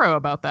Channel Zero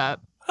about that.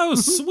 Oh,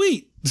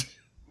 sweet.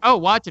 Oh,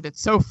 watch it.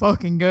 It's so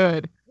fucking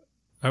good.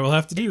 I will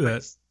have to do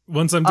that.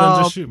 Once I'm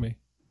done, just shoot me.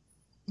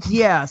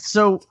 Yeah,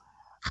 so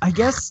I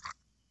guess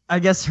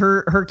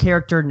her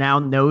character now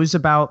knows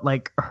about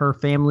her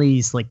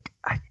family's I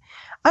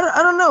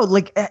don't know,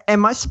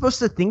 am I supposed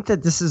to think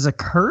that this is a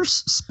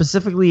curse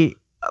specifically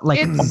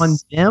on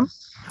them,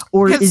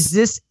 Or Because-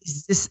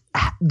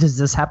 does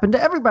this happen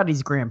to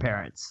everybody's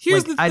grandparents?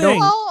 Here's the I thing. don't.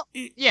 Well,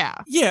 yeah.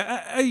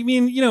 Yeah, I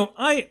mean, you know,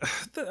 I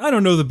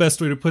don't know the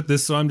best way to put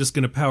this, so I'm just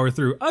going to power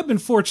through. I've been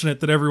fortunate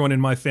that everyone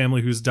in my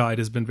family who's died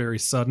has been very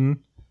sudden.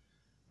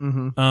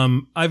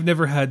 I've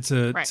never had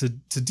to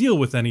deal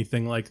with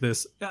anything like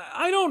this.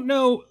 I don't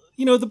know,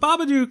 you know, the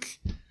Babadook,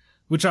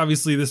 which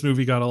obviously this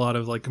movie got a lot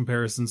of like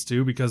comparisons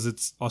to because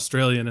it's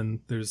Australian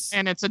and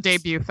it's a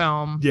debut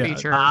film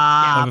feature.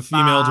 of a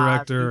female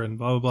director and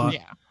blah blah blah.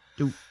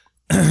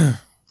 Yeah.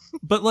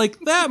 But like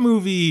that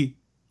movie,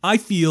 I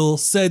feel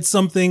said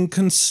something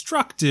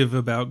constructive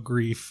about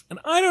grief, and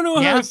I don't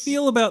know how I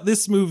feel about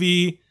this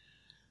movie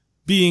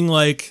being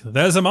like,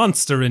 there's a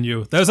monster in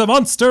you. There's a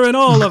monster in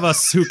all of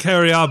us who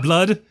carry our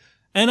blood.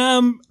 And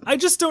I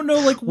just don't know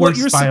like what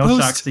you're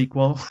supposed to...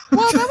 sequel.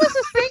 Well, that was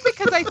the thing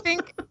because I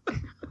think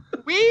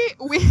we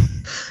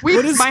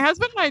my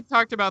husband and I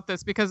talked about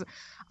this because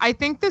I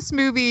think this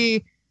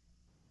movie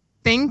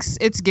thinks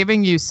it's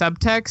giving you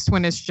subtext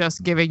when it's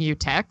just giving you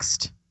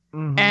text.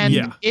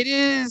 And it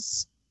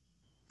is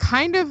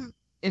kind of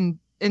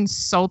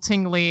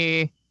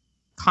insultingly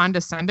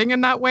condescending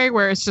in that way,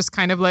 where it's just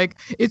kind of like,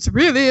 it's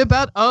really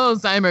about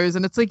Alzheimer's,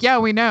 and it's like, yeah,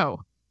 we know,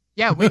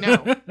 we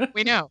know,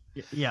 we know,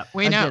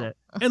 we know. Get it.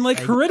 And like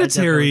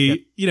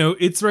Hereditary, you know,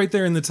 it's right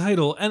there in the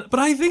title, but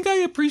I think I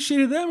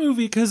appreciated that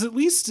movie because at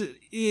least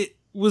it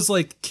was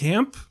like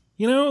camp,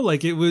 you know,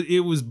 like it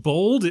was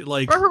bold. It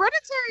like, or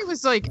Hereditary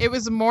was like, it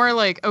was more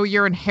like, oh,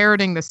 you're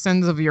inheriting the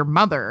sins of your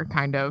mother,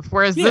 kind of.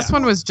 Whereas this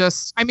one was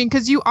just, I mean,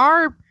 because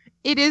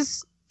it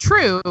is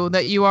true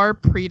that you are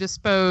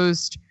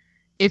predisposed.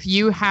 If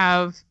you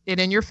have it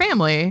in your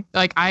family,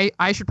 like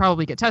I should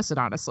probably get tested,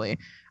 honestly.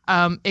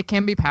 It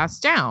can be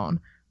passed down.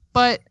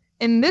 But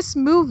in this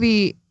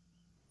movie,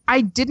 I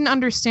didn't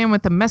understand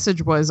what the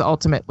message was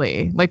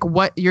ultimately. Like,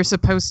 what you're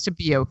supposed to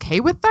be okay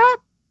with that?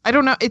 I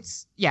don't know.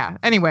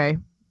 Anyway,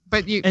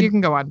 but you can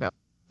go on, Bill.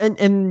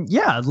 And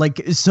yeah,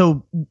 like,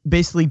 so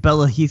basically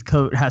Bella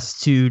Heathcote has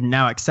to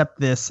now accept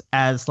this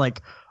as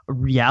like a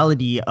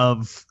reality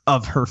of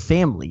her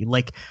family.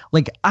 Like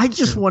I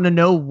just want to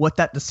know what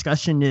that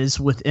discussion is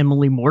with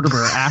Emily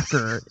Mortimer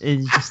after.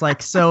 It's just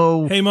like,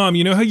 so hey mom,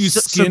 you know how you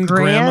skinned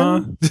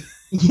grandma?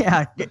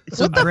 Yeah.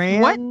 So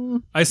what?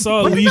 I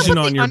saw a lesion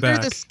on your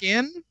back.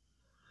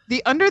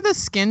 The under the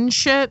skin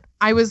shit,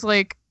 I was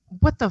like,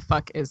 what the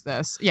fuck is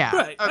this? Yeah.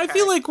 Right. Okay. I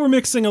feel like we're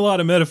mixing a lot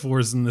of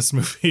metaphors in this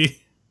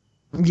movie.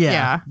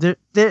 Yeah.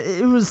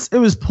 It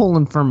was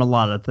pulling from a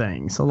lot of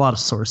things, a lot of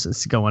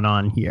sources going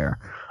on here.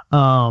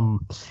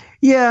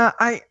 Yeah,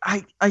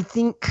 I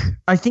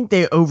think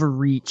they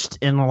overreached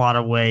in a lot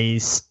of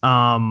ways.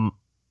 And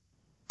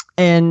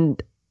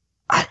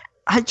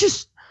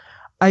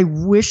I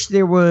wish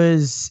there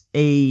was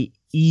a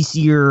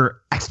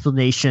easier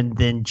explanation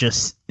than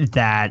just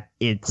that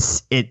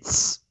it's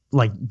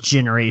like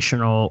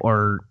generational,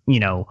 or, you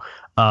know,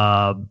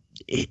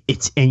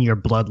 it's in your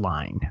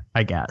bloodline,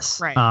 I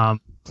guess. Right.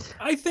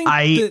 I think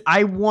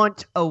I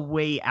want a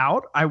way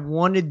out. I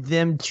wanted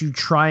them to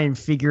try and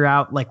figure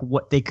out like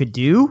what they could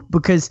do,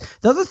 because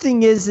the other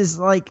thing is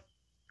like,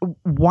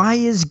 why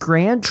is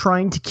Gran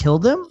trying to kill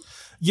them?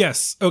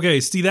 Yes.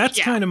 Okay. See, that's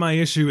kind of my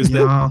issue is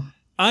that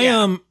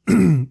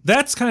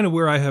that's kind of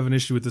where I have an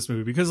issue with this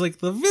movie, because like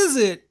The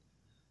Visit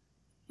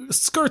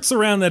skirts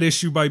around that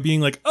issue by being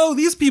like, oh,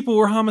 these people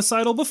were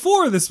homicidal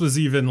before this was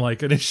even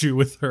like an issue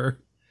with her.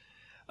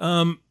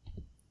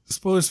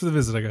 Spoilers for The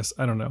Visit, I guess.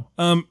 I don't know.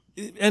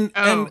 And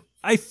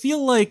I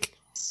feel like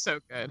so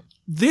good.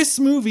 This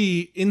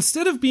movie,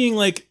 instead of being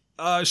like,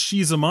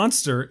 she's a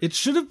monster, it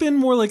should have been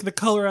more like The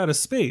Color Out of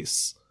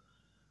Space,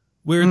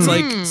 where it's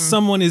like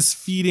someone is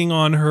feeding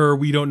on her.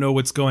 We don't know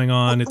what's going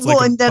on. It's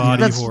like a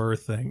body horror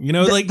thing, you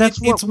know. Like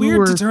it's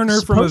weird to turn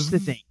her from a.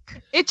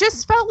 It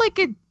just felt like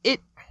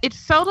it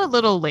felt a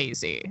little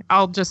lazy.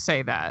 I'll just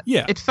say that.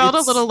 Yeah, it felt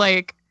a little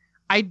like,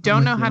 I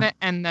don't know how to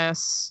end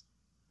this.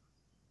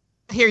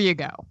 Here you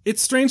go.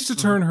 It's strange to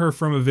turn her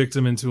from a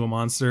victim into a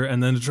monster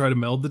and then to try to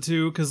meld the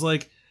two, because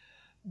like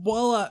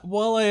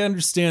while I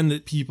understand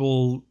that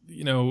people,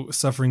 you know,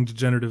 suffering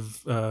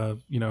degenerative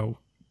you know,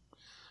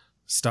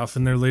 stuff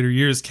in their later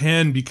years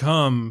can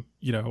become,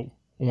 you know,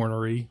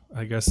 ornery,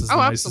 I guess is the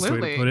nicest way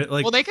to put it.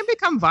 Like, well, they can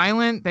become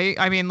violent.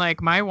 I mean, like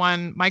my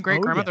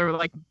great grandmother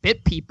like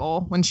bit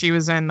people when she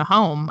was in the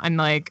home, and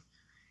like,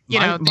 you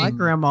know, my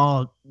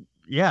grandma,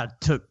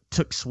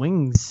 took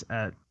swings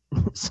at.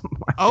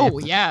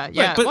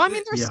 Yeah. But, well, I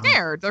mean, they're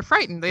scared. They're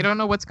frightened. They don't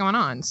know what's going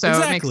on. So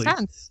it makes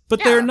sense.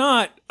 But they're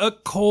not a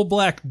coal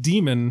black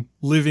demon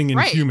living in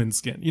human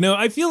skin. You know,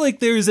 I feel like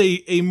there's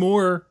a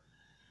more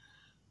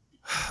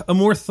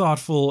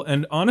thoughtful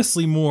and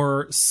honestly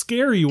more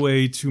scary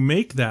way to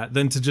make that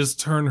than to just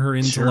turn her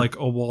into like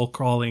a wall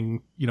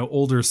crawling, you know,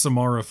 older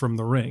Samara from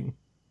The Ring.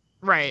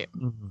 Right.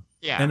 Mm-hmm.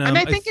 Yeah. And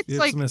I think it's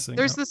like missing.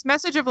 There's this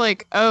message of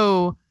like,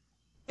 oh,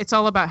 it's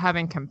all about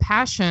having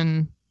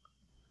compassion.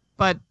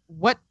 But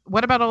what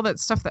about all that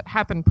stuff that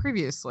happened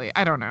previously?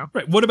 I don't know.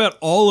 Right. What about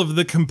all of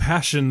the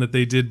compassion that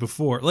they did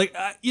before? Like,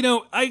 you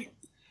know,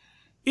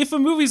 if a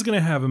movie's going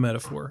to have a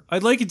metaphor,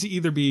 I'd like it to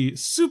either be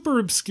super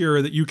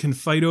obscure that you can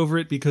fight over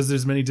it because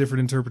there's many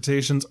different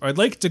interpretations, or I'd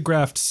like it to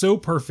graft so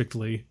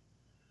perfectly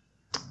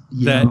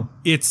that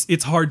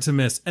it's hard to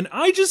miss. And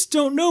I just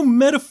don't know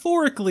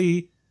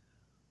metaphorically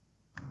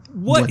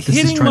what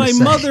hitting my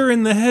mother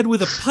in the head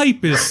with a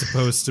pipe is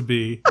supposed to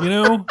be, you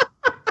know?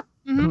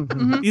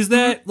 Is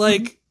that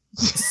like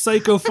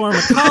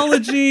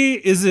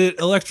psychopharmacology? Is it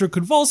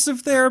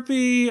electroconvulsive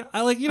therapy?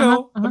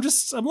 I'm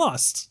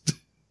lost.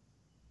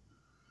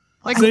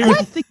 Like, So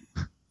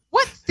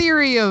what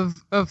theory of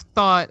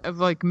thought of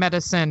like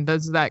medicine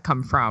does that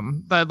come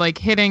from? The like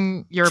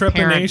hitting your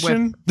parent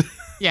with,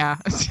 yeah.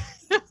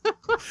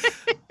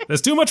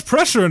 There's too much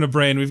pressure in a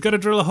brain. We've got to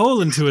drill a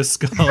hole into his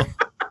skull.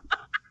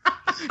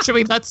 Should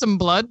we let some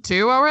blood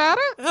too while we're at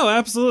it? Oh,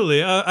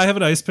 absolutely. I have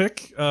an ice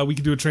pick. We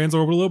could do a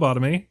transorbital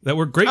lobotomy. That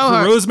worked great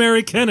for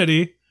Rosemary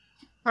Kennedy.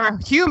 Her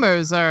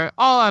humors are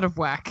all out of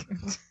whack.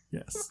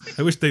 Yes.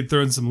 I wish they'd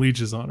thrown some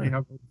leeches on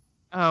her.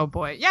 Oh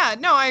boy. Yeah,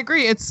 no, I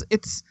agree.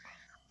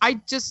 I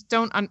just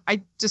don't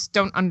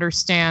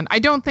understand. I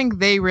don't think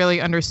they really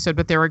understood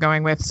what they were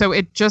going with. So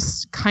it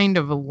just kind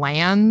of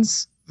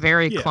lands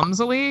very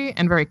clumsily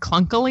and very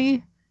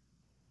clunkily.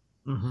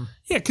 Mm-hmm.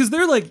 Yeah, because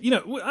they're like,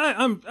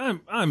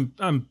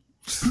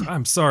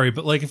 I'm sorry,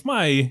 but like if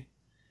my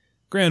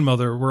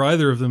grandmother, were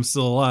either of them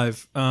still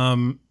alive,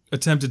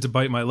 attempted to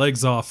bite my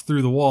legs off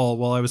through the wall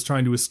while I was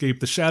trying to escape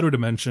the shadow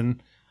dimension,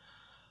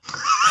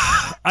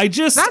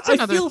 that's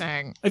another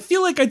thing. I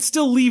feel like I'd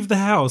still leave the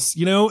house,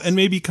 and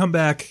maybe come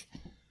back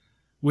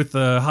with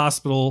a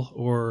hospital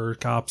or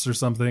cops or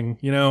something.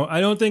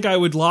 I don't think I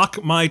would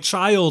lock my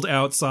child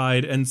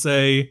outside and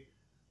say,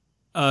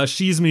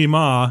 she's me,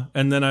 ma,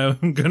 and then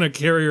I'm gonna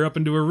carry her up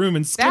into a room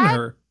and skin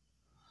her.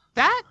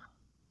 That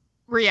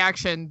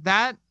reaction,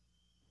 that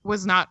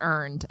was not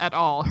earned at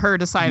all. Her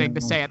deciding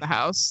to stay at the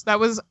house. That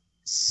was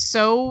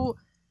so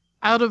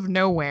out of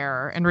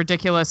nowhere and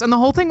ridiculous. And the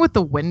whole thing with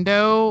the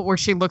window, where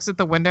she looks at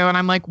the window, and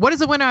I'm like, what does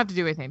the window have to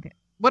do with anything?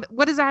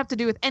 What does that have to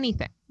do with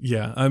anything?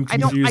 Yeah, I'm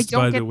confused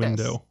by the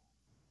window.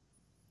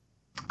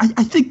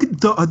 I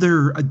think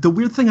the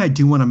weird thing I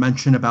do want to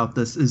mention about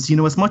this is,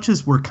 as much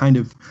as we're kind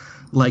of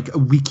like,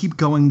 we keep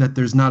going that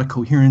there's not a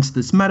coherence to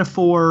this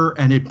metaphor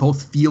and it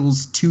both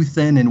feels too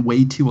thin and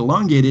way too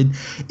elongated,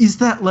 is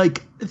that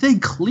like they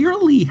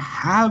clearly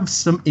have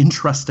some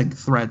interesting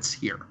threads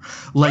here.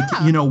 Like,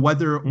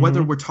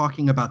 whether we're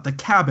talking about the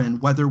cabin,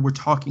 whether we're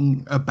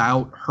talking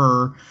about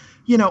her,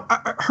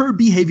 her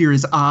behavior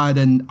is odd,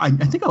 and I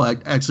think I'll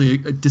actually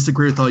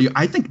disagree with all you.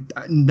 I think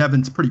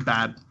Nevin's pretty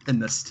bad in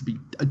this,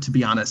 to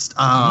be honest.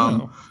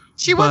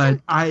 She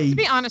wasn't. To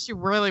be honest, she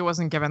really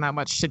wasn't given that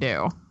much to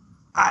do.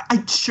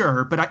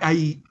 Sure, but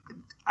I'm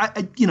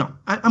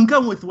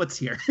going with what's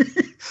here.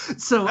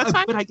 So,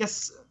 but I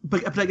guess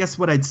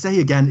what I'd say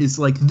again is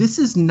like, this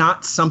is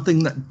not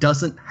something that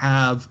doesn't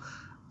have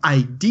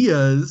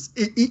ideas.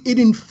 It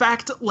in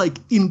fact like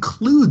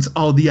includes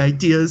all the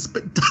ideas,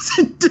 but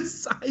doesn't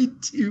decide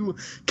to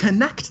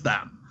connect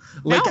them.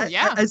 Like,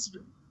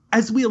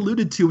 as we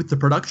alluded to with the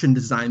production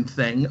design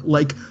thing,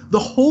 like the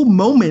whole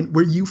moment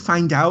where you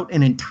find out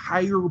an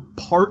entire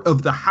part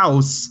of the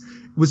house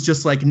was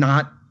just like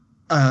not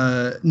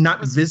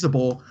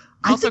visible.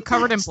 Also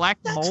covered in black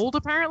mold,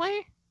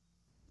 apparently.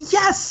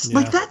 Yes,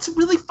 like that's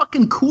really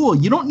fucking cool.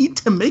 You don't need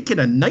to make it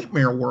a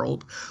nightmare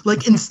world.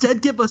 Like,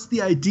 instead give us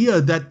the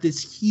idea that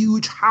this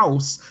huge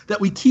house that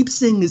we keep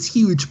saying is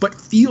huge but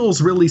feels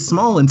really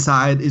small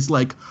inside is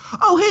like,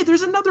 oh hey,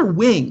 there's another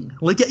wing.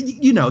 Like,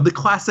 the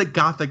classic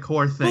gothic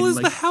horror thing. Well, is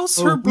like, the house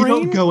her brain? We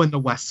don't go in the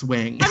West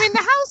Wing. I mean, the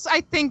house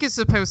I think is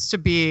supposed to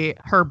be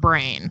her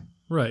brain.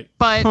 Right.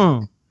 But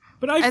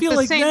I feel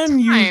like then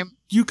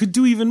you could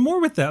do even more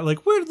with that.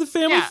 Like, where did the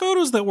family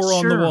photos that were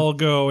on the wall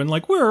go? And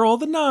like, where are all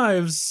the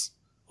knives?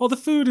 All the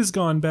food is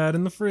gone bad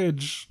in the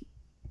fridge.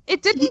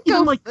 It didn't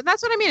go.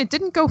 That's what I mean. It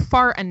didn't go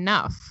far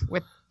enough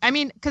with. I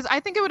mean, because I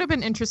think it would have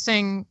been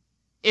interesting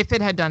if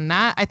it had done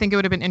that. I think it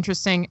would have been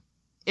interesting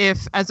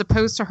if, as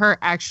opposed to her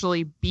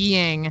actually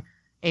being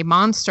a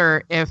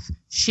monster, if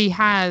she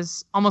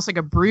has almost like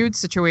a brood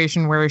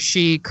situation where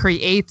she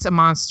creates a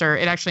monster,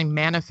 it actually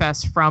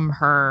manifests from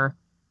her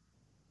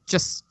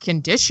just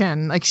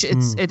condition. Like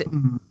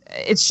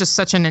it's just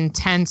such an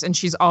intense, and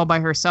she's all by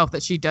herself,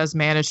 that she does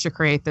manage to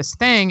create this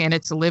thing, and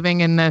it's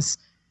living in this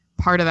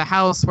part of the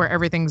house where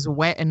everything's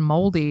wet and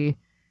moldy.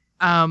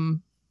 I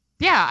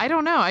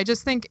don't know. I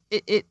just think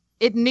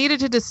it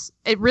needed to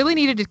it really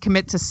needed to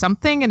commit to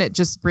something, and it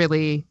just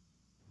really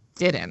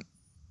didn't.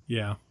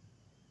 Yeah.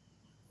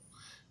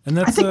 And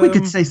that's, I think we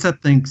could say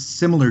something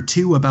similar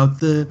too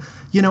about the,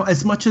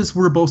 as much as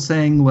we're both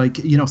saying like,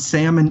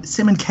 Sam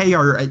and Kay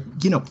are,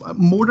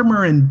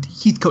 Mortimer and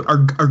Heathcote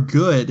are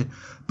good,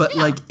 but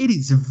like it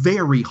is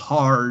very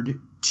hard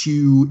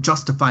to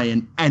justify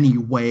in any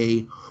way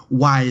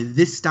why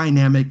this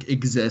dynamic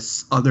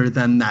exists other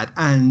than that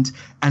end,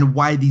 and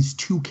why these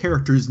two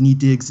characters need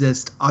to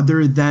exist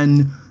other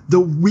than the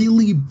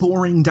really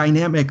boring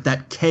dynamic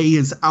that Kay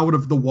is out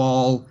of the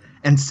wall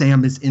and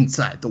Sam is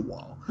inside the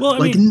wall. Well, I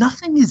like mean,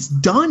 nothing is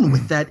done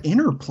with that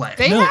interplay.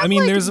 They No, have I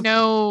mean, like there's a-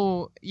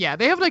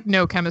 they have like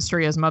no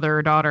chemistry as mother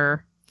or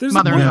daughter. there's a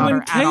mother point and when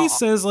daughter at Kay all.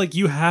 says like,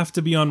 you have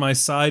to be on my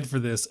side for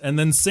this, and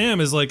then Sam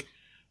is like,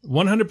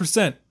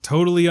 100%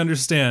 totally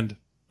understand.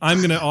 I'm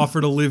going to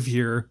offer to live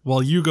here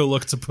while you go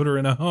look to put her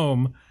in a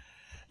home.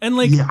 And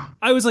like, Yeah.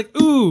 I was like,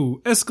 ooh,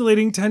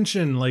 escalating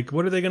tension. Like,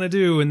 what are they going to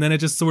do? And then it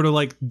just sort of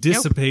like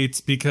dissipates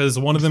because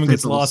one of them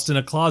gets Fizzles. lost in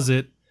a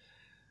closet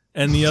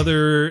and the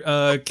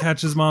other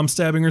catches mom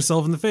stabbing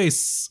herself in the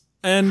face.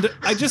 And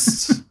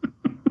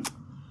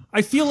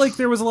I feel like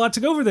there was a lot to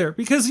go over there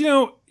because, you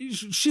know,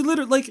 she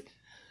literally, like,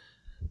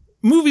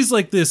 movies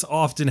like this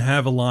often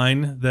have a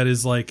line that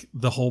is like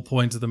the whole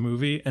point of the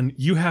movie, and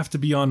you have to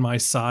be on my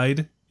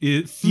side.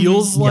 It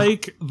feels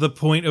like the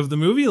point of the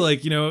movie.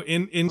 Like, you know,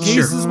 in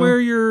cases where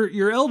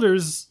your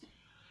elders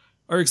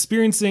are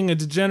experiencing a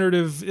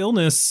degenerative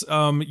illness,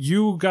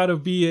 you gotta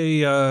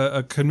be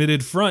a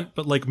committed front,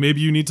 but like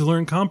maybe you need to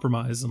learn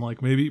compromise and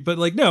like maybe, but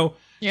like, no,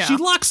 she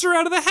locks her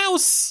out of the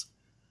house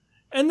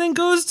and then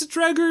goes to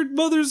drag her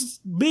mother's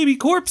baby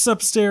corpse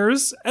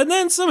upstairs, and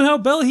then somehow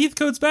Bella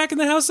Heathcote's back in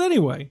the house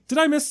anyway. Did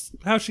I miss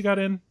how she got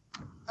in?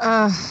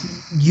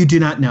 You do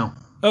not know.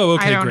 Oh,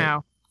 okay, I don't great.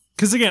 know.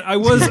 Because again,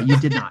 You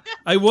did not.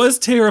 I was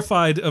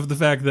terrified of the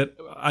fact that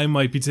I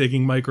might be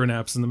taking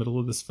micronaps in the middle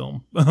of this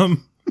film.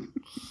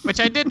 Which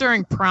I did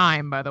during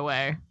Prime, by the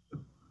way.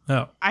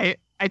 Oh, I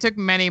took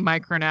many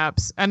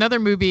micronaps. Another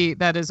movie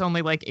that is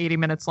only like 80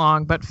 minutes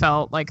long, but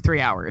felt like 3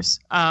 hours.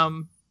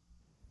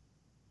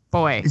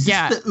 Boy, Is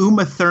this the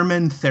Uma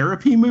Thurman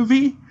therapy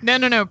movie?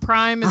 No.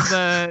 Prime is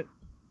the.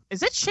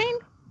 Is it Shane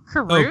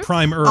Carruth? oh,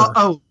 Primer.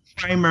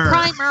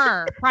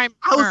 Primer. Primer.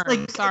 I was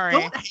like, Sorry.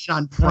 don't hate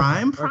on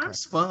Prime.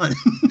 Prime's fun.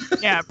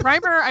 Yeah,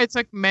 Primer. I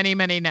took many.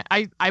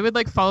 I would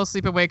like fall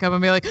asleep and wake up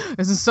and be like,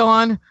 "Is this still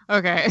on?"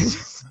 Okay.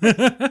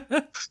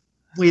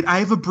 Wait, I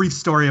have a brief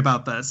story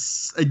about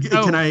this.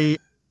 Can I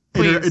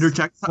please.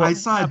 interject? I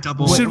saw a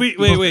double. Should we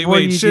Before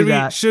wait? you Should do we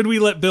that- should we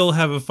let Bill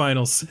have a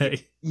final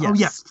say? Oh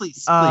yes,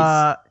 please.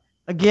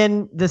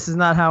 Again, this is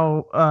not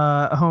how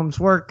homes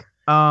work.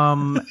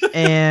 And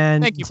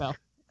Thank you, Bill.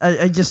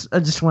 I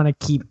just want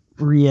to keep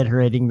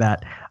reiterating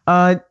that.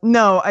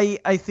 No,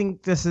 I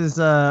think this is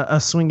a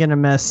swing and a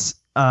miss.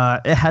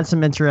 It had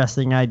some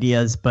interesting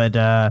ideas, but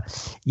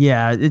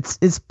yeah,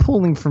 it's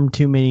pulling from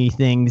too many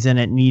things, and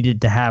it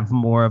needed to have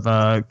more of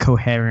a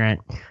coherent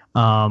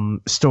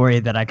story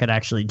that I could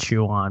actually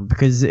chew on,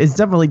 because it's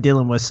definitely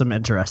dealing with some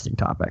interesting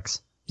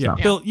topics. Yeah,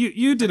 So. Bill,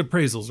 you did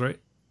appraisals, right?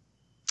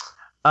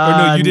 Or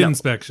no, you did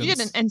inspections. You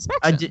did an inspection.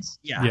 I did.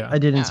 Yeah, I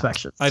did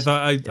inspections. I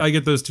thought I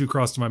get those two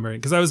crossed to my brain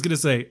because I was going to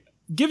say,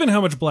 given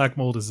how much black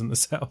mold is in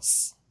this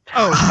house,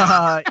 What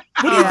what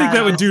do you think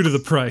that would do to the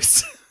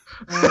price?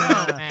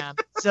 Oh man.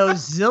 So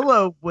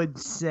Zillow would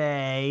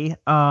say,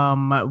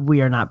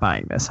 we are not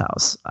buying this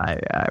house. I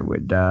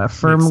would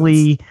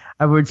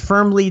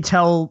firmly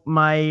tell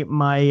my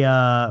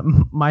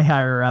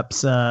higher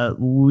ups,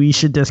 we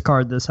should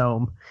discard this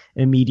home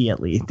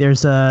immediately. Throw it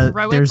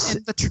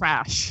in the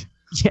trash.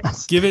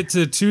 Yes. Give it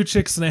to two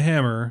chicks and a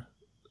hammer,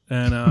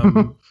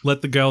 and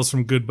let the gals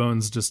from Good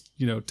Bones just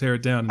tear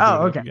it down. And do it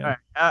up Okay. again. All right.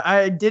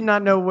 I did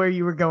not know where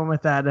you were going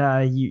with that.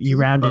 You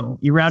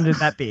rounded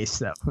that base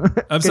though.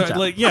 I'm Good sorry. job.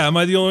 Like, yeah, am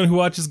I the only one who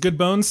watches Good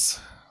Bones?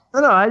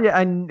 No.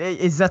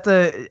 That's not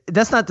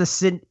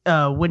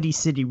the Windy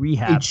City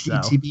Rehab. though.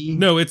 HGTV.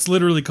 No, it's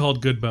literally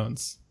called Good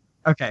Bones.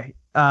 Okay.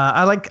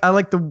 I like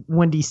the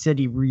Windy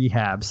City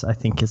Rehabs. I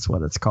think is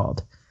what it's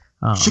called.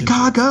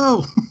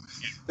 Chicago.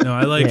 No,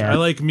 I like Yeah. I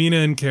like Mina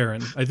and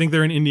Karen. I think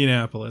they're in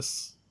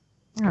Indianapolis.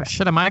 Oh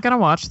shit! Am I gonna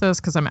watch this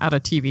because I'm out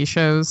of TV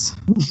shows?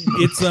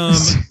 It's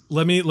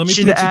let me Should pitch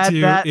it add to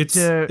you. that It's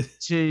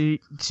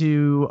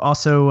to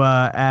also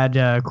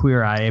add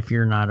Queer Eye if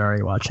you're not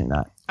already watching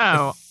that.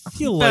 Oh, I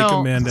feel like Bill.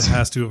 Amanda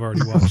has to have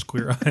already watched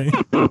Queer Eye.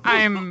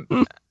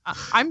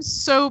 I'm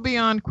so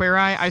beyond Queer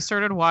Eye. I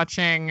started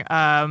watching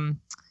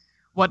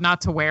What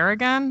Not to Wear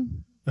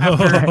again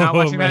after not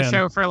watching that man.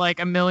 show for like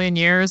a million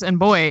years, and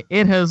boy,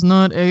 it has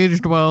not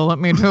aged well. Let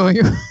me tell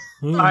you.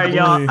 Oh, All right,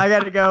 y'all. boy. I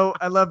gotta go.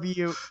 I love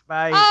you.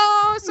 Bye.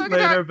 Oh, so good.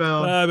 Later,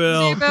 Bill. Bye,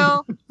 See you,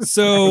 Bill.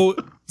 Bill.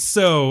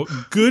 So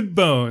Good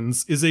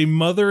Bones is a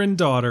mother and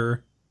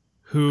daughter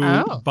who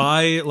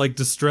buy like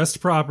distressed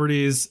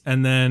properties,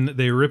 and then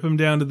they rip them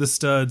down to the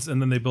studs,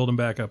 and then they build them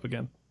back up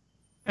again.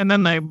 And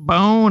then they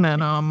bone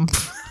and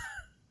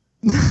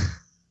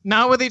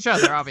not with each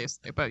other,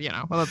 obviously, but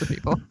with other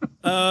people.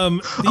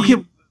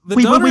 The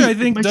wait, daughter, wait, I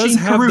think, but does Shane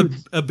have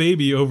Carruth. a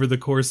baby over the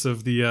course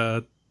of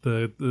the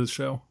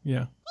show.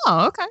 Yeah.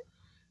 Oh, okay.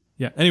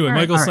 Yeah. Anyway, All right,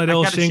 Michael All right, I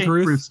Seidel, got a Shane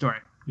Carruth. story.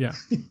 Yeah.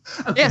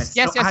 Okay, Yes,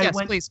 so I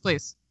went-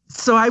 please.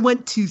 So I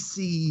went to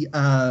see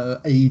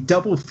a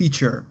double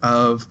feature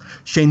of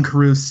Shane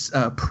Carruth's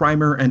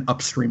Primer and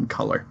Upstream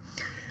Color.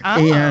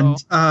 Oh. And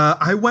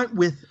I went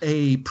with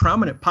a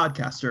prominent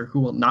podcaster who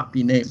will not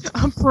be named.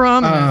 I'm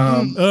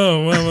prominent.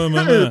 Oh, well.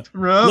 Prominent.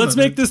 Let's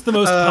make this the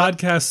most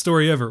podcast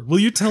story ever. Will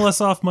you tell us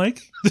off,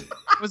 Mike?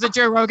 Was it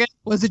Joe Rogan?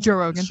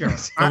 Sure.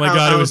 Oh my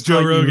God, it was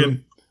Joe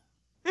Rogan.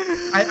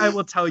 I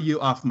will tell you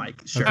off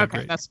mic. Sure. Okay, Okay,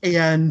 great. that's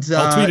And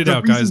I'll tweet it the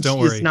out, guys, reason don't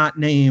she worry. is not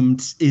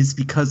named is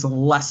because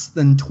less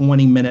than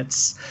 20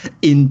 minutes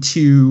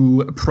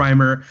into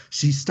Primer,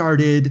 she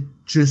started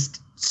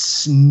just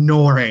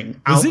snoring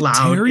Was out it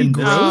loud Terry in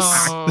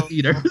Gross? the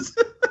theaters.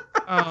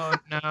 Oh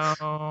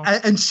no.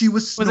 And she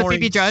was Was it snoring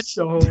Phoebe Judge?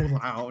 so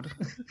loud.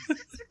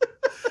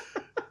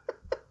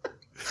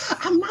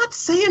 I'm not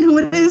saying who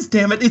it is,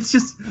 damn it. It's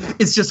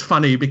just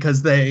funny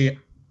because they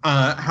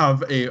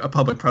have a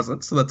public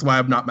presence, so that's why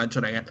I'm not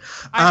mentioning it.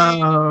 I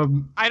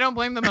mean, I don't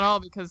blame them at all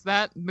because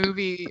that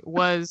movie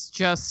was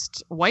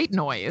just white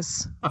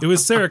noise. It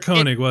was Sarah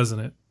Koenig,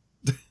 wasn't it?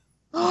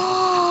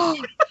 Oh!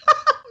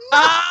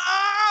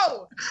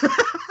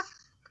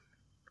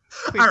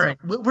 All right,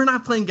 we're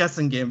not playing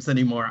guessing games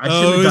anymore. I Oh,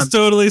 should it have was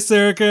done. totally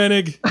Sarah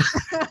Koenig.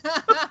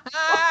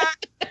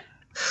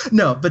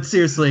 No, but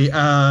seriously,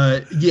 yeah,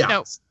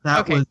 No. that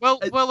Okay, was.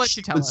 we'll let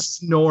you tell was us.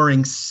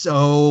 snoring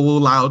so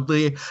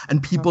loudly,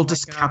 and people Oh my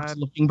just kept God.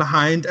 looking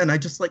behind, and I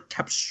just like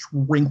kept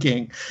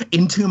shrinking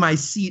into my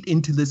seat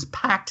into this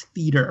packed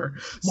theater.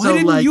 Why So,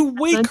 didn't like, you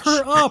wake then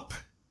her up?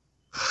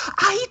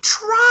 I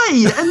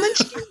tried, and then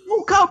she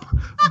woke up.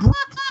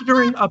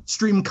 During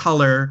Upstream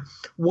Color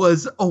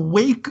was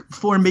awake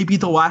for maybe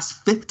the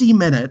last 50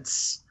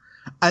 minutes,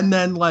 and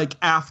then like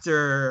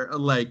after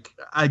like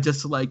I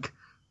just like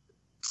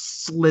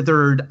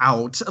slithered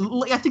out.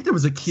 Like, I think there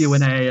was a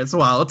Q&A as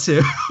well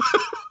too.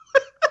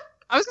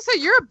 I was gonna say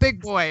you're a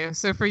big boy,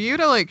 so for you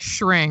to like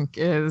shrink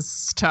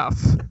is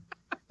tough.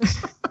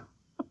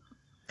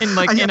 in I a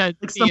like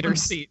theater someone-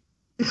 seat.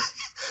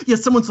 Yeah,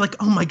 someone's like,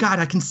 "Oh my god,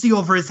 I can see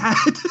over his head."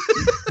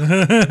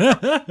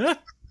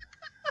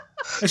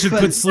 I should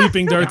put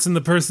sleeping darts in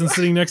the person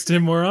sitting next to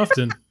him more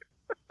often.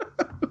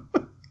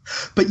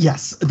 But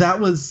yes, that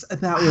was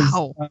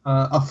Wow.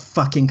 a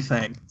fucking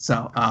thing.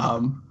 So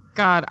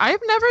God, I've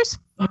never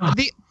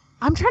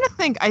I'm trying to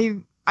think.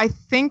 I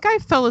think I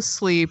fell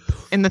asleep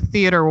in the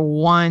theater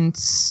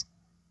once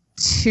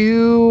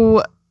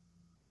to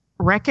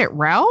Wreck-It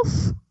Ralph,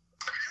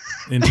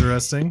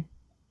 Interesting.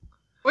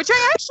 which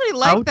I actually How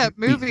liked that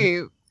did we-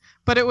 movie.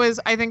 But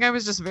I think I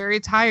was just very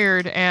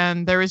tired,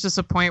 and there was just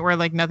a point where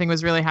like nothing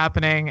was really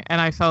happening, and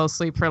I fell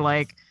asleep for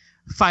like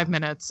 5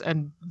 minutes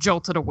and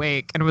jolted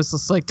awake, and was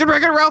just like, did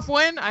Wreck-It Ralph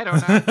win? I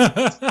don't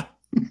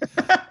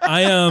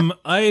know.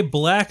 I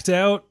blacked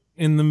out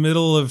in the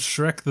middle of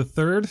Shrek the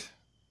Third.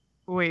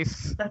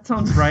 Weef. that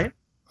sounds right.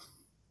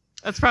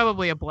 That's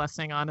probably a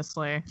blessing,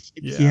 honestly.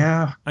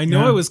 Yeah. I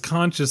know yeah. I was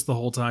conscious the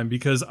whole time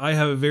because I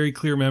have a very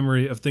clear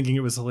memory of thinking it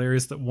was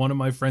hilarious that one of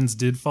my friends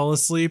did fall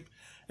asleep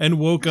and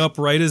woke up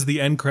right as the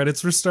end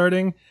credits were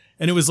starting,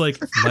 and it was like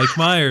Mike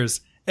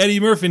Myers, Eddie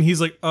Murphy, and he's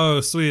like, "Oh,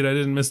 sweet, I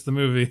didn't miss the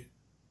movie."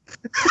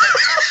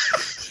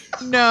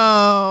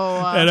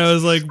 No. And I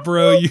was like,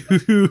 "Bro,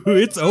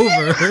 it's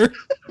over."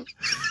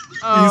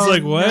 Oh,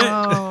 like, "What?"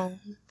 no.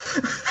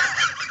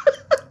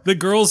 The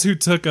girls who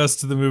took us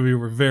to the movie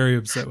were very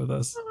upset with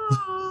us.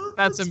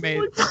 That's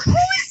amazing. Who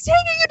is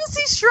taking you to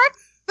see Shrek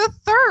the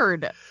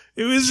Third?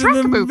 It was Shrek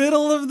in the movie.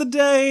 middle of the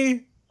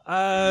day.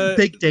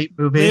 Big date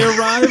movie. They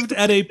arrived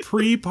at a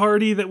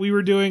pre-party that we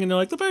were doing, and they're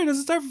like, "The party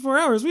doesn't start for 4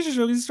 hours. We should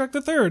show you Shrek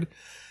the Third."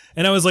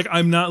 And I was like,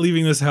 "I'm not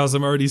leaving this house.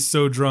 I'm already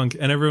so drunk."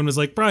 And everyone was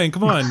like, "Brian,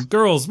 come on,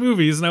 girls,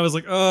 movies." And I was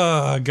like,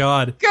 "Oh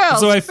God." Girls,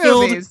 So I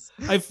movies.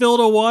 filled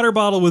a water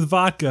bottle with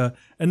vodka,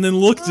 and then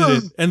looked at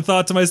it and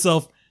thought to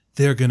myself,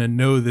 "They're gonna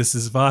know this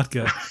is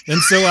vodka." And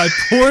so I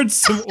poured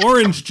some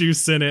orange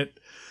juice in it,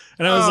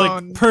 and I was Oh,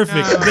 like,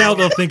 "Perfect. no. Now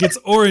they'll think it's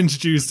orange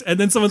juice." And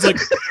then someone's like,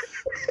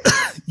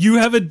 "You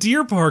have a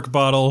Deer Park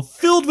bottle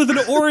filled with an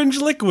orange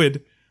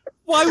liquid.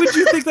 Why would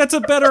you think that's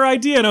a better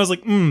idea?" And I was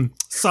like,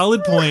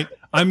 solid point.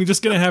 I'm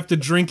just going to have to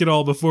drink it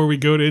all before we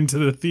go into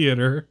the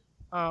theater.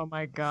 Oh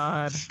my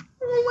god.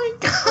 Oh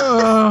my god.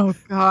 Oh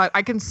god.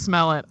 I can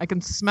smell it.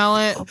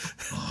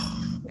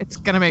 It's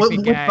gonna make me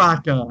What gag.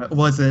 vodka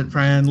was it,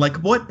 Fran? Like,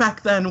 what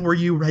back then were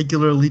you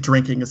regularly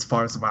drinking as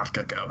far as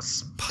vodka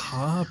goes?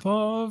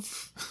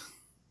 Popov?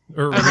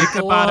 Or Like the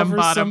Rikolov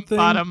or something?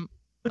 bottom.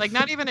 Like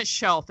not even a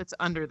shelf. It's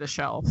under the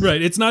shelf.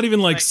 Right. It's not even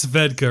like Like-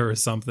 Svedka or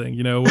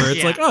something, where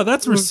it's Yeah. like, oh,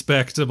 that's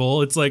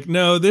respectable. It's like,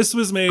 no, this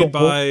was made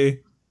by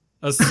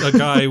a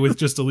guy with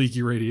just a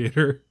leaky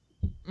radiator.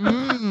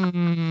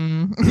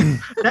 Even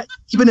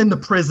in the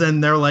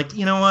prison, they're like,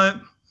 you know what?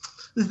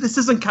 This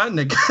isn't cutting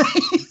it,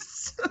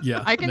 guys.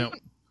 Yeah. I can. No.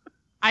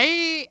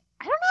 I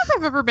don't know if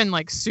I've ever been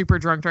like super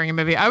drunk during a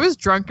movie. I was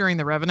drunk during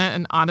The Revenant,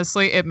 and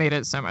honestly, it made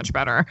it so much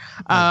better.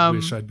 I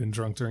wish I'd been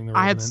drunk during the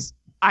Revenant.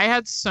 I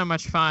had so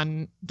much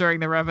fun during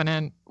The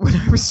Revenant when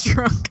I was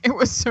drunk. It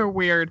was so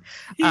weird.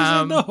 He's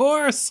on the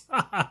horse.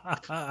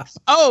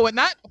 Oh, when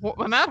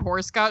that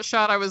horse got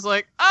shot, I was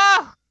like,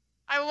 I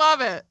love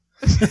it.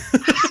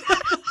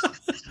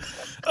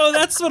 Oh,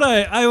 that's what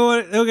I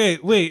want. Okay,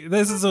 wait.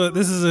 This is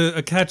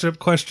a catch up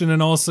question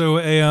and also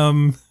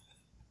a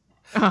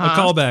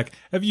callback.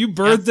 Have you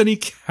birthed any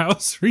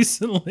cows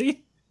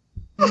recently?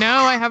 No,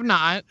 I have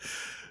not.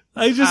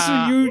 I just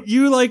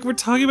you like were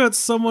talking about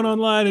someone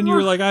online and you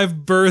were like, I've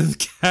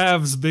birthed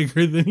calves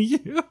bigger than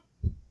you.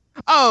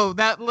 Oh,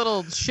 that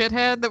little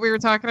shithead that we were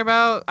talking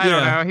about. I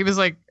don't know. He was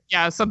like,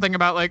 yeah, something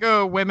about like,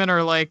 oh, women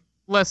are like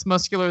less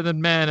muscular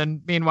than men,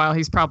 and meanwhile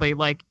he's probably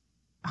like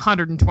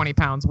 120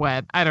 pounds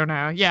wet. I don't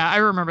know. Yeah, I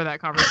remember that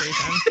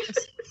conversation.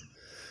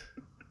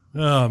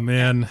 Oh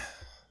man,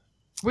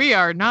 we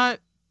are not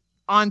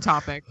on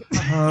topic.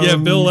 Yeah,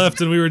 Bill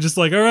left, and we were just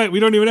like, all right, we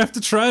don't even have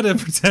to try to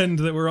pretend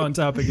that we're on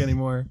topic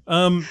anymore.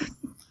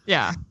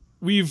 Yeah,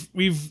 we've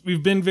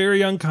been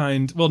very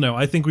unkind. Well, no,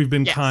 I think we've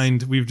been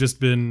kind. We've just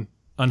been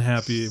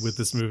unhappy with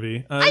this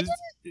movie. I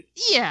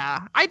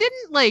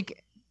didn't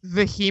like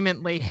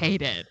vehemently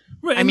hate it.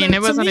 Right, I mean,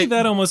 it wasn't. To me,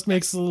 that almost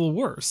makes it a little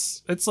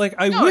worse. It's like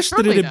I wish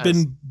that it had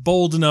been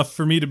bold enough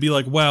for me to be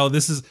like, wow,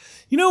 this is.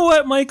 You know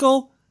what,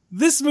 Michael?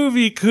 This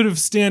movie could have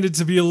standed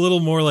to be a little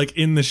more like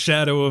In the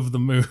Shadow of the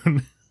Moon.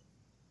 Oh,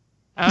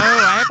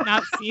 I have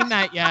not seen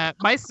that yet.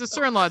 My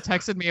sister-in-law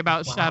texted me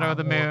about Shadow of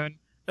the Moon.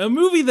 A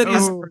movie that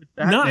is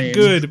not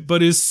good,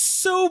 but is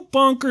so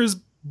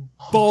bonkers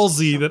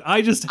ballsy that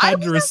I just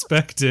had to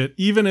respect it,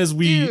 even as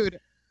we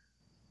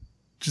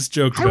just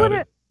joked about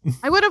it.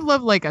 I would have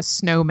loved like a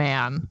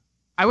snowman.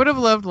 I would have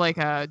loved like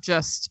a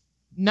just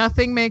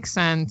nothing makes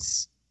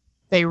sense.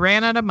 They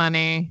ran out of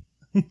money.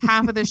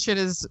 Half of this shit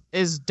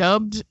is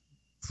dubbed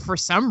for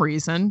some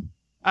reason.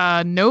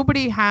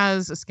 Nobody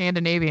has a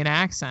Scandinavian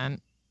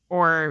accent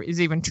or is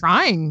even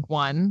trying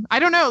one. I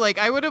don't know. Like,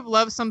 I would have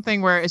loved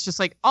something where it's just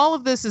like all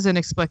of this is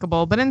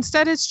inexplicable, but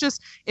instead it's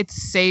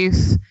safe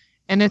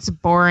and it's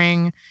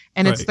boring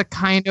and it's the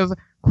kind of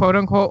quote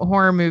unquote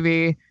horror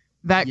movie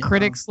that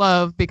critics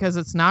love because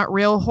it's not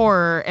real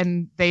horror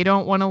and they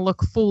don't want to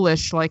look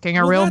foolish liking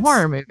a real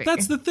horror movie.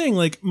 That's the thing.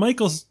 Like,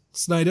 Michael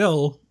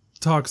Snydell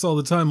talks all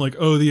the time like,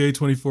 oh, the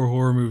A24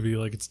 horror movie,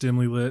 like it's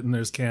dimly lit and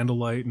there's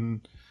candlelight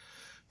and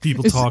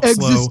people talk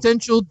slow.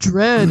 Existential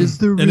dread is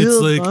the and real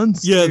it's like,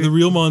 monster. Yeah, the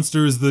real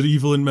monster is the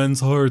evil in men's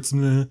hearts.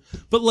 Meh.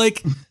 But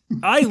like,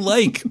 I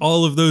like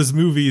all of those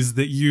movies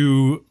that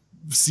you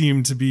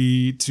seem to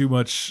be too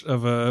much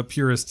of a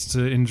purist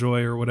to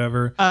enjoy or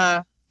whatever.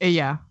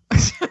 Yeah.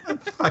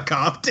 Fuck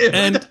off, dude.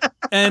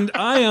 And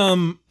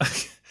I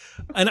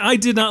and I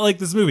did not like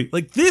this movie.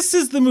 Like, this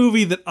is the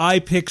movie that I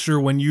picture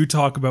when you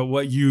talk about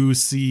what you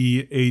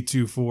see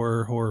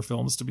A24 horror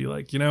films to be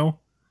like, you know?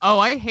 Oh,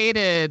 I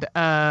hated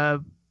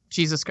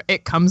Jesus Christ.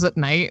 It Comes at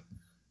Night.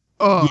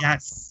 Oh,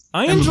 yes.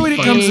 I enjoyed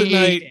It Comes at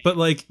Night, but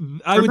like,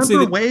 I would say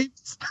that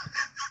Waves?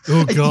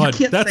 Oh God, you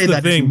can't that's say the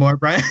that thing. anymore,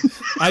 Brian.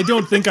 I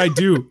don't think I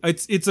do.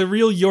 It's a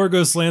real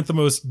Yorgos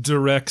Lanthimos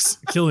directs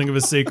killing of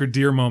a sacred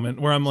deer moment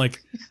where I'm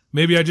like,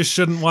 maybe I just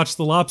shouldn't watch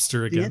The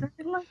Lobster again.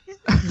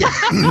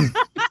 Yeah.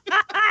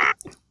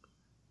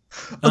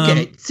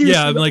 Okay.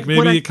 Yeah, I'm like,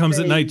 maybe It Comes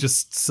at Night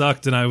just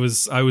sucked, and I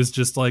was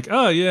just like,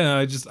 oh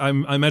yeah,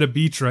 I'm at a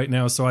beach right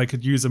now, so I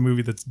could use a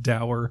movie that's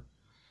dour.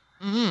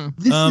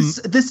 This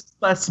is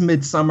less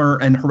Midsummer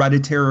and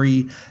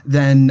Hereditary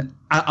than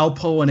I'll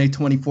pull an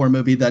A24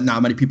 movie that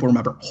not many people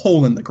remember,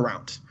 Hole in the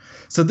Ground.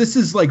 So this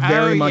is like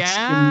very much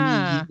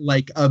to me,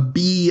 like a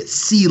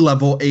B-C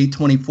level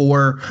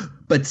A24,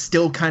 but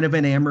still kind of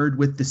enamored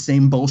with the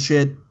same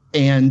bullshit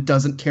and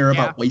doesn't care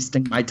about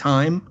wasting my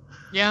time.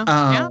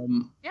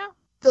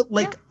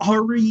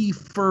 Ari,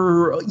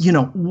 for, you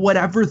know,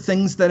 whatever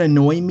things that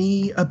annoy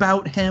me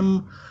about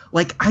him,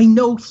 like, I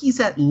know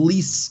he's at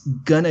least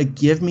gonna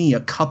give me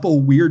a couple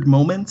weird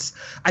moments.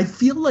 I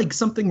feel like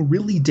something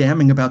really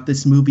damning about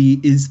this movie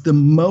is the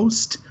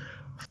most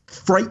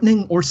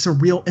frightening or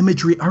surreal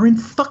imagery are in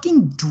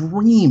fucking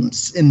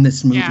dreams in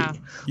this movie.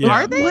 Yeah.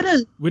 Are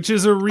they? Which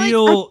is a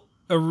real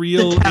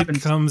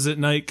It Comes at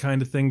Night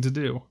kind of thing to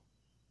do.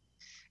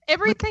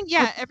 Everything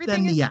is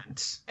the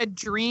end. A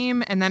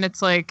dream, and then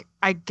it's like,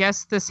 I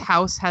guess this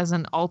house has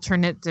an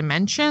alternate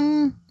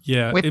dimension.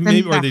 Yeah, it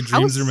may, or they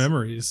dreams or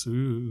memories.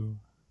 Ooh.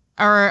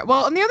 Or,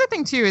 well, and the other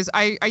thing too is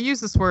I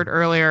used this word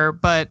earlier,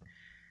 but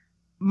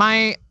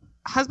my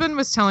husband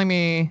was telling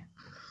me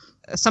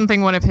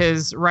something one of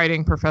his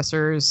writing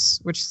professors,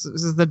 which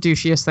is the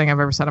douchiest thing I've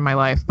ever said in my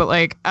life, but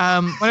like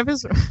one of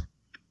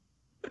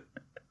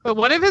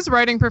his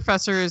writing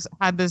professors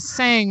had this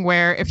saying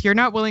where if you're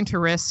not willing to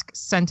risk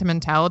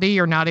sentimentality,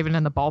 you're not even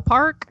in the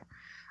ballpark.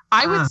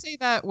 I would say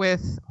that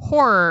with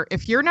horror,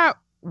 if you're not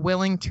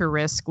willing to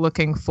risk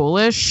looking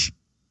foolish,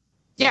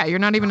 you're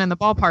not even in the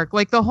ballpark.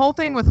 Like, the whole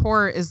thing with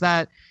horror is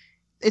that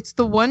it's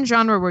the one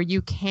genre where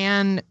you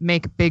can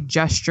make big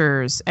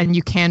gestures and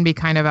you can be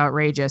kind of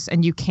outrageous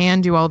and you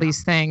can do all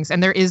these things.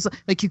 And there is,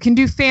 like, you can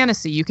do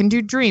fantasy, you can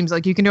do dreams,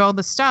 like you can do all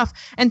this stuff.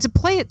 And to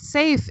play it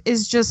safe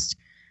is just,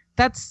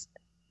 that's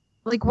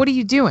like, what are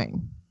you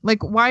doing?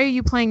 Like, why are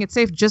you playing it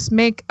safe? Just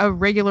make a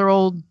regular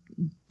old,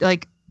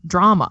 like,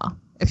 drama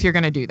if you're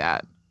going to do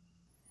that.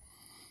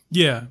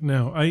 Yeah,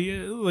 no, I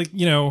like,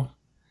 you know,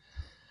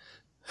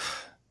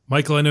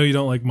 Michael, I know you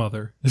don't like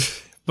Mother,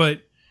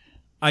 but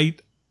the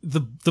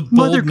boldness,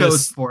 Mother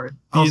goes for it.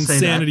 The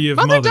insanity of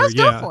Mother. Mother does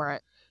go for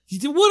it.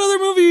 What other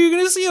movie are you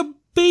going to see a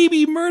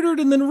baby murdered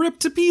and then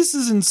ripped to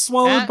pieces and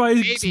swallowed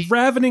by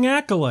ravening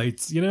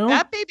acolytes? You know,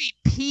 that baby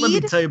peed. Let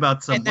me tell you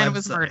about some and then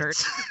was murdered.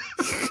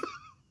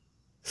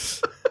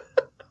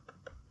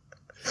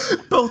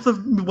 Both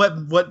of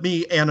what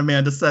me and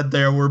Amanda said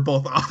there were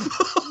both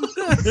awful.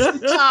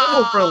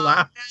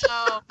 Overlap.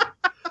 No.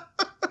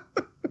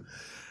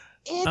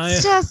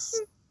 It's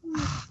just...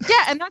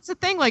 Yeah, and that's the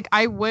thing. Like,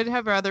 I would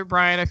have rather,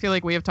 Brian, I feel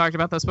like we have talked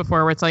about this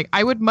before, where it's like,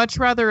 I would much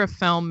rather a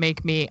film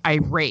make me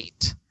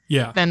irate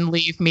than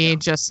leave me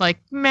just like,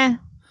 meh.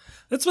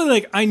 That's why,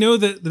 like, I know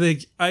that,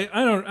 like, I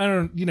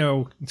don't, you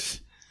know...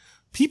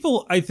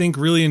 People, I think,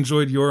 really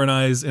enjoyed your and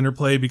I's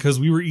interplay because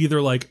we were either,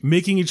 like,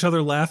 making each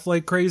other laugh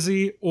like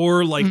crazy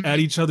or, like, at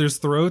each other's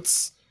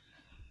throats.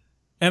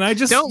 And I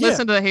just... Don't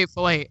listen to the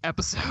Hateful Eight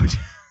episode.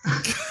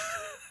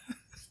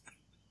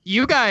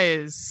 You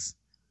guys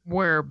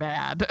were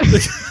bad. That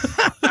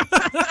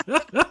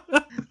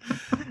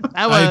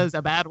was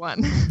a bad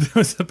one. That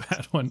was a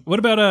bad one. What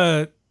about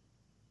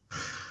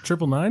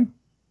 999?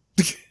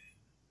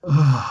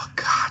 Oh,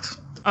 God.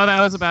 Oh, that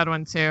was a bad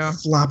one, too.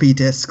 Floppy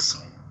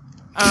disks.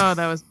 Oh,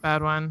 that was a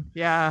bad one.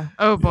 Yeah.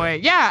 Oh boy.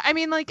 Yeah. I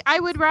mean, like, I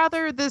would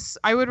rather this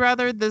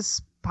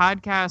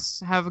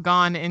podcast have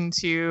gone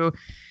into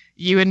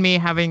you and me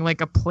having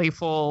like a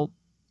playful,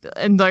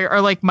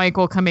 or like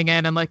Michael coming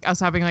in and like us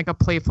having like a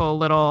playful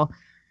little,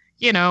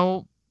 you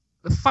know,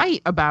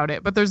 fight about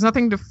it. But there's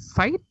nothing to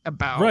fight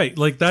about. Right.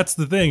 Like, that's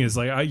the thing is,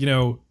 like, I, you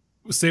know,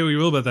 say what you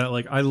will about that.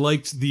 Like, I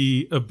liked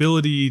the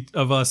ability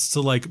of us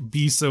to like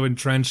be so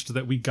entrenched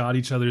that we got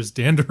each other's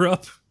dander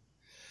up.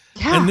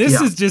 Yeah. And this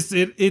is just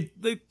it.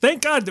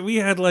 Thank God that we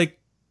had like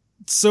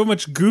so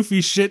much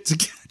goofy shit to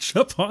catch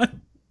up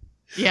on.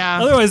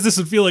 Yeah. Otherwise, this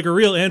would feel like a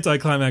real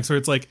anticlimax where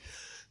it's like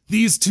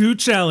these two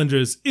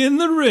challengers in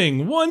the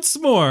ring once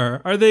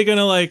more. Are they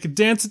gonna like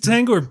dance a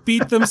tango or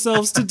beat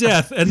themselves to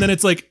death? And then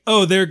it's like,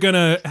 oh, they're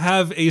gonna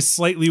have a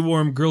slightly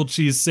warm grilled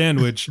cheese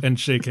sandwich and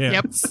shake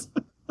hands.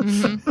 Yep.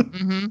 Mm-hmm.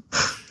 Mm-hmm.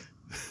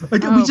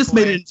 Like, we just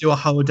made it into a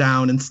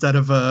hoedown instead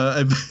of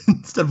a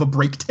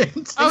break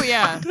dance. Oh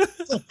yeah.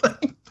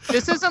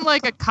 This isn't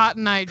like a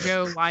Cotton Eye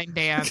Joe line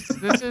dance.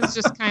 This is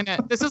just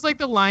this is like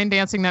the line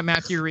dancing that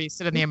Matthew Reese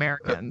did in The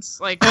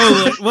Americans. Like,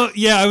 oh, well,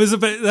 yeah, I was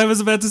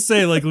about to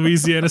say like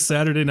Louisiana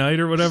Saturday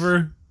Night or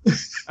whatever.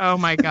 Oh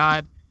my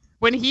God.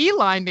 When he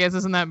line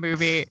dances in that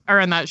movie or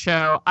in that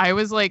show, I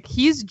was like,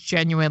 he's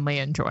genuinely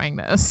enjoying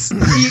this.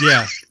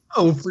 Yeah.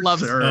 Oh, for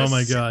sure. Oh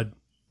my God.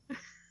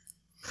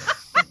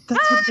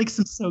 That's what makes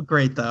him so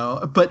great,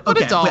 though. But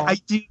okay,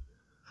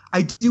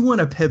 I do want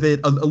to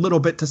pivot a little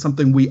bit to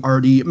something we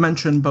already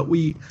mentioned, but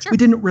we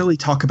didn't really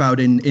talk about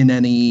in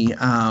any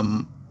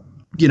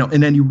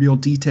in any real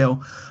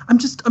detail. I'm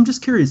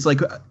just curious.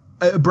 Like,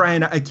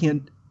 Brian,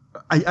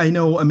 I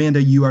know,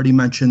 Amanda, you already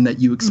mentioned that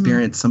you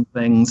experienced some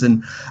things,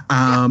 and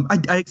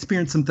I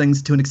experienced some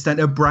things to an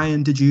extent.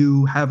 Brian, did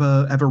you have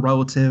a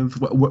relative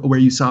where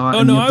you saw?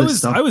 Oh no,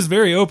 I was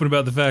very open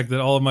about the fact that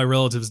all of my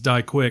relatives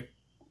die quick.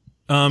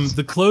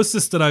 The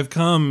closest that I've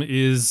come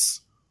is,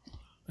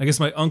 I guess,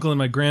 my uncle and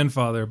my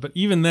grandfather. But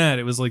even that,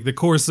 it was like the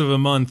course of a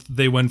month,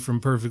 they went from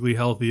perfectly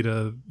healthy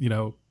to,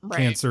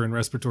 cancer and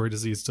respiratory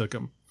disease took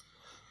them.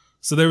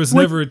 So there was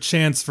never a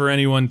chance for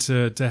anyone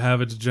to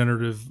have a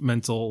degenerative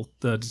mental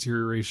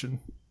deterioration.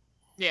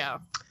 Yeah.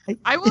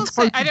 I will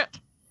say, I don't...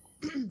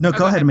 No,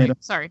 go ahead, Amanda.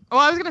 Sorry.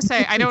 Well, I was going to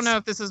say, I don't know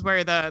if this is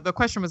where the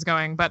question was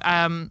going, but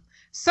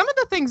some of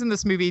the things in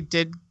this movie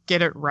did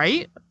get it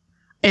right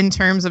in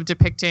terms of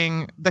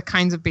depicting the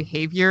kinds of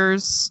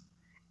behaviors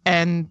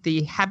and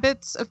the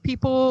habits of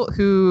people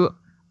who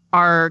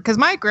are, because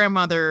my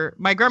grandmother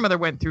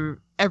went through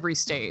every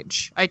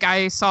stage. Like,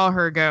 I saw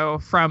her go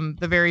from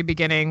the very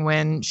beginning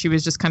when she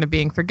was just kind of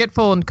being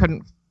forgetful and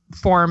couldn't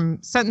form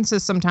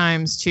sentences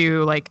sometimes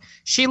to like,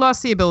 she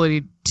lost the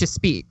ability to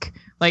speak.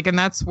 Like, and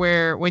that's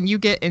where, when you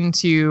get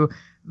into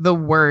the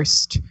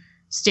worst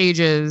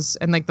stages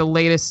and like the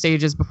latest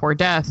stages before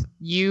death,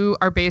 you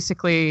are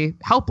basically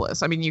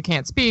helpless. I mean, you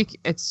can't speak.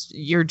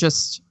 You're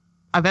just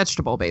a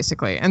vegetable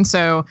basically. And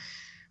so,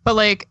 but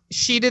like,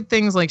 she did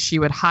things like she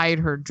would hide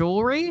her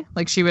jewelry,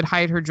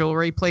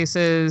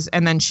 places,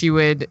 and then she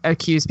would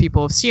accuse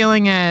people of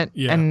stealing it.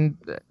 Yeah. And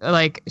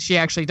like, she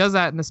actually does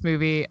that in this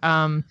movie.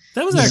 That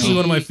was actually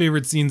one of my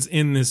favorite scenes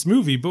in this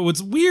movie. But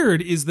what's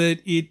weird is that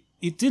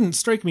it didn't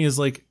strike me as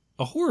like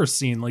a horror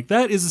scene. Like,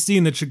 that is a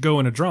scene that should go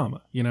in a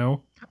drama, you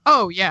know?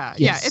 Oh yeah.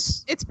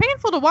 Yes. Yeah. It's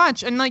painful to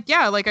watch. And like,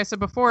 yeah, like I said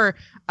before,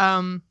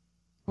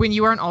 when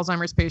you are an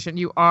Alzheimer's patient,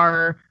 you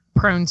are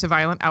prone to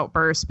violent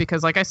outbursts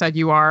because, like I said,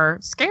 you are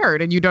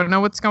scared and you don't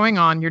know what's going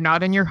on. You're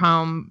not in your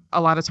home.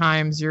 A lot of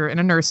times you're in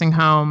a nursing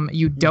home.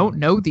 You don't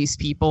know these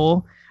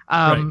people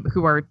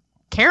who are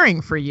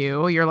caring for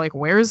you. You're like,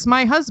 where's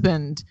my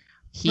husband?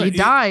 He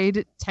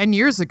died 10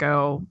 years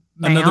ago.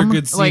 Ma'am. Another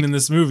good scene in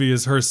this movie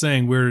is her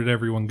saying, where did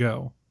everyone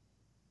go?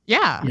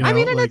 Yeah. You know, I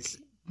mean,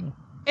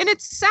 and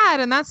it's sad.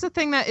 And that's the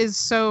thing that is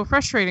so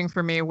frustrating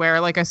for me, where,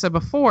 like I said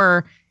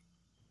before,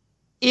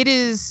 it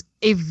is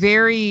a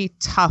very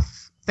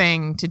tough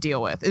thing to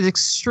deal with. It's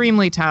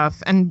extremely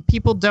tough. And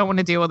people don't want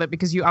to deal with it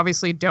because you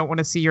obviously don't want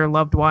to see your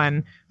loved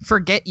one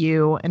forget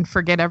you and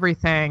forget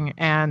everything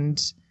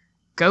and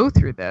go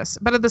through this.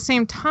 But at the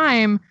same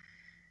time,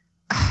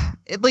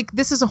 like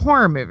this is a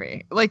horror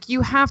movie. Like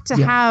you have to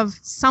have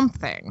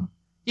something.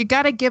 You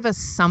got to give us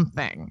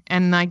something.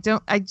 And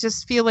I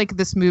just feel like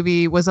this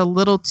movie was a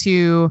little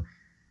too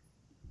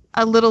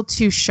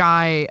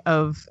shy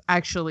of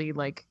actually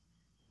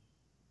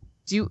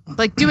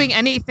doing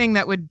anything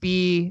that would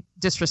be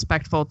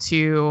disrespectful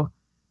to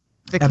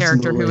the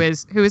character who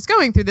is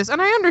going through this.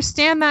 And I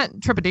understand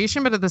that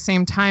trepidation, but at the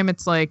same time,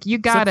 it's like you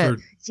gotta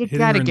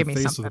give me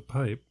something. With a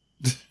pipe.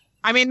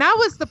 I mean, that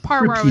was the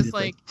part where I was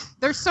like,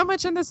 there's so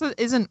much in this that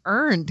isn't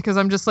earned, because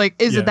I'm just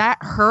like, is that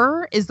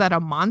her? Is that a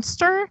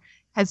monster?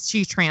 Has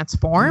she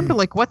transformed?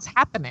 Like, what's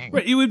happening?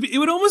 Right. It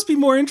would almost be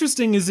more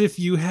interesting as if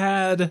you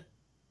had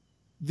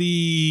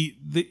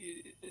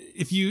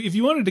if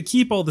you wanted to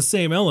keep all the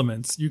same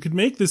elements, you could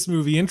make this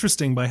movie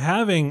interesting by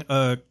having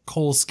a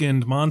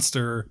coal-skinned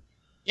monster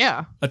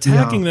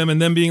attacking them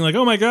and then being like,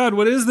 oh my God,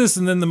 what is this?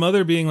 And then the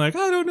mother being like,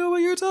 I don't know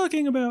what you're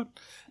talking about.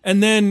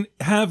 And then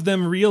have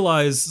them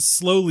realize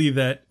slowly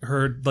that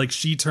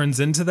she turns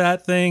into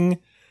that thing.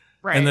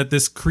 Right. And that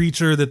this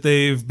creature that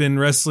they've been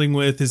wrestling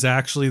with is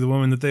actually the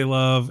woman that they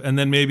love. And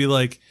then maybe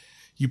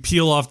you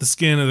peel off the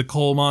skin of the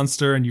coal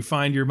monster and you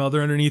find your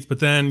mother underneath, but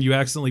then you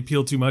accidentally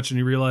peel too much and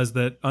you realize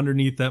that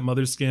underneath that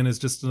mother's skin is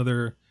just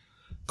another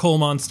coal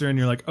monster. And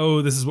you're like,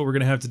 oh, this is what we're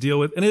going to have to deal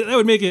with. And that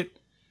would make it,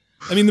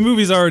 I mean, the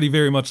movie's already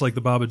very much like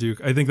the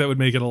Babadook. I think that would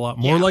make it a lot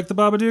more like the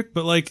Babadook,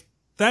 but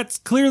that's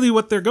clearly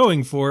what they're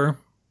going for.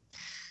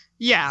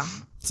 Yeah.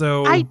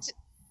 So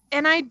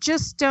I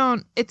just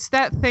don't, it's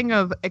that thing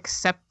of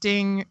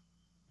accepting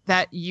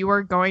that you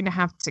are going to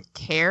have to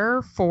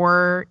care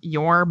for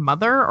your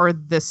mother or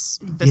this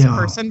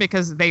person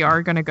because they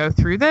are going to go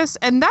through this.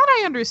 And that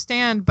I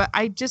understand, but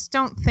I just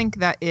don't think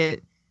that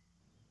it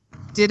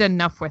did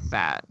enough with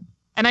that.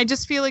 And I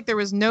just feel like there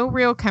was no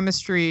real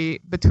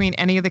chemistry between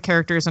any of the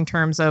characters in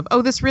terms of,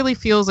 oh, this really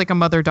feels like a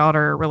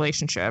mother-daughter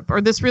relationship, or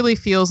this really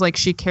feels like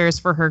she cares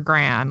for her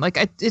gran.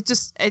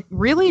 It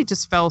really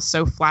just fell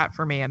so flat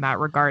for me in that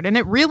regard. And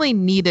it really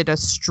needed a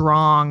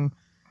strong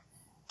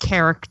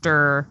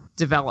character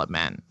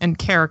development and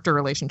character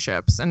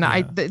relationships. And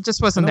it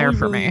just wasn't there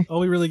for me. All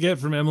we really get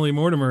from Emily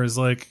Mortimer is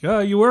oh,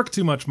 you work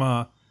too much,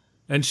 Ma.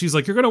 And she's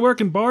like, you're going to work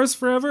in bars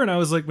forever? And I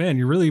was like, man,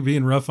 you're really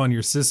being rough on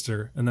your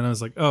sister. And then I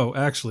was like, oh,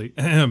 actually,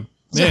 man,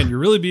 you're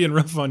really being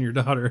rough on your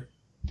daughter.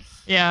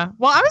 Yeah.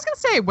 Well, I was going to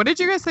say, what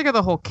did you guys think of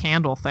the whole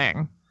candle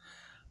thing?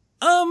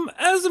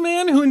 As a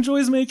man who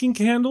enjoys making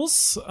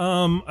candles,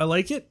 I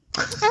like it.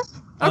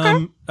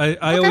 Okay.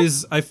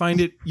 I find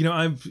it,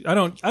 I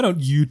don't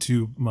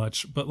YouTube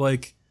much, but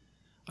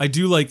I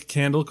do like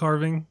candle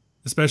carving,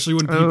 especially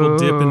when people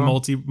dip in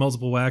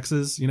multiple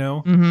waxes,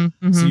 so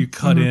you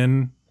cut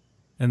in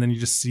and then you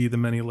just see the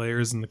many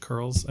layers and the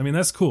curls. I mean,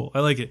 that's cool. I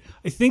like it.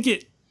 I think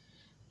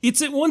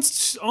it's at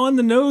once on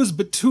the nose,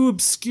 but too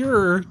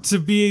obscure to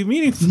be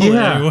meaningful in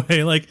any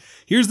way.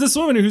 Here's this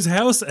woman whose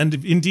house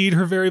and indeed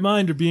her very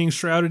mind are being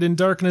shrouded in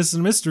darkness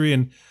and mystery,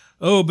 and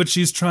but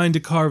she's trying to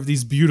carve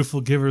these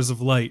beautiful givers of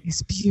light.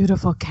 These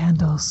beautiful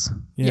candles.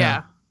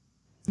 Yeah.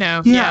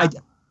 No. Yeah.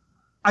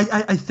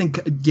 I think,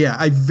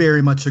 I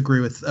very much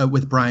agree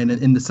with Brian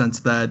in the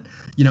sense that,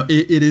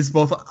 it is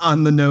both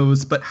on the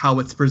nose, but how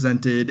it's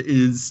presented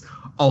is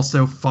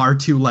also far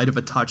too light of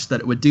a touch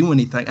that it would do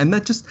anything. And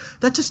that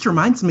just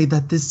reminds me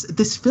that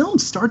this film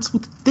starts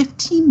with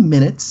 15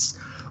 minutes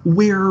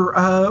where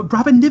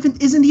Robin Niven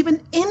isn't even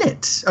in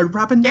it.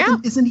 Robin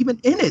Niven isn't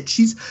even in it.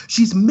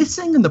 She's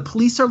missing, and the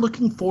police are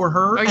looking for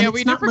her. Oh yeah,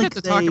 we never get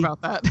to talk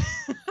about that.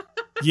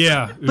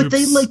 Yeah, but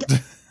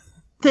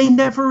they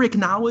never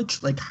acknowledge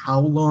how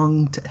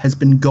long has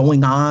been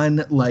going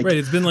on. Right,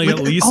 it's been at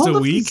least a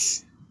week.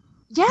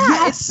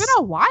 It's been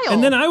a while.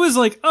 And then I was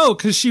like, oh,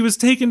 because she was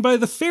taken by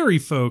the fairy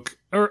folk,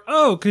 or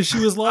because she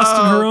was lost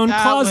in her own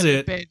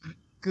closet. Been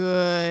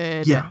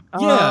good. Yeah.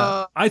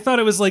 Yeah. I thought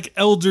it was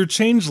Elder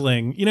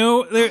Changeling.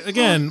 There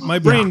again, my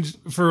brain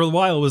for a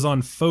while was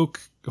on folk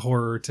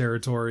horror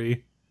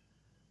territory.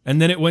 And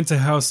then it went to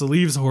House of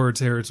Leaves horror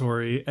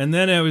territory. And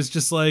then I was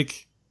just I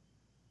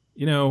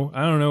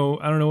don't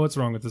know what's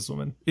wrong with this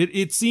woman.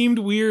 It seemed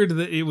weird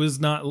that it was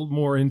not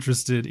more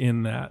interested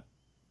in that.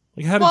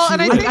 How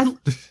did she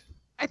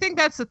I think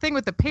that's the thing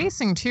with the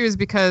pacing too, is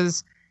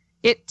because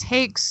it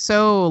takes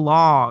so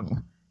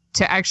long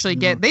to actually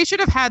get. They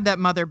should have had that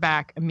mother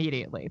back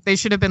immediately. They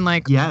should have been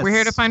we're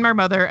here to find our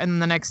mother, and then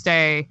the next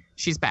day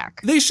she's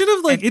back. They should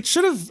have it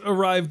should have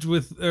arrived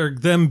with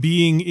them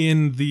being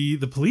in the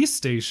police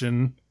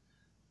station.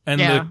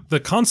 And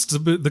the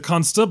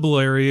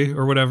constabulary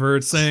or whatever,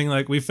 it's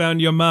saying we found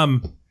your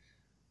mum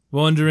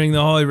wandering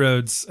the high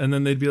roads, and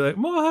then they'd be like,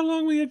 "Well, how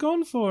long were you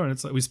gone for?" And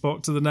it's we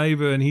spoke to the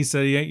neighbor, and he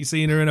said he ain't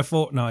seen her in a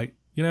fortnight.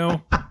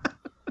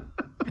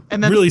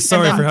 And then, really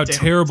sorry for how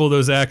terrible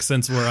those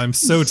accents were. I'm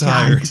so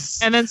tired.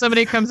 And then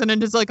somebody comes in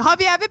and is like,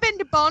 "Have you ever been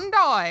to Bondi?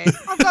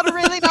 I've got a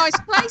really nice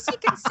place you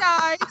can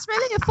stay. It's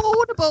really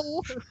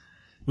affordable."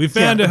 We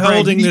found her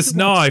holding this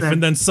knife,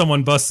 and then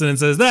someone busts in and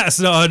says, "That's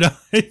not a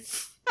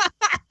knife."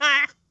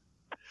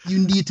 You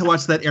need to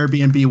watch that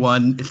Airbnb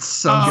one. It's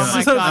so good.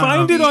 My God.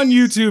 Find it on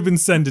YouTube and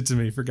send it to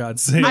me, for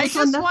God's sake. I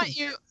just want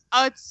you.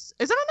 Is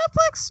it on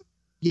Netflix?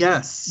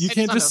 Yes. You It's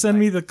can't on just send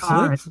me the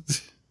clip.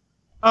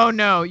 Oh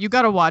no, you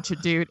got to watch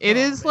it, dude. It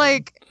is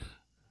like,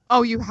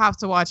 oh, you have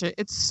to watch it.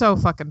 It's so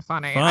fucking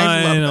funny. I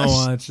Fine, love I'll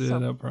this. watch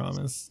it. I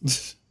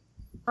promise.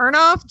 Turn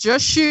off,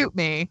 just shoot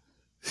me.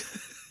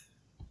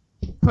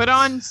 Put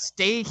on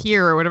Stay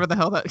Here or whatever the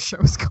hell that show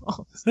is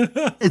called.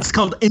 It's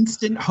called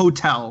Instant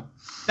Hotel.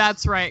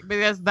 That's right,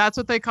 because that's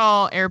what they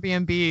call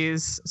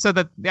Airbnbs. So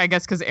that I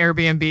guess because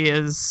Airbnb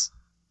is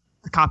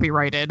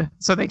copyrighted,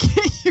 so they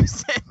can't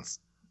use it.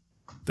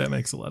 That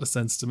makes a lot of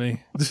sense to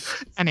me.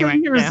 Anyway,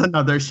 Here's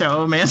another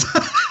show, Amanda.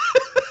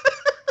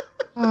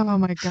 Oh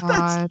my god,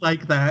 That's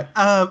like that.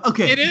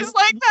 Okay. it is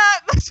like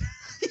that.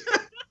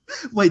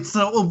 Wait,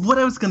 so what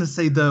I was going to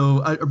say,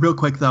 though, real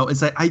quick, though, is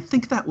that I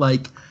think that,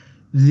 like,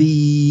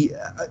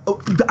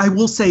 I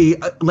will say,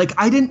 like,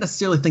 I didn't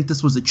necessarily think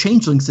this was a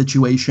changeling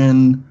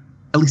situation.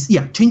 At least,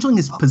 yeah, changeling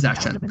is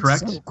possession,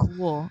 correct? So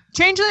cool.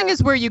 Changeling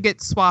is where you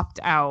get swapped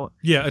out.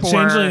 Yeah, a For-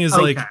 changeling is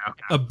like Okay.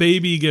 a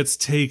baby gets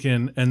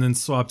taken and then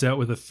swapped out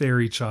with a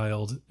fairy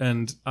child.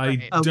 And I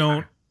Right.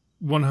 don't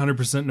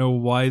 100% know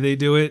why they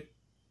do it.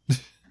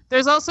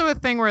 There's also a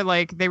thing where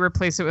like they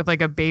replace it with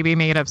like a baby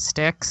made of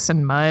sticks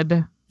and mud,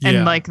 Yeah,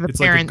 and like the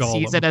it's like a parent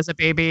sees golem. it as a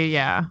baby.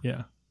 Yeah.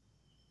 Yeah.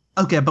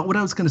 Okay, but what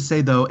I was going to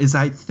say, though, is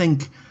I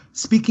think,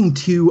 speaking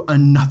to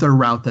another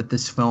route that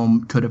this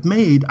film could have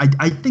made,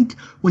 I think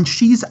when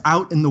she's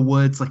out in the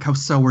woods, like, how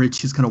so worried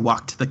she's going to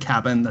walk to the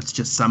cabin that's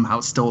just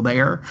somehow still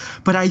there.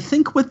 But I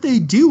think what they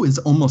do is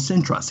almost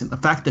interesting. The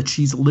fact that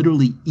she's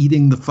literally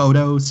eating the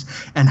photos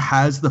and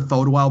has the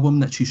photo album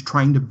that she's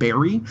trying to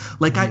bury.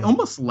 Like, I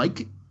almost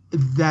like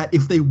that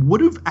if they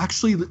would have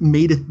actually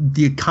made it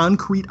the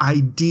concrete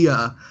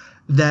idea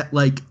that,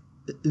 like,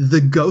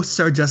 the ghosts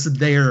are just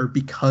there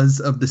because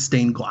of the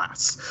stained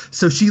glass.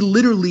 So she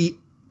literally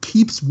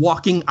keeps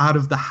walking out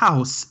of the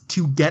house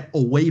to get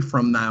away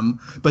from them,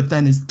 but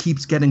then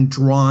keeps getting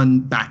drawn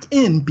back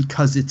in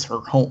because it's her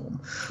home.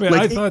 Wait,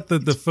 Like, I thought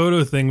that the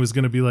photo thing was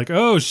going to be like,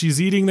 oh,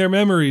 she's eating their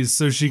memories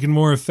so she can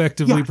more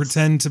effectively Yes.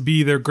 pretend to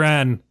be their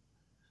gran.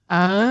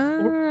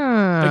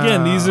 Oh.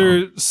 Again, these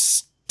are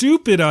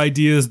stupid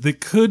ideas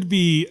that could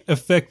be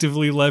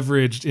effectively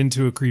leveraged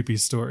into a creepy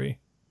story.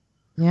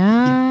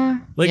 Yeah.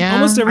 Like, yeah.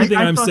 almost everything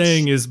I I'm thought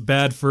saying is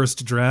bad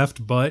first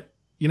draft, but,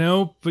 you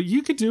know, but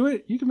you could do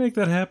it. You can make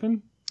that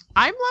happen.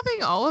 I'm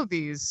loving all of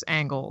these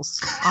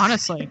angles,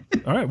 honestly.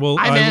 All right, well,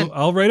 I'm in.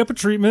 I'll write up a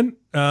treatment.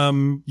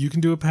 You can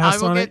do a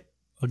pass will on get- it.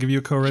 I'll give you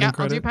a co-writing Yeah,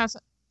 credit. I'll do pass.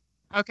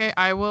 Okay,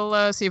 I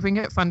will see if we can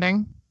get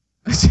funding.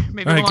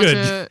 Maybe All right, we'll launch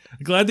good.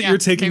 Glad that yeah, you're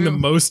taking the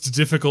maybe- most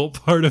difficult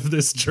part of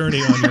this journey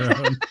on your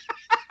own.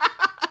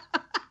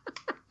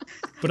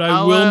 But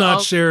I will not I'll-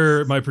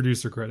 share my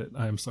producer credit.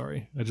 I am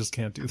sorry. I just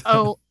can't do that.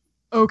 Oh,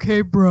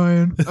 okay,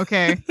 Brian.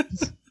 Okay.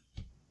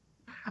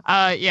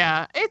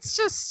 Yeah, it's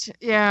just,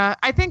 yeah,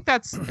 I think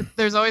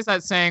there's always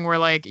that saying where,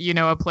 like, you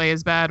know, a play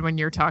is bad when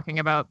you're talking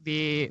about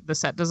the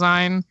set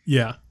design.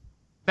 Yeah.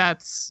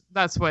 That's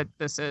what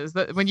this is.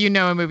 That when you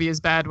know a movie is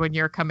bad when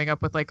you're coming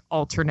up with like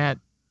alternate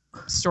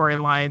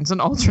storylines and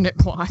alternate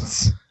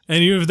plots.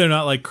 And even if they're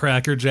not like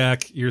Cracker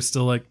Jack, you're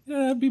still like, yeah,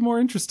 that'd be more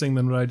interesting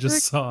than what I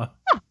just saw.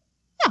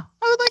 Yeah,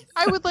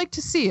 I would like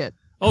to see it.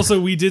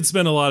 Also, we did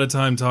spend a lot of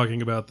time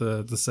talking about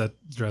the set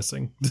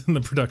dressing and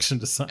the production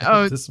design.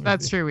 Oh, of this movie.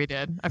 that's true. We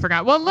did. I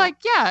forgot. Well, like,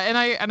 yeah,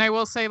 and I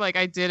will say, like,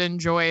 I did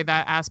enjoy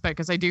that aspect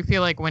because I do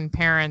feel like when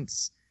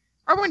parents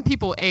or when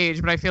people age,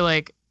 but I feel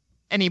like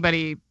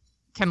anybody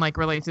can like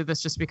relate to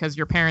this just because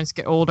your parents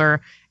get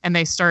older and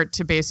they start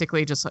to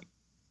basically just like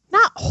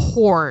not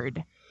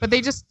hoard, but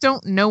they just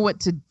don't know what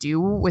to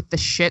do with the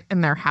shit in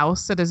their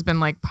house that has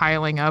been like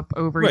piling up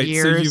over Right,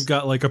 years. so you've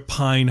got like a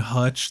pine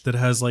hutch that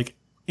has like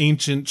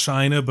ancient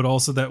china, but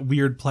also that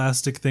weird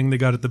plastic thing they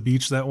got at the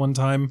beach that one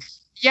time.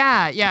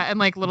 Yeah, and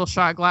like little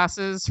shot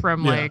glasses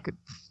from Yeah. like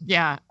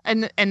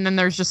and then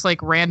there's just like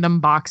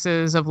random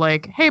boxes of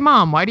like, hey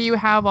mom, why do you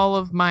have all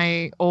of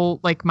my old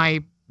like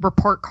my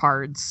report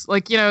cards?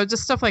 Like, you know,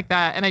 just stuff like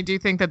that. And I do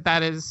think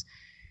that is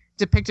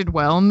depicted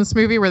well in this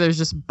movie where there's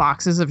just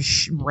boxes of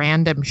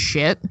random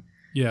shit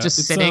Yeah, just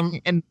it's,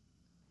 sitting in.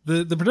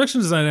 the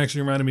production design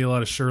actually reminded me a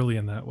lot of Shirley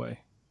in that way.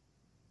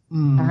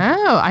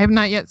 Oh, I have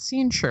not yet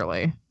seen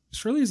Shirley.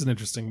 Shirley is an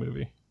interesting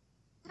movie.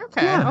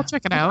 Okay, Yeah. I'll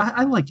check it out.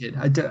 I like it.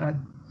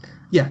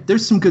 Yeah,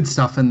 there's some good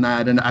stuff in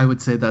that, and I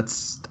would say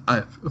that's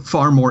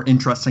far more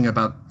interesting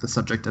about the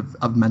subject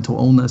of mental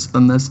illness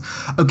than this.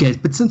 Okay,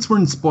 but since we're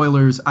in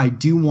spoilers, I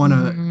do want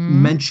to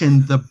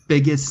mention the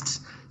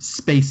biggest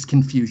space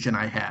confusion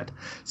I had.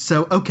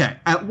 So, okay,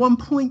 at one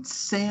point,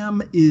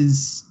 Sam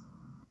is...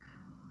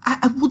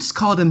 I will just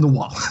call it in the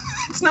wall.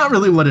 It's not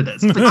really what it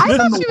is. But I it's in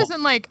thought the she was wall.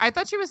 in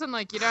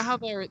like you know how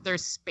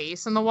there's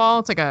space in the wall?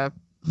 It's like a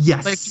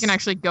Yes. like you can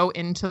actually go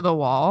into the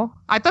wall.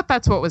 I thought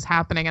that's what was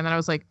happening, and then I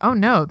was like, oh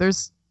no,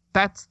 that's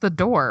the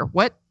door.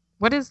 What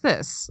is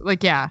this?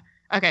 Like, yeah.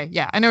 Okay,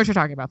 yeah, I know what you're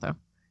talking about though.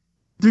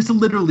 There's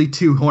literally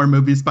 2 horror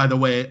movies, by the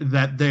way,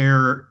 that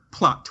their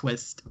plot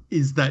twist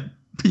is that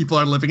people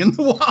are living in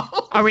the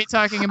wall. Are we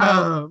talking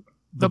about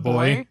The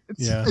Boy.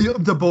 Yeah.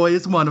 The Boy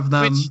is one of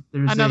them. Which,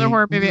 There's another a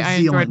horror movie New I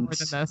enjoyed Zealand more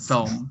than this.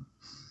 film.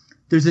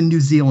 There's a New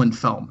Zealand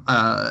film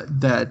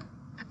that.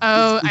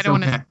 Oh, is I don't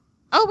want okay. to.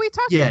 Oh, we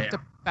talked Yeah.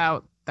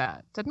 about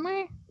that, didn't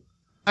we?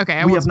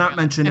 Okay, We have not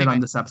mentioned it on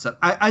this episode.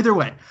 Either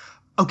way.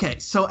 Okay,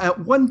 so at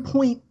one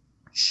point,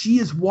 she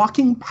is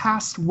walking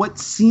past what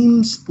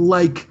seems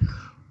like.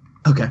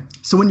 Okay,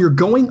 so when you're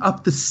going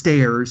up the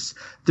stairs,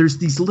 there's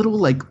these little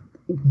like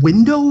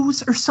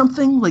windows or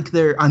something, like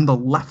they're on the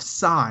left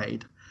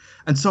side.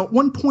 And so at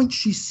one point,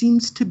 she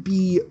seems to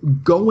be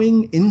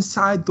going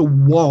inside the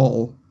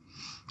wall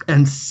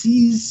and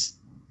sees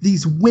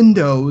these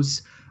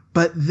windows,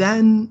 but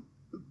then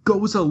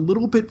goes a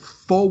little bit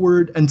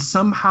forward and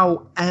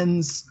somehow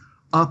ends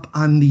up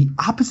on the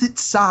opposite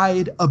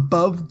side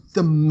above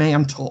the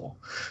mantle.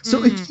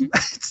 So if you,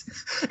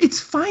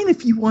 it's fine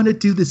if you want to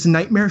do this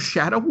nightmare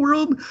shadow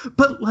world,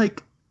 but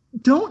like,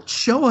 don't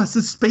show us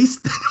a space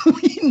that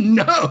we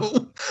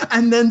know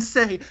and then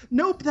say,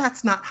 nope,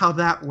 that's not how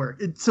that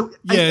works. So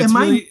yeah, it's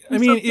really, I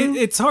mean,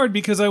 it's hard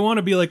because I want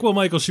to be like, well,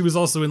 Michael, she was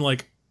also in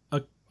like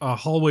a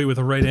hallway with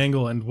a right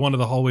angle, and one of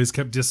the hallways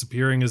kept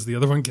disappearing as the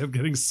other one kept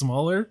getting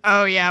smaller.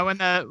 Oh yeah, when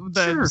the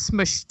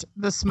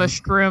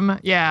smushed room.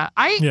 Yeah.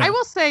 I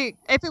will say,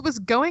 if it was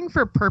going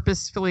for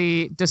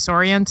purposefully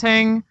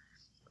disorienting,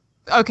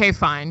 okay,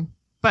 fine.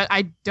 But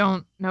I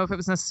don't know if it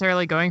was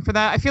necessarily going for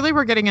that. I feel like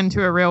we're getting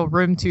into a real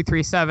room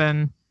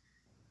 237.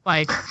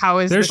 Like, how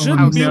is there this shouldn't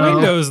house be built?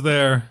 windows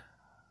there?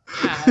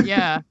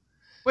 Yeah.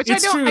 Which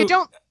It's I true.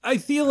 don't. I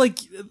feel like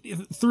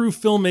through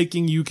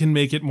filmmaking, you can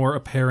make it more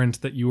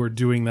apparent that you are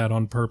doing that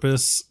on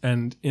purpose.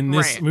 And in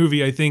this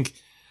movie, I think,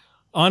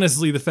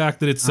 honestly, the fact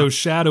that it's so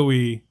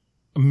shadowy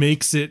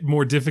makes it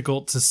more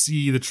difficult to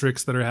see the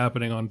tricks that are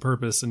happening on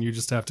purpose. And you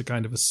just have to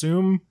kind of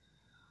assume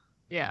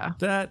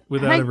that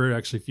without ever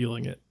actually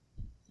feeling it.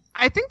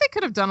 I think they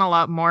could have done a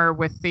lot more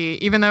with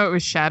even though it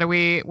was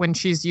shadowy when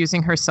she's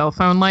using her cell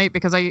phone light,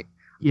 because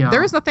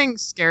there is nothing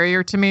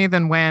scarier to me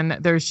than when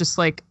there's just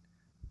like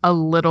a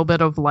little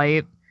bit of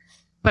light,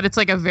 but it's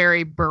like a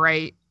very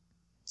bright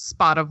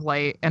spot of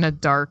light in a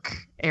dark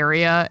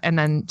area, and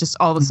then just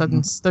all of a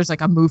sudden there's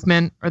like a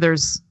movement, or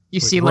you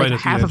see like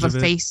half of a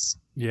face.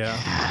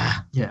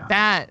 Yeah.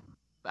 That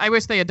I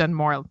wish they had done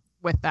more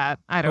with that.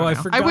 I don't know.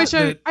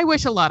 I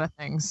wish a lot of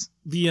things.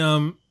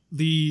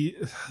 The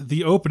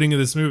opening of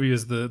this movie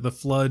is the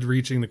flood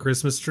reaching the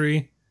Christmas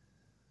tree.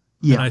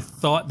 Yeah. And I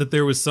thought that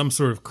there was some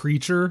sort of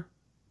creature.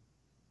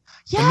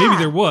 Yeah. And maybe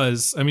there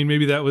was. I mean,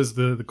 maybe that was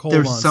the coal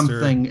There's monster.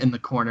 something in the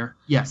corner.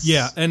 Yes.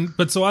 Yeah.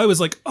 But so I was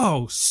like,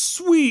 oh,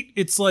 sweet.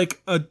 It's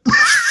like a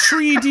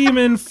tree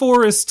demon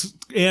forest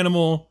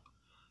animal.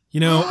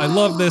 You know, I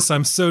love this.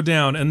 I'm so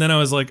down. And then I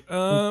was like,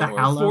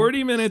 we're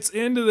 40 minutes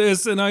into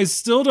this, and I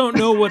still don't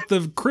know what the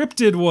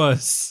cryptid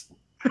was.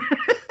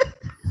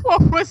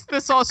 What was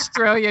this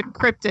Australian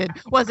cryptid?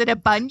 Was it a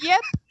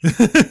bunyip?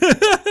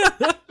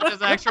 It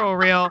is actual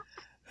real.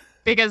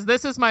 Because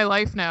this is my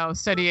life now,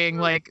 studying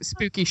like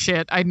spooky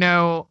shit. I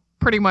know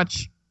pretty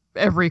much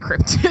every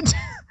cryptid.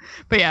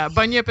 But yeah,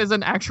 bunyip is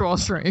an actual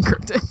Australian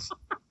cryptid.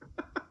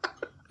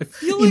 I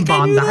feel like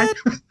I knew that.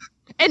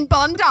 In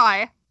Bondi.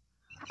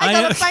 I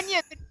got a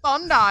bunyip in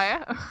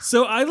Bondi.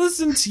 So I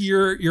listened to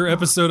your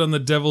episode on the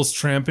Devil's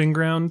Tramping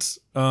Ground.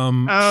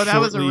 That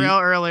was a real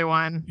early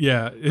one.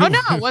 Yeah.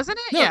 Wasn't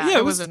it? No,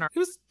 it was.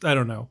 I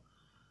don't know.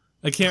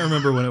 I can't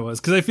remember when it was,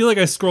 because I feel like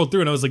I scrolled through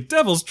and I was like,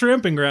 Devil's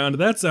Tramping Ground.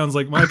 That sounds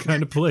like my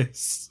kind of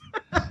place.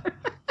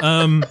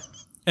 And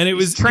it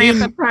was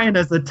trying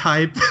as a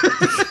type.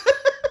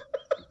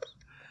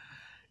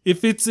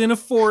 If it's in a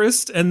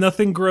forest and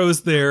nothing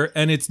grows there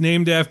and it's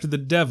named after the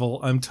devil,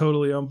 I'm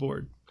totally on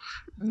board.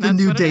 The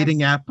new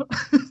dating app,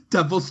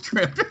 Devil's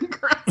Tramping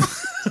Ground.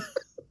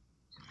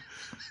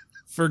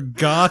 For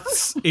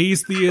goths,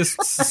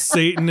 atheists,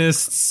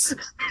 Satanists.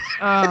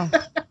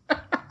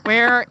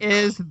 Where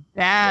is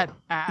that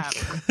app?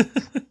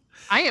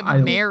 I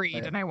am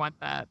married and I want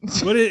that.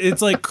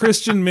 It's like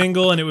Christian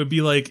Mingle, and it would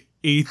be like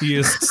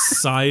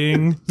atheists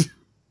sighing.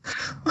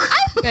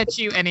 I bet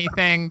you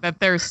anything that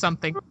there's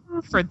something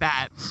for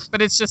that,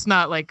 but it's just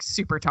not like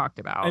super talked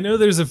about. I know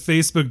there's a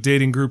Facebook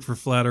dating group for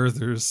flat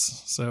earthers,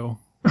 so.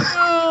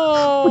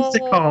 What's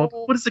it called?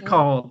 What is it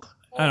called?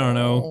 I don't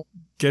know.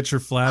 Get your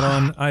flat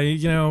on.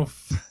 Get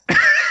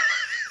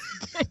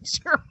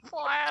your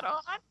flat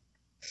on.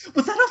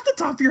 Was that off the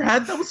top of your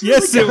head? That was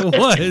yes, really good. It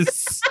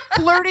was.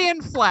 Flirty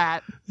and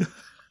flat.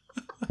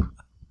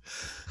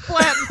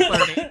 Flat and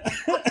flirty.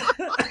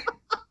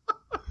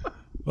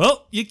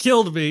 Well, you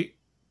killed me.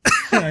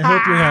 I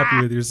hope you're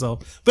happy with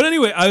yourself. But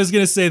anyway, I was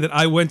going to say that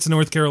I went to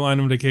North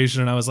Carolina on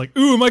vacation, and I was like,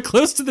 ooh, am I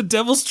close to the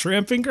Devil's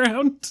Tramping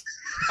Ground?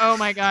 Oh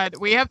my God.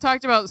 We have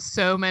talked about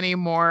so many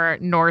more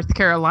North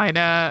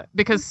Carolina,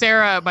 because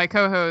Sarah, my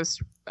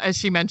co-host, as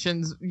she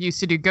mentions, used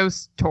to do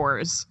ghost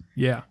tours.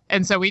 Yeah.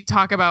 And so we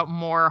talk about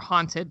more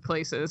haunted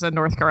places in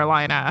North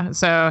Carolina.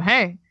 So,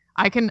 hey,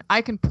 I can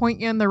point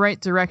you in the right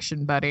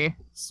direction, buddy.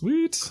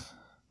 Sweet.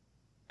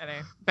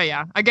 But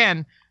yeah,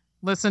 again,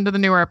 listen to the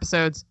newer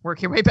episodes,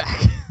 work your way back.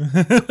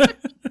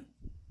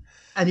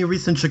 Any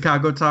recent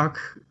Chicago talk,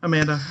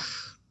 Amanda?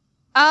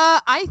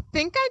 I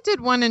think I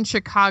did one in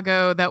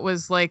Chicago that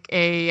was like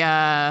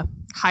a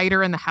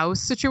hider in the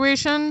house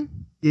situation.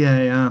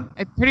 Yeah.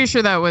 I'm pretty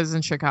sure that was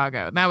in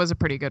Chicago. That was a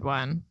pretty good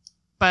one.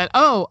 But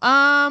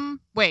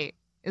wait,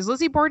 is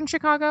Lizzie Borden in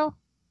Chicago?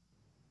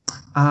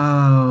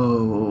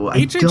 Oh,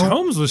 H.H.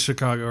 Holmes was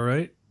Chicago,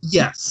 right?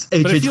 Yes,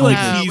 But I H.H. feel like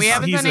Holmes. we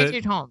haven't done a-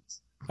 H.H.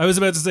 Holmes. I was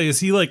about to say, is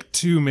he like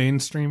too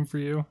mainstream for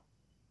you?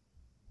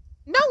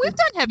 No, we've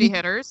done heavy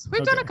hitters.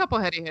 We've done Okay. a couple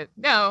heavy hits.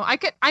 No, I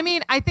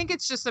think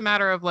it's just a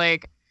matter of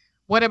like,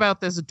 what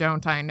about this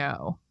don't I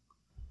know?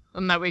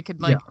 And that we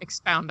could like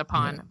expound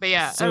upon. Yeah. But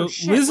yeah. So oh,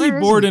 shit, Lizzie where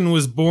is Borden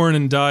was born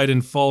and died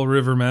in Fall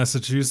River,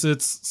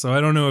 Massachusetts. So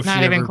I don't know if Not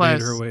she even ever close.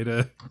 made her way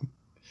to. he?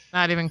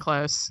 Not even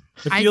close.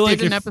 I I feel did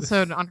like an if-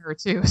 episode on her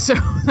too, so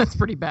that's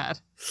pretty bad.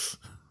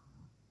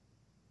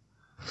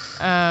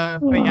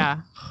 But yeah.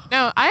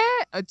 No,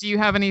 do you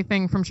have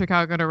anything from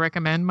Chicago to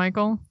recommend,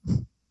 Michael?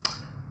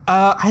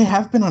 I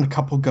have been on a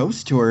couple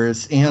ghost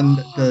tours and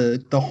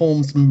the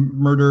Holmes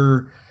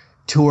murder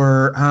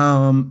tour.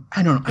 I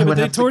don't know. Yeah, but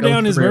they tore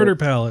down his murder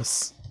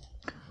palace.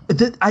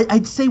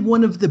 I'd say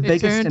one of the They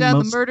biggest turned and down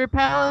most. the murder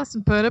palace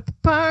and put up a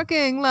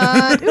parking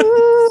lot.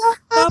 Ooh.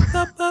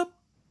 Up.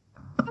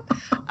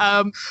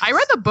 I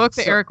read the book,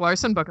 the Eric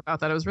Larson book about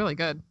that. It was really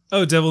good.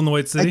 Oh, Devil in the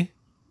White City?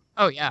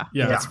 Oh yeah.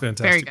 Yeah, that's a Very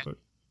fantastic good. book.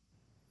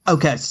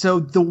 Okay,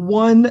 so the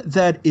one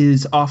that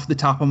is off the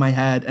top of my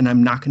head, and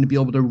I'm not going to be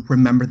able to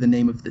remember the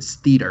name of this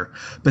theater,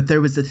 but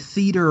there was a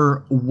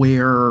theater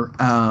where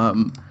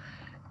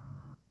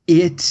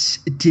it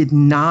did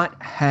not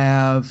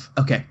have.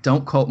 Okay,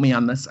 don't quote me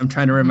on this. I'm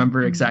trying to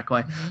remember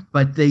exactly,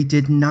 but they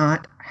did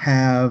not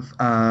have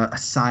a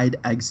side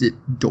exit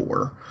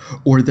door,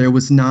 or there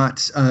was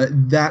not.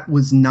 That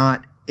was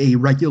not a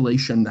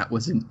regulation that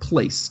was in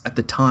place at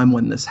the time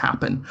when this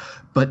happened.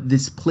 But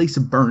this place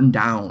burned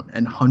down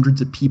and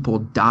hundreds of people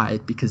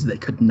died because they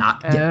could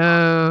not get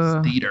out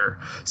of this theater.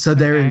 So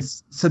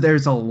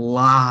there's a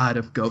lot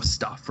of ghost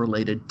stuff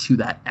related to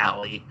that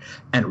alley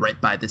and right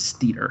by this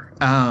theater.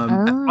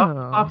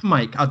 Off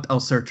mic, I'll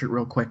search it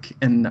real quick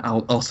and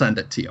I'll send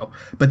it to you.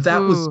 But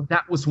that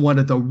was one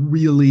of the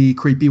really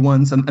creepy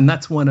ones, and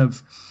that's one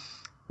of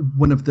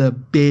the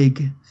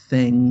big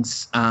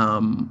things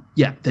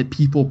that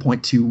people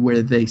point to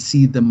where they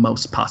see the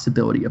most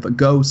possibility of a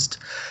ghost.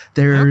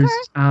 There's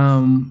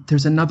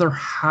another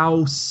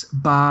house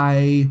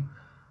by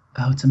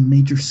it's a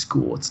major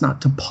school. It's not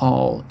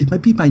DePaul. It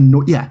might be by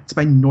it's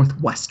by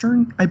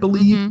Northwestern, I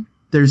believe.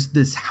 There's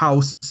this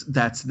house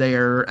that's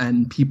there,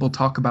 and people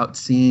talk about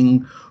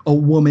seeing a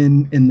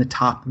woman in the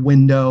top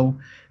window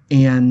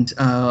and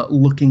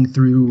looking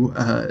through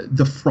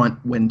the front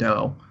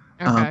window.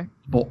 Okay.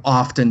 People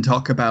often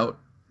talk about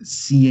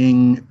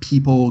seeing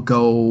people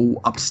go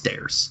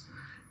upstairs,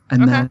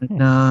 and then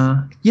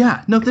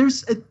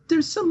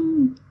there's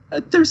some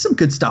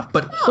good stuff,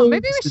 but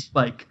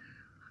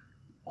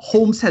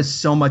Holmes has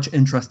so much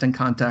interesting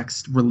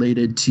context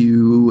related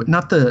to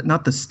not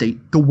the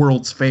state, the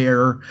World's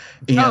Fair.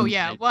 And, I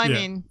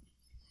mean,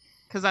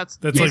 because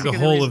that's like the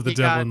whole of the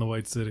Devil got... in the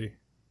White City.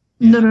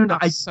 No.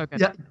 So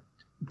good.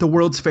 The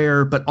World's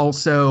Fair, but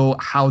also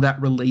how that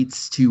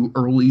relates to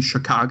early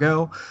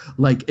Chicago,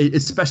 like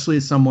especially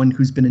as someone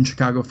who's been in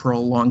Chicago for a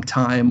long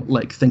time,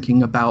 like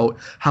thinking about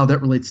how that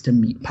relates to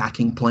meat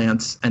packing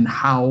plants and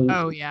how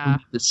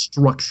the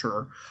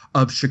structure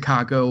of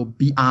Chicago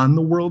beyond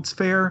the World's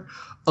Fair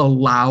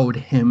allowed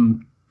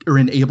him or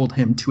enabled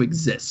him to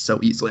exist so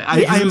easily.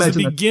 I it was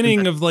imagine the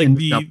beginning of like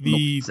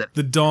the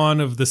the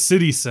dawn of the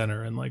city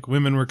center, and like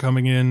women were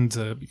coming in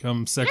to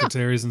become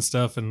secretaries and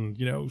stuff, and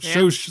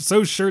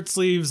sew shirt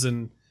sleeves,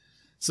 and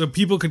so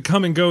people could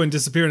come and go and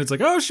disappear, and it's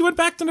like, oh, she went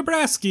back to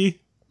Nebraska.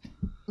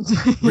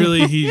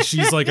 Really,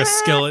 she's like a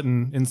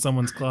skeleton in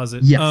someone's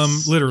closet.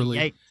 Yes. Literally.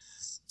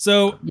 Yikes.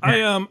 So I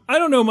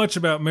don't know much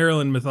about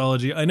Maryland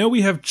mythology. I know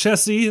we have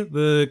Chessie,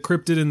 the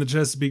cryptid in the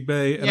Chesapeake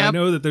Bay, and I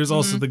know that there's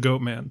also the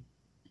Goat Man.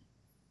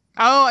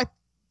 Oh,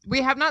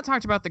 we have not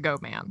talked about the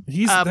Goat Man.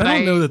 I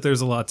don't know that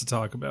there's a lot to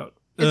talk about.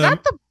 Is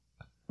that the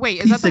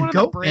he's that the one on the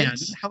Goat Man.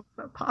 bridge? How is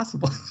that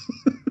possible?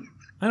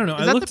 I don't know.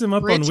 Is I that looked the him up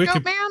on bridge Goat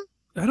Wikipedia. Man?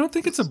 I don't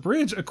think it's a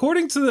bridge.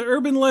 According to the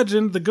urban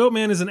legend, the Goat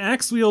Man is an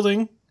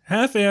axe-wielding,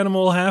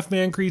 half-animal,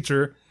 half-man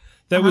creature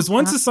that was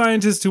once a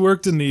scientist who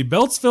worked in the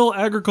Beltsville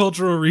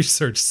Agricultural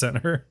Research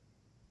Center.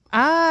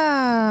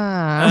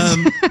 Yeah,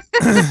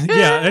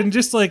 and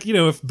just like,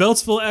 if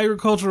Beltsville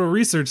Agricultural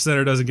Research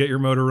Center doesn't get your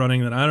motor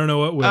running, then I don't know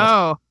what will.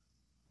 Oh,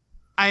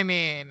 I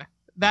mean,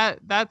 that's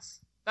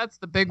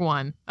the big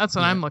one. That's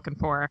what I'm looking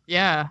for.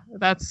 Yeah,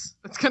 that's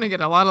gonna get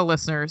a lot of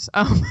listeners.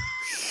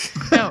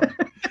 No.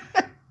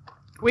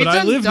 But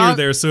I live near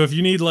there, so if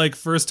you need like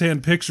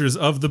firsthand pictures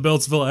of the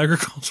Beltsville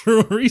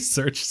Agricultural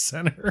Research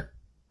Center.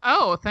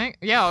 Oh,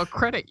 I'll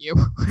credit you.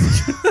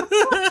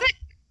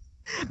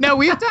 No,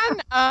 we've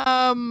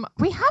done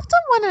we have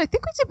done one. I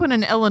think we did one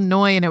in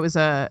Illinois, and it was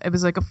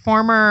like a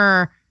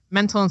former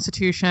mental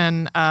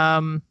institution.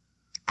 I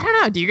I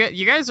don't know. Do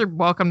you guys are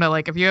welcome to,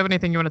 like, if you have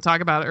anything you want to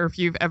talk about, or if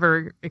you've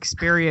ever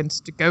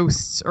experienced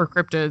ghosts or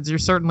cryptids, you're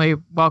certainly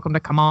welcome to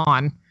come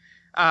on.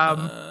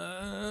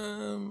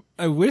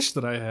 I wish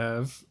that I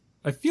have.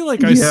 I feel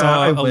like I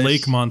saw a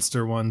lake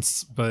monster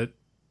once, but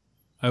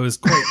I was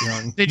quite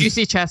young. Did you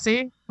see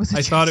Chessie? Was it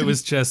I thought it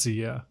was Chessie,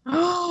 yeah.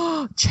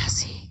 Oh,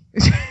 Chessie.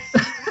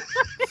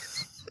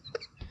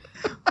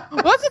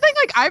 Well, that's the thing.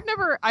 Like,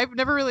 I've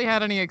never really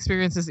had any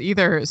experiences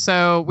either.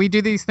 So we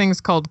do these things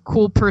called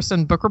cool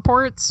person book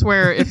reports,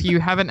 where if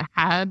you haven't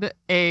had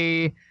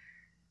an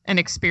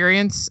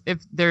experience, if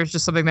there's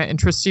just something that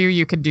interests you,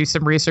 you can do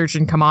some research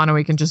and come on, and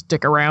we can just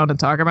dick around and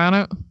talk about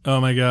it.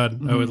 Oh my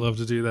god, I would love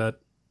to do that.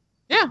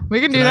 Yeah, we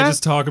can do that. Can I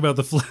just talk about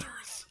the flat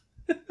Earth?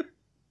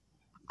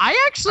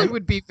 I actually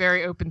would be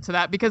very open to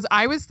that, because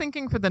I was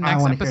thinking for the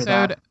next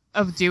episode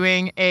of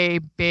doing a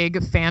big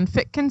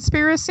fanfic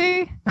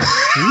conspiracy.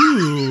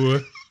 Ooh,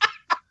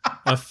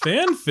 a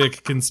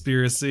fanfic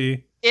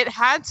conspiracy. It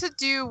had to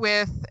do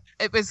with,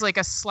 it was like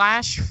a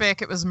slash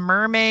fic. It was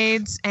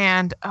mermaids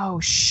and,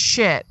 oh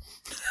shit,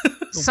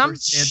 some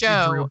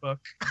show.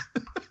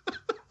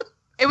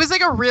 It was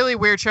like a really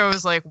weird show. I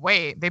was like,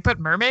 wait, they put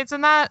mermaids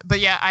in that?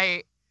 But yeah,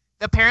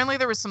 apparently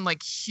there was some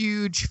like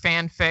huge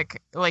fanfic,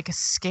 like a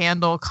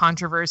scandal,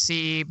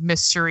 controversy,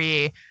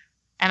 mystery.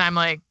 And I'm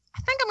like, I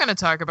think I'm going to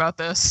talk about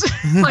this.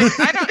 Like,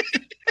 I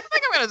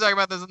think I'm going to talk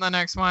about this in the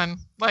next one.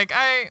 Like,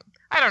 I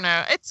don't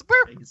know.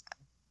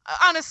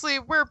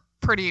 We're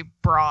pretty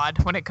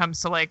broad when it comes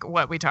to like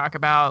what we talk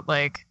about.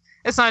 Like,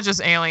 it's not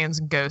just aliens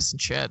and ghosts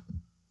and shit.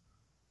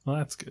 Well,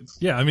 that's good.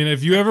 Yeah, I mean,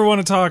 if you ever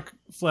want to talk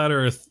flat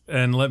Earth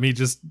and let me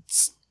just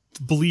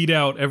bleed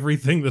out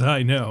everything that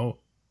I know.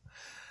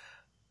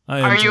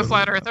 Are you a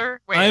flat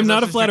earther? Wait, I am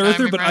not a flat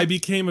earther, but I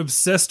became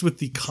obsessed with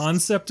the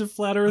concept of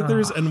flat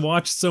earthers and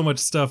watched so much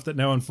stuff that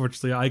now,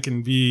 unfortunately, I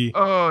can be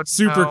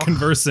super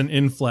conversant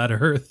in flat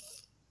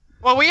Earth.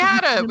 Well, we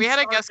had a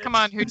guest come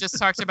on who just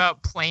talked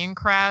about plane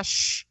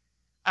crash,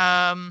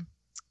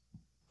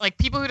 like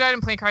people who died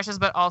in plane crashes,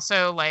 but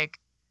also like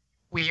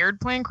weird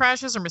plane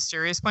crashes or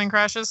mysterious plane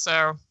crashes.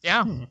 So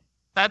yeah,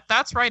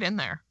 that's right in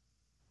there.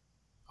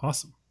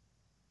 Awesome.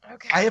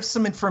 Okay. I have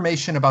some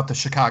information about the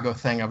Chicago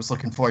thing I was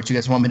looking for. Do you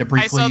guys want me to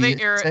briefly I saw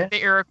the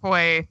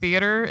Iroquois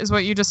Theater is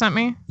what you just sent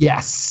me?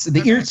 Yes. So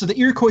the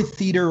Iroquois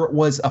Theater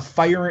was a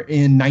fire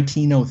in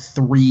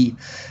 1903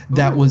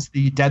 that was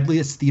the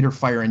deadliest theater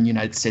fire in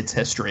United States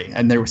history.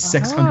 And there were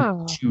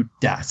 602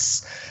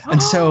 deaths.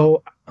 And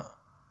so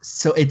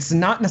it's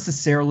not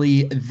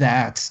necessarily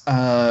that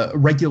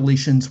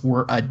regulations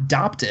were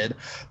adopted,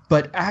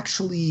 but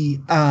actually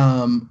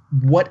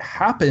what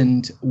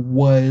happened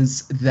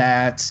was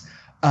that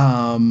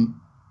so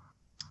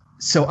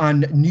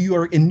in New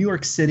York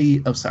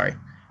City, I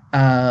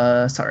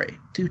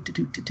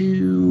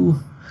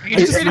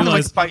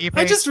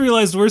just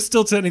realized we're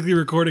still technically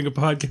recording a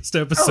podcast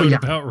episode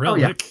about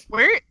Relic.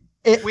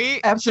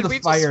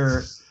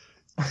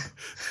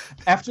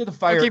 After the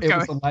fire, it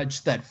was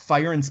alleged that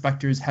fire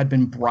inspectors had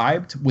been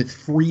bribed with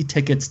free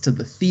tickets to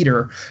the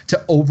theater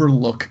to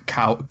overlook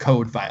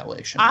code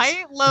violations.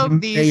 I love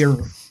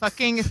these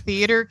fucking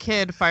theater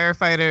kid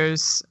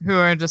firefighters who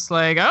are just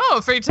like,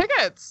 oh, free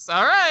tickets.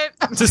 All right.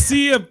 to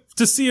see a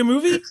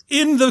movie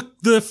in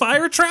the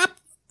fire trap?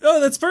 Oh,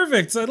 that's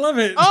perfect. I love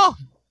it. Oh,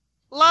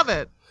 love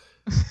it.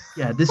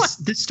 Yeah, this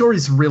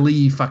story's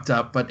really fucked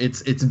up, but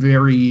it's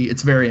very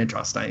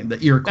interesting. The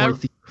Iroquois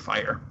theater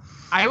fire.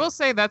 I will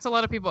say that's a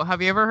lot of people.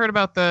 Have you ever heard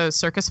about the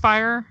circus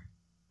fire?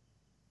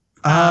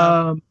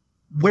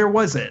 Where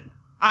was it?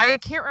 I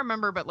can't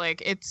remember, but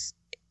like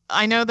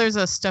I know there's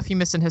a Stuff You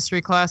Missed in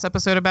History class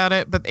episode about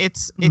it, but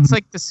it's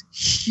like this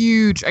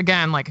huge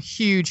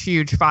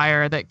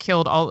fire that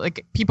killed all,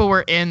 like, people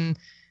were in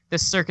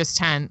this circus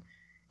tent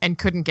and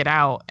couldn't get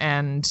out,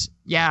 and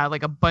yeah,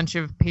 like a bunch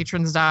of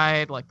patrons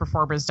died, like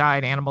performers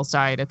died, animals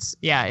died. It's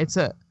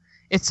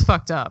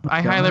fucked up.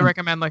 I highly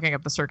recommend looking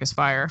up the circus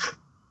fire.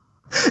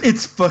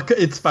 It's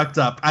fucked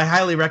up. I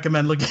highly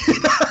recommend looking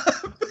it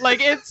up.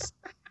 Like it's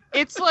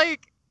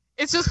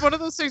just one of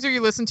those things where you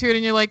listen to it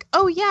and you're like,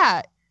 oh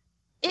yeah,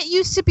 it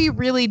used to be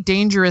really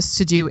dangerous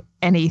to do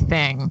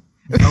anything.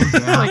 Oh,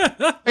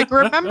 yeah. like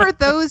remember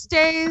those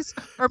days?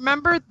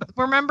 Remember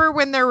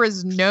when there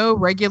was no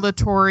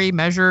regulatory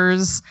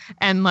measures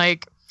and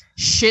like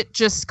shit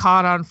just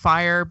caught on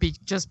fire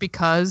just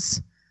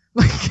because?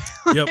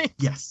 Yep.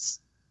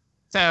 Yes.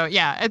 So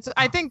yeah,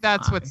 I think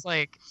that's what's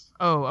like.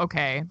 Oh,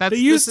 okay. They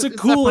used to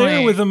cool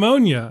air with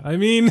ammonia. I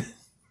mean,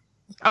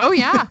 oh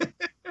yeah,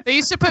 they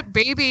used to put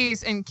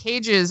babies in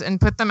cages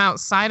and put them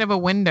outside of a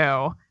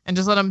window and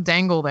just let them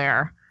dangle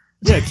there.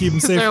 Yeah, keep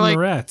them safe from the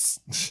rats.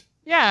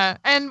 Yeah,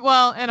 and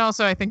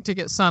also I think to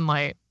get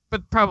sunlight,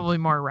 but probably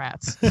more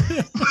rats. What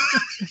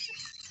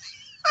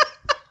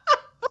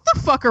the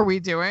fuck are we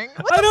doing?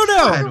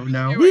 I don't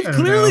know. We've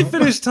clearly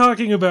finished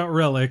talking about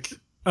Relic.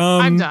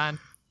 I'm done.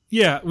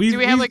 Yeah, do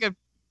we have like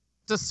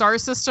the star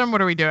system? What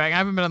are we doing? I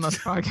haven't been on this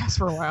podcast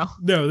for a while.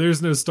 No,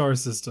 there's no star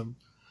system.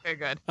 Okay,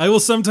 good. I will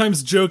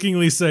sometimes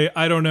jokingly say,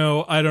 I don't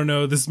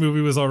know, this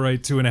movie was all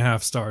right,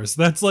 2.5 stars.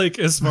 That's like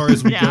as far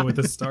as we go with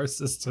the star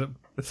system.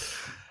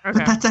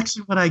 But that's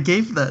actually what I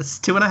gave this.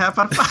 2.5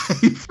 out of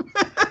 5.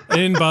 I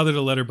didn't bother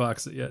to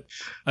letterbox it yet.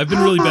 I've been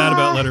really bad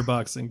about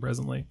letterboxing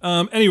presently.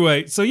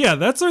 Anyway, so yeah,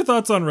 that's our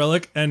thoughts on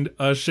Relic and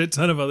a shit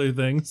ton of other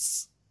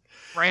things.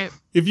 Right.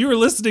 If you were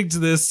listening to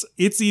this,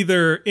 it's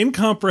either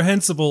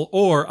incomprehensible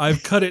or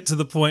I've cut it to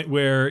the point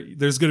where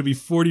there's going to be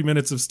 40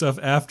 minutes of stuff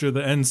after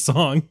the end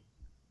song.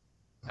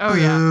 Oh,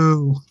 yeah.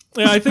 Ooh.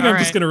 Yeah, I think All I'm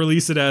just right. going to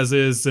release it as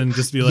is and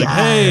just be like, Yes.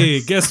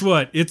 hey, guess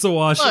what? It's a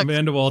wash. Look.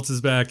 Amanda Waltz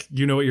is back.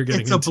 You know what you're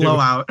getting It's a into.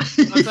 blowout.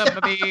 What's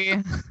up, buddy?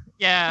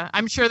 Yeah,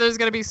 I'm sure there's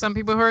going to be some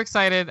people who are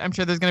excited. I'm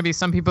sure there's going to be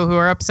some people who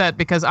are upset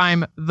because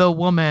I'm the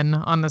woman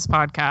on this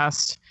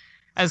podcast,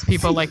 as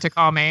people like to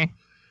call me.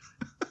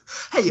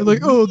 Hey, Like,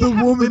 oh, the we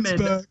have woman's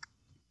women back.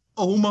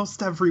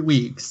 almost every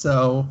week,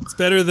 so It's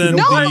better than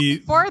No, the...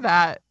 before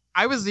that,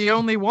 I was the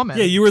only woman.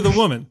 Yeah, you were the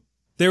woman.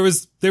 There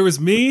was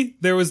me,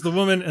 there was the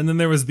woman, and then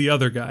there was the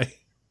other guy.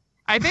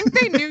 I think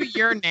they knew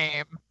your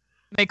name.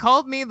 They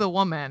called me the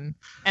woman,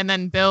 and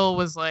then Bill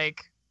was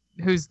like,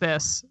 "Who's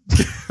this?"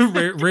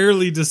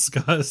 Rarely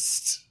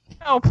discussed.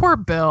 Oh, poor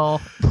Bill.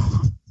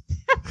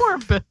 Poor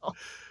Bill.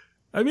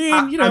 I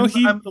mean, you know,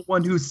 I'm the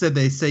one who said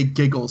they say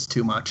giggles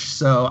too much,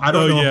 so I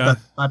don't Oh, know yeah. if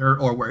that's better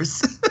or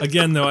worse.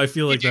 again, though, I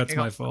feel like Did you that's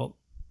giggle? my fault.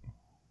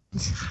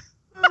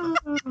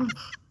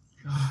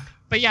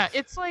 But yeah,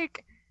 it's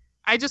like,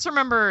 I just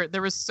remember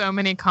there was so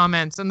many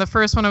comments, and the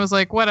first one I was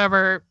like,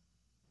 whatever,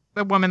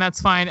 the woman, that's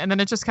fine. And then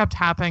it just kept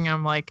happening.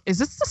 I'm like, is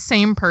this the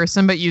same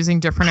person but using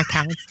different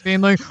accounts?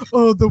 Being like,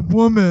 oh, the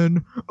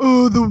woman.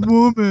 Oh, the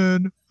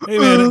woman. Hey,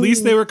 man, at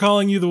least they were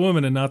calling you the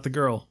woman and not the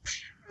girl.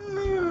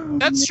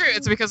 That's true.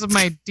 It's because of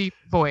my deep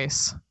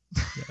voice.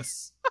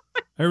 Yes.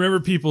 I remember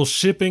people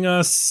shipping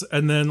us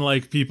and then,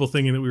 like, people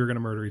thinking that we were going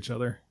to murder each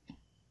other.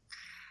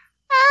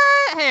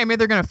 Hey, I'm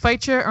either going to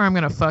fight you or I'm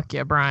going to fuck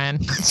you, Brian.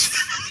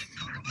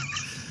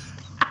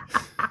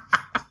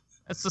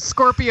 That's the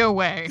Scorpio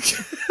way.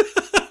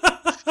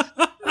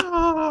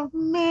 Oh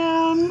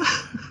man!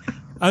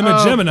 I'm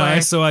a Oh, Gemini, boy.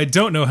 so I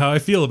don't know how I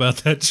feel about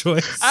that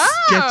choice.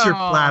 Get your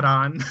Oh. flat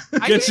on.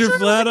 I Get your usually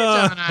flat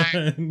look at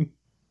Gemini. on.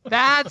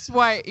 That's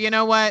why, you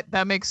know what?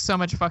 That makes so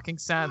much fucking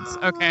sense.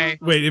 Okay.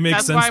 Wait, it makes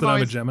That's sense why that I'm I'm a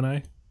always- Gemini?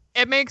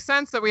 It makes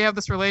sense that we have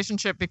this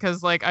relationship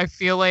because, like, I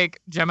feel like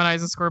Geminis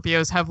and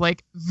Scorpios have,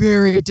 like,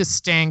 very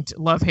distinct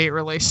love-hate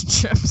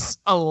relationships.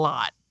 A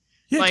lot.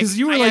 Yeah, Like, because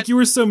you were I like, had- you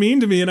were so mean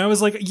to me, and I was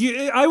like,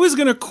 I was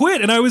going to quit,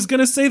 and I was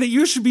going to say that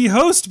you should be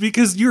host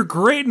because you're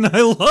great and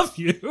I love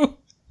you.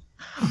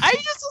 I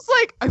just was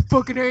like, I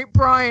fucking hate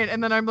Brian.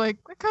 And then I'm like,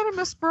 I kind of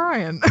miss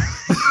Brian.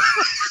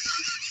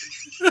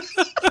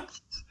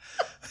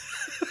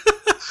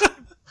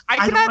 I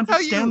I don't cannot tell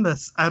understand you.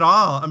 this at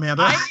all,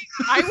 Amanda.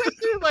 I went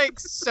through like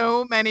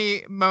so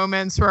many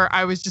moments where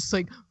I was just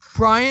like,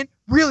 Brian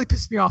really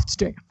pissed me off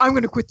today. I'm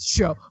gonna quit the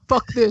show.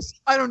 Fuck this.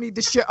 I don't need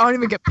this shit. I don't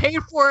even get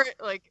paid for it.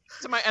 Like,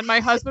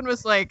 my husband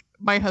was like,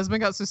 my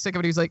husband got so sick of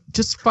it. He was like,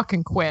 just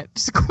fucking quit.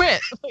 Just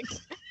quit. Like,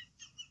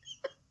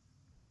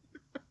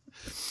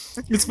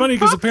 It's funny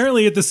because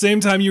apparently at the same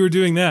time you were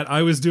doing that,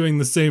 I was doing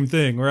the same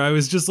thing where I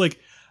was just like,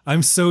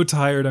 I'm so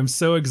tired. I'm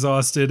so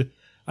exhausted.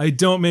 I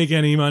don't make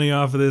any money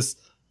off of this.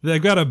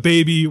 I've got a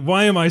baby.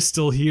 Why am I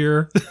still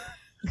here?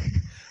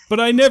 But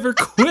I never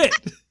quit.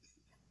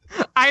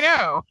 I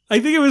know. I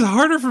think it was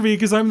harder for me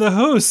because I'm the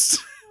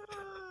host.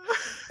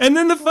 And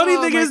then the funny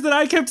Oh, thing my- is that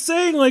I kept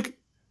saying, like,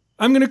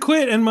 I'm going to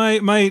quit. And my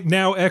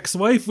now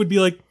ex-wife would be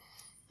like,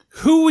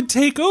 who would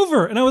take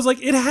over? And I was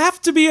like, it'd have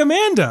to be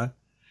Amanda.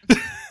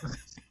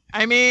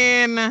 I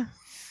mean,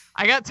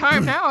 I got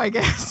time now, I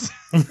guess.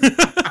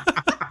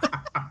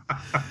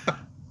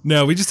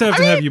 No, we just have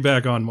to have you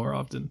back on more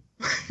often.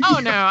 Oh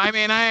no, I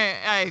mean,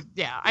 I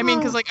mean,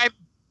 because like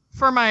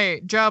for my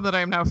job that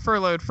I'm now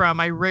furloughed from,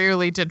 I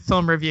rarely did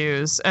film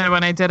reviews, and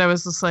when I did, I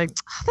was just like,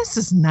 oh, this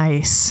is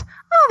nice.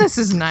 Oh, this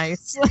is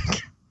nice.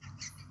 Like,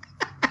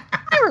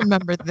 I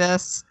remember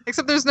this,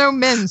 except there's no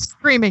men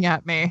screaming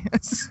at me.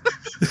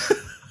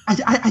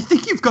 I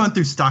think you've gone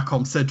through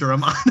Stockholm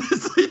syndrome.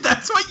 Honestly,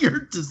 that's what you're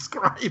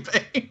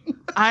describing. No,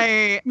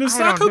 I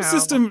Stockholm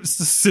don't know.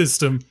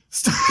 system.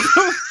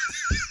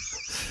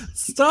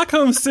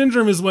 Stockholm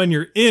syndrome is when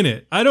you're in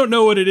it. I don't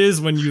know what it is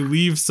when you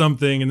leave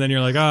something and then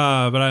you're like,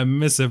 but I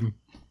miss him.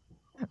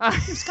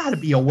 There's got to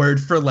be a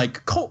word for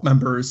like cult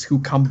members who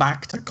come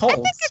back to I cults,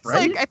 think it's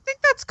right? like I think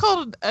that's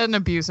called an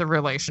abusive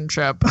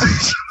relationship.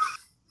 I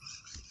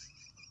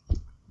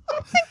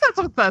think that's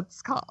what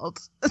that's called.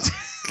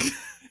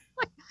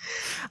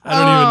 I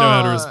don't even know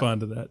how to respond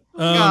to that.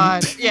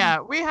 God,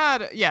 we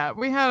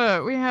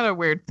had a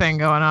weird thing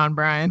going on,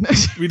 Brian.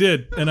 We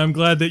did, and I'm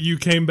glad that you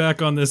came back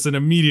on this, and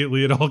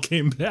immediately it all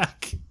came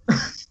back.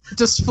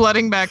 Just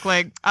flooding back,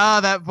 like,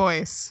 that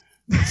voice.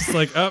 It's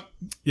like,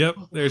 yep,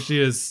 there she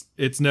is.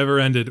 It's never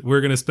ended.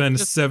 We're gonna spend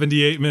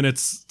 78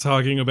 minutes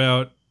talking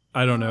about,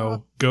 I don't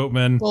know,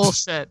 goatmen.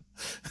 Bullshit.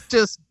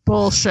 Just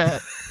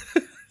bullshit.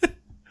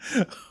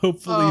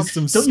 Hopefully,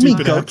 some Don't you mean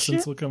stupid goat accents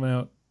shit? will come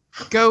out.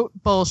 Goat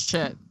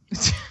bullshit.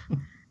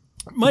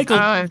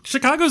 Michael,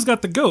 Chicago's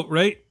got the goat,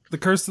 right? The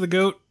curse of the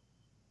goat.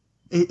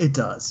 It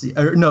does.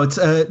 No, it's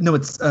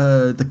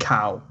the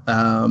cow.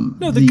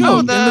 No, the goat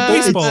in the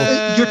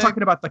baseball. You're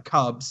talking about the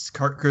Cubs,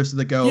 Curse of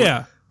the Goat.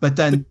 Yeah, but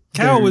then the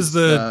cow was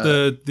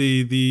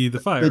the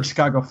fire. The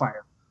Chicago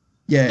Fire.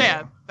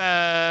 Yeah.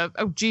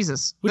 Oh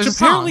Jesus! Which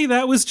apparently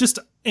that was just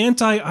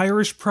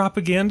anti-Irish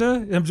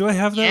propaganda. Do I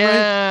have that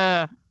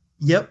right?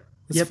 Yeah.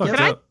 Yep.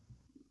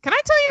 Can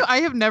I tell you,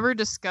 I have never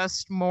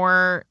discussed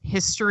more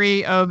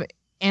history of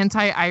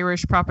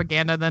anti-Irish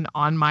propaganda than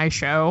on my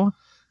show.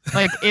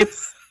 Like,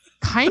 it's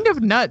kind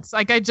of nuts.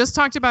 Like, I just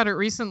talked about it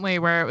recently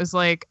where it was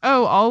like,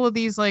 oh, all of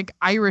these like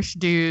Irish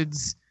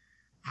dudes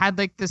had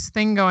like this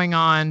thing going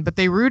on, but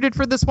they rooted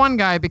for this one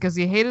guy because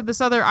he hated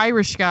this other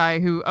Irish guy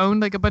who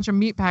owned like a bunch of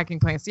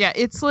meatpacking plants. Yeah,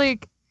 it's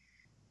like,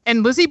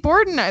 and Lizzie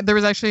Borden, there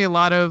was actually a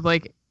lot of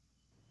like,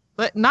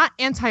 not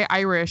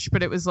anti-Irish,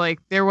 but it was like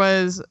there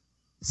was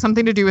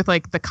something to do with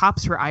like the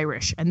cops were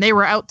Irish and they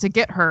were out to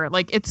get her.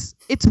 Like it's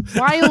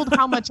wild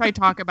how much I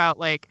talk about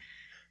like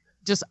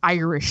just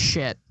Irish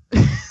shit.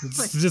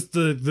 It's just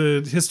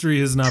the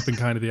history has not been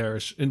kind to the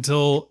Irish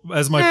until,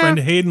 as my friend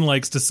Hayden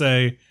likes to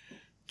say,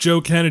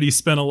 Joe Kennedy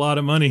spent a lot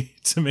of money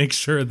to make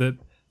sure that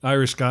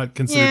Irish got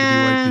considered to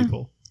be white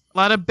people. A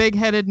lot of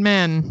big-headed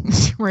men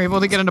were able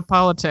to get into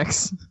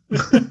politics.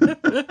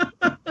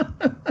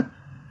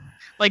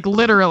 Like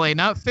literally,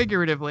 not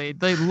figuratively.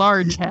 The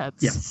large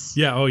heads. Yes.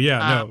 Yeah. Oh, yeah.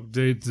 No,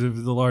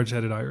 the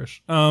large-headed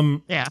Irish.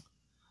 Yeah.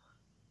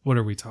 What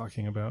are we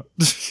talking about?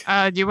 We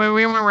want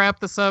to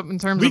wrap this up in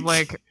terms of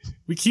like.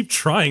 We keep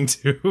trying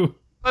to.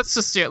 Let's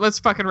just do it. Let's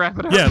fucking wrap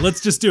it up. Yeah, let's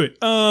just do it.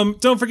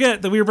 Don't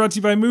forget that we are brought to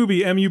you by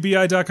Mubi,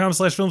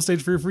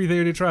 mubi.com/filmstage for your free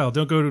 30-day trial.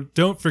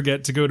 Don't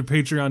forget to go to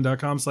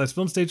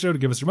patreon.com/filmstage show to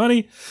give us your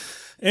money.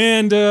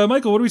 And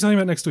Michael, what are we talking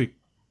about next week?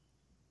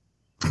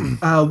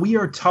 We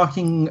are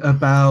talking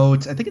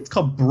about, I think it's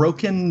called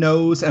Broken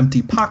Nose,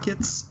 Empty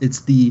Pockets.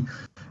 It's the,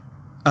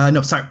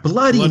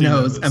 Bloody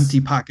Nose,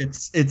 Empty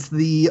Pockets. It's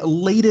the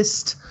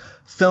latest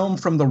film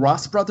from the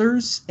Ross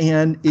brothers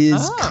and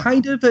is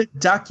kind of a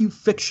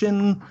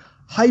docu-fiction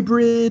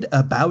hybrid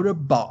about a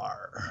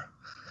bar.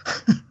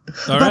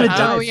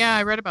 Yeah,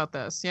 I read about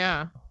this.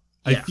 Yeah.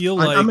 I feel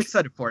like I'm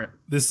excited for it.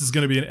 This is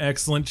going to be an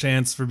excellent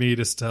chance for me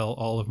to tell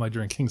all of my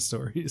drinking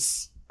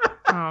stories.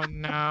 Oh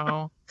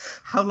no!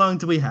 How long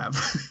do we have?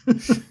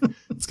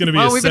 It's going to be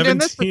a 17 we've been doing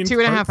this for 2.5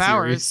 series.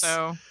 hours.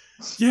 So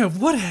yeah,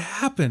 what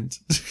happened?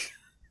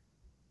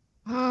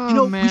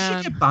 Oh man, we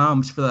should get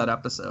bombed for that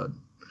episode.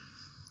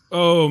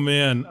 Oh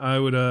man, I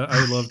would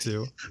love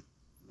to.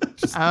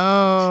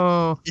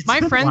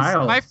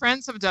 My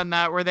friends have done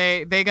that where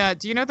they got.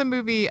 Do you know the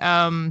movie?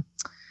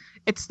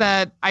 It's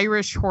that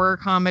Irish horror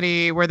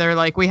comedy where they're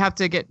like, we have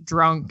to get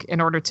drunk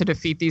in order to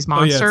defeat these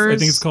monsters. Oh, yeah, I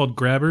think it's called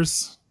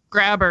Grabbers.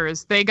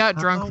 They got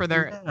drunk for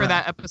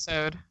that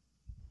episode.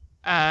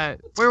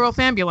 Werewolf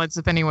Ambulance,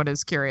 if anyone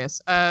is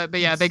curious. But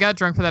yeah, they got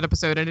drunk for that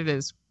episode, and it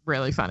is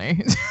really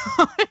funny.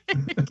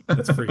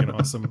 That's freaking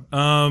awesome.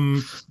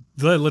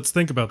 Let's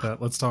think about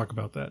that. Let's talk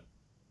about that.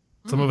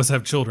 Some of us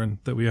have children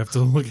that we have to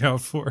look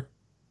out for.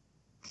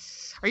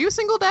 Are you a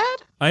single dad?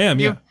 I am.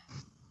 Yeah.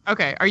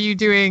 Okay. Are you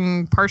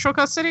doing partial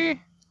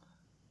custody?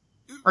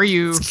 Are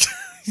you?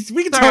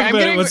 We can talk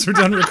about it once we're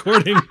done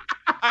recording.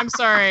 I'm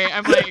sorry.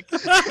 I'm like,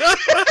 now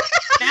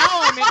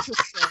I'm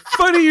interested.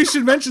 Funny you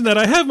should mention that.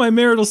 I have my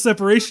marital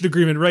separation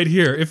agreement right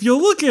here. If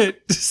you'll look at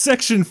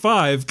Section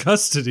 5,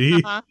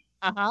 custody.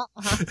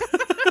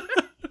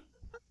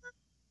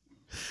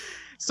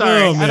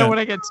 Sorry, I don't want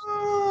to get.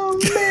 Oh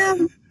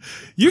man,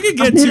 you can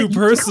get too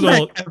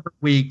personal every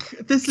week.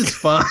 This is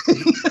fun.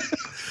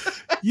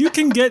 You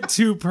can get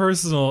too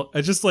personal.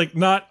 I just like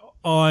not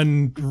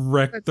on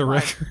the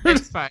record.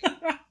 It's fine.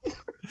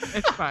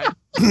 It's fine.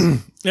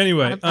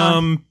 Anyway,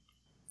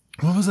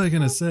 what was I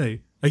gonna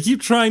say? I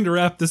keep trying to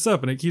wrap this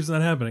up and it keeps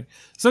not happening.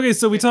 So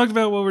we talked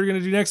about what we're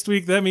gonna do next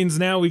week. That means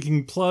now we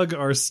can plug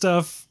our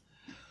stuff.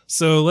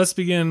 So let's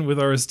begin with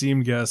our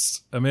esteemed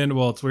guest, Amanda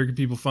Waltz. Where can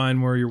people find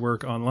more of your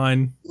work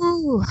online?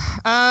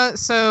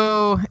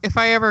 So if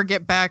I ever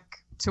get back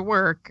to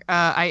work,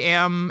 I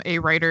am a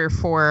writer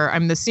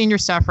I'm the senior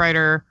staff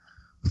writer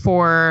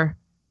for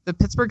the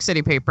Pittsburgh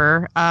City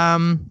paper.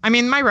 I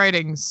mean, my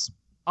writing's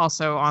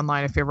also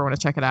online if you ever want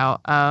to check it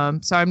out.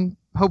 So I'm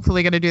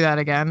hopefully going to do that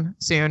again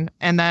soon.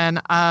 And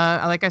then,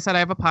 like I said, I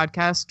have a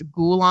podcast,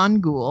 Ghoul on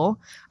Ghoul.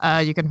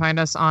 You can find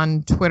us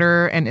on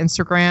Twitter and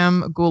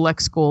Instagram,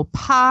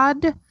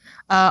 GhoulXGhoulPod.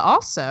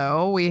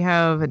 Also, we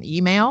have an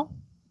email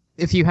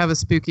if you have a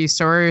spooky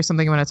story or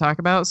something you want to talk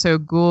about. So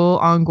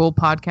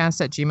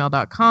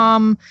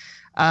ghoulonghoulpodcast@gmail.com.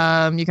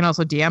 You can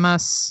also DM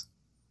us.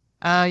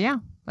 Yeah,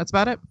 that's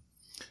about it.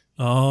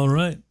 All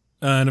right.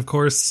 And of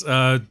course,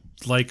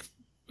 like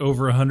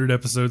over 100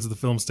 episodes of the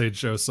Film Stage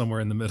Show somewhere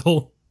in the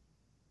middle.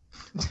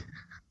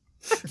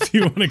 If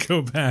you want to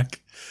go back.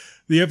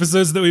 the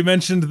episodes that we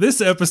mentioned this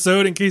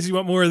episode, in case you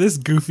want more of this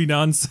goofy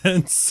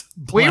nonsense.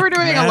 We were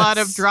doing Black a lot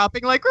Mass. of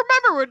dropping, like,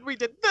 remember when we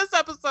did this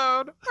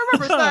episode?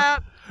 Remember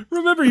that?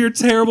 Remember your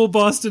terrible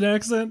Boston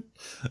accent?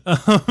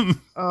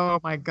 Oh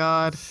my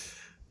god.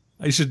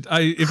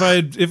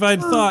 If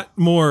I'd thought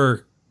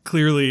more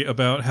clearly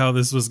about how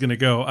this was going to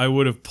go, I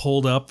would have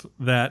pulled up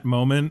that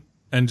moment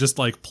and just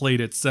like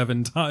played it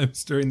 7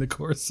 times during the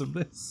course of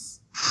this.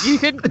 You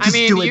can, Just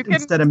do it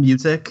instead of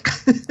music.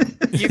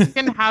 you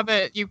can have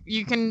it.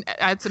 You can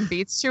add some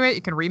beats to it.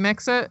 You can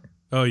remix it.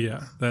 Oh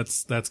yeah,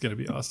 that's gonna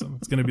be awesome.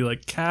 It's gonna be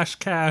like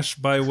Cash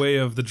by way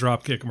of the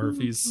Dropkick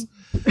Murphys.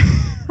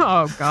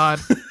 Oh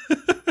god.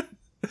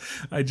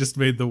 I just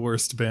made the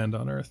worst band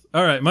on earth.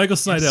 All right, Michael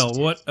Snydell,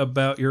 what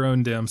about your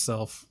own damn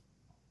self?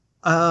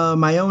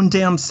 My own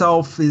damn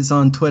self is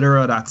on Twitter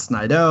at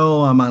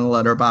 @Snido. I'm on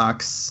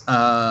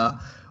Letterboxd,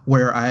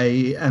 where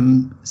I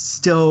am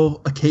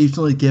still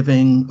occasionally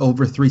giving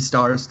over 3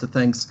 stars to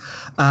things.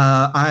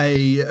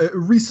 I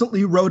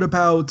recently wrote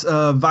about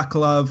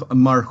Vaclav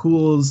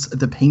Marhul's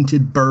The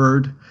Painted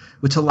Bird,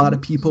 which a lot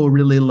of people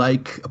really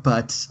like,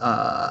 but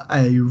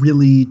I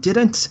really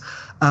didn't.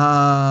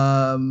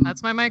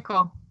 That's my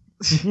Michael.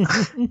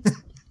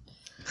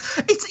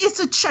 It's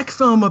a Czech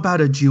film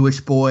about a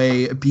Jewish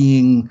boy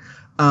being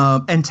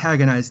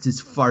antagonized is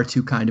far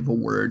too kind of a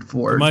word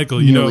for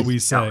Michael, you know what nearly we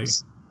say.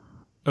 hours.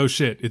 Oh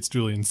shit, it's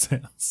Julian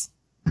Sands.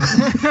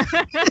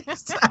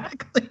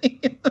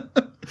 Exactly.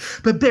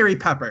 But Barry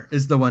Pepper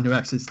is the one who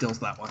actually steals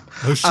that one.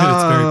 Oh shit,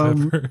 it's Barry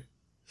Pepper.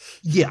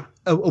 Yeah,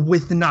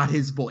 with not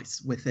his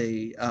voice, with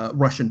a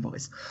Russian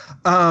voice.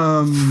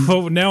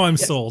 Oh, now I'm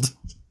sold.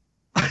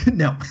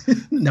 No,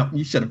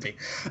 you shouldn't be.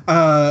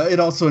 It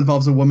also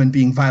involves a woman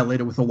being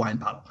violated with a wine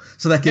bottle.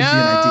 So that gives you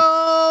an idea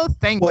Oh,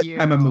 thank what you.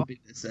 kind of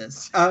movie this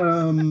is. I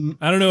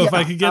don't know if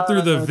I could get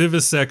through the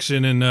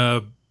vivisection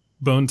and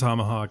Bone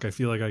Tomahawk. I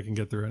feel like I can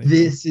get through anything.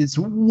 This is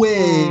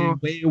way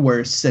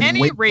worse. And Any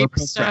way rape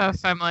more stuff,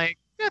 I'm like,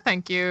 yeah,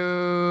 thank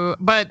you.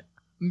 But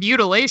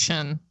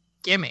mutilation,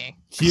 gimme.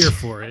 Here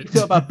for it. I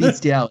feel about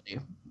bestiality.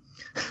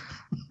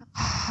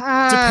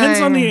 Depends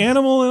on the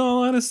animal, in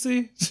all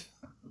honesty.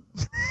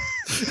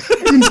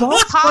 It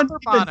involves Top one or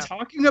we've been bottom?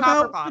 talking Top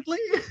or about bottom?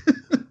 lately.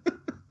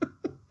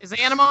 Is the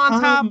animal on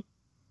top?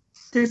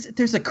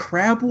 There's a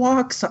crab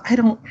walk, so I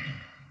don't.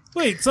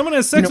 Wait, someone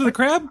has sex You know, with a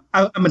crab?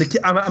 I'm gonna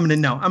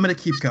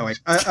keep going.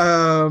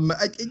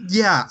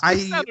 Yeah, I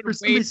sounded for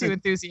some way reason- too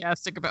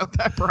enthusiastic about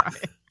that, Brian.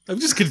 I'm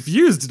just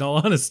confused, in all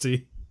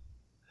honesty.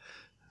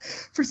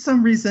 For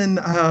some reason,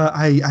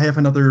 I have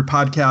another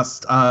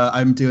podcast.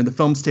 I'm doing the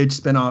Film Stage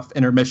spinoff,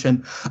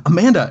 Intermission.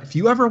 Amanda, if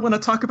you ever want to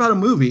talk about a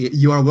movie,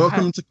 you are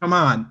welcome to come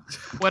on.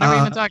 What are we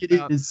going to talk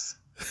about?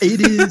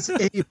 It is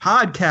a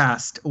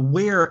podcast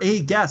where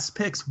a guest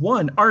picks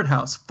one art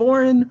house,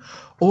 foreign,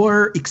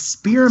 or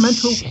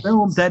experimental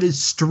film that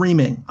is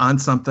streaming on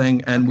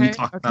something, and we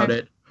talk about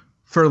it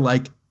for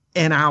like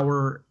an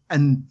hour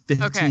and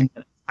 15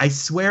 minutes. I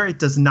swear it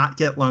does not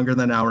get longer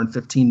than an hour and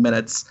 15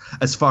 minutes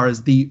as far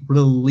as the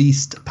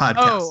released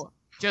podcast. Oh,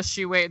 just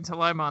you wait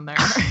until I'm on there.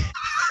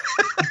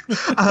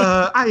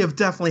 I have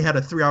definitely had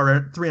a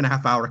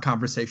 3.5 hour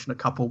conversation a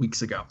couple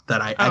weeks ago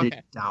that I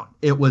edited down.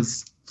 It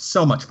was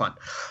so much fun.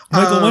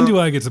 Michael, when do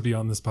I get to be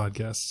on this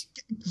podcast?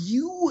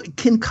 You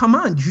can come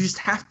on. You just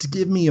have to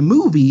give me a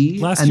movie.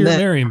 Last year,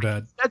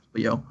 Marienbad.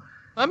 You.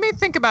 Let me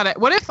think about it.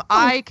 What if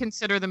I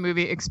consider the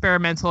movie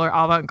experimental or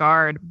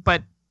avant-garde,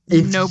 but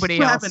If nobody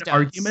you else have an does?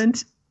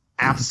 argument,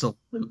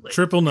 absolutely.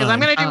 Triple Because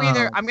nine.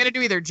 I'm gonna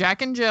do either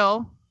Jack and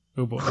Jill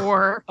Oh boy.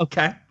 or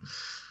Okay.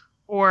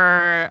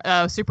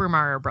 Super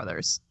Mario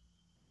Brothers.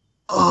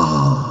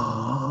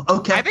 Oh,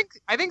 okay.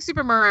 I think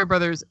Super Mario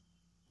Brothers.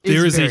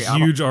 There is a very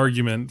huge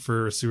argument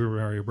for Super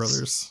Mario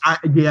Brothers. I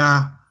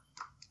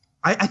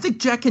think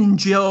Jack and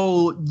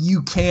Jill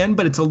you can,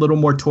 but it's a little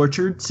more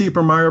tortured.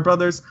 Super Mario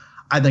Brothers,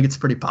 I think it's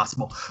pretty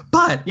possible.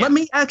 But let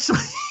me actually,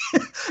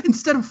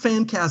 instead of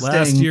fan casting,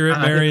 Last year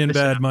at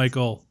Marienbad,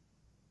 Michael.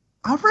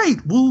 All right,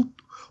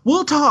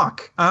 we'll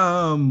talk.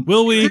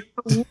 Will we?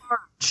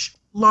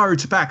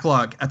 Large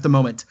backlog at the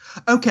moment.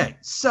 Okay,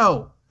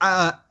 so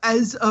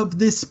as of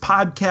this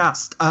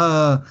podcast,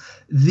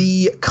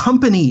 the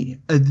Company,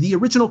 the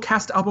original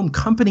cast album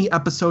Company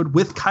episode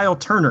with Kyle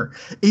Turner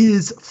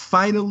is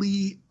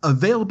finally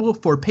available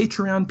for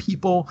Patreon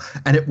people,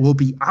 and it will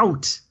be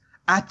out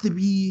at the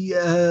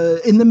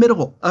in the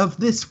middle of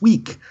this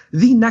week.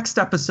 The next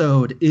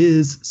episode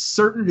is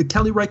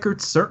Kelly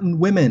Reichert's Certain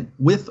Women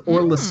with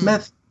Orla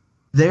Smith.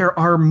 There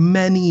are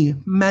many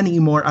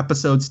more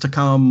episodes to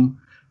come.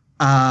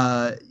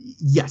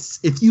 Yes,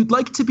 if you'd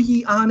like to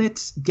be on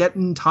it, get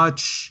in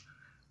touch.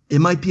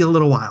 It might be a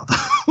little while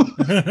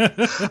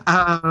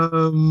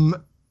though.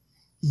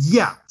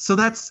 Yeah, so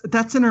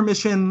that's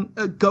Intermission.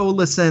 Go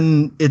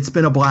listen. It's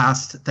been a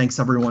blast. Thanks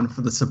everyone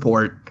for the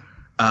support.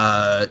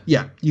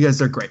 Yeah, you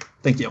guys are great.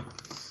 Thank you.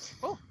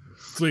 Cool.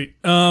 Sweet.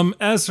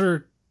 As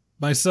for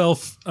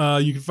myself,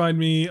 you can find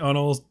me on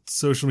all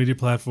social media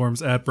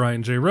platforms at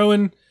Brian J.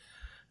 Rowan.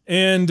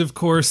 And of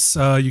course,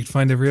 you can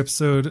find every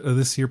episode of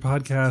this here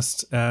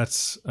podcast at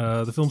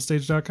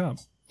thefilmstage.com.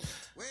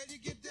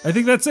 I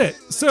think that's it.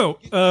 So,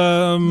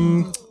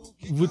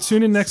 we'll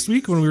tune in next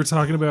week when we were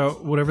talking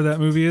about whatever that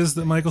movie is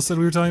that Michael said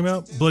we were talking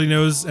about. Bloody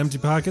Nose, Empty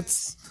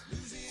Pockets.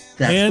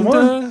 That's And, the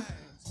one.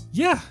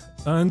 yeah,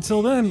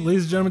 until then,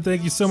 ladies and gentlemen,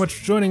 thank you so much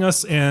for joining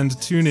us, and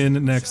tune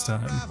in next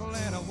time.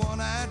 And a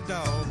one-eyed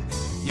dog.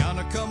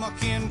 Yonder come our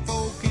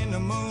kinfolk in the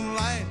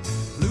moonlight.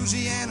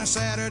 Louisiana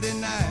Saturday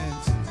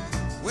nights.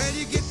 Well,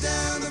 you get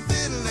down the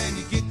fiddle and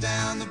you get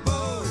down the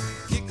bow.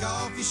 Kick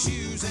off your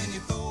shoes and you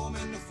throw 'em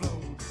in the floor.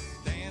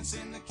 Dance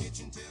in the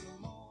kitchen till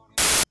the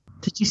morning.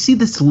 Did you see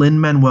this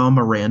Lin-Manuel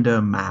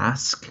Miranda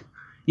mask?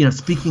 You know,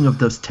 speaking of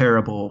those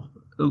terrible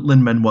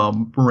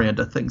Lin-Manuel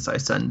Miranda things I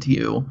send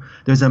you,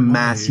 there's a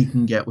mask you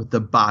can get with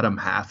the bottom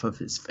half of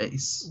his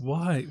face.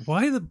 Why?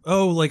 Why the?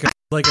 Oh, like a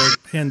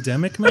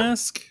pandemic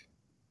mask?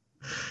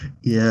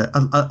 Yeah,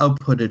 I'll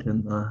put it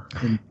in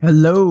the.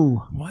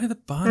 Hello. Why the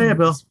bottom? Hey,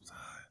 Bill.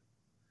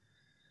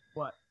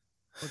 What?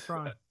 What's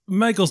wrong?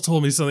 Michael's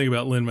told me something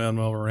about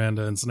Lin-Manuel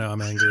Miranda, and so now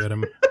I'm angry at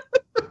him.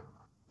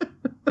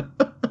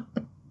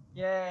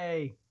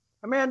 Yay.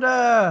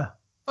 Amanda.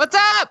 What's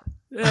up?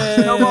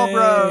 Snowball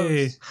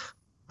Bros.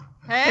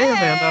 Hey,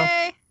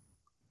 Amanda.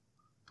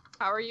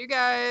 How are you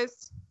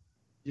guys?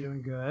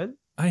 Doing good.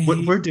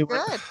 We're doing.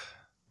 Good.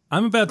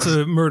 I'm about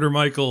to murder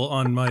Michael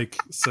on mic,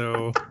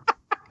 so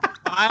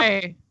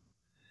Why?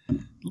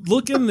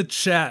 look in the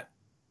chat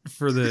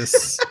for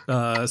this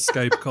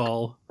Skype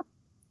call.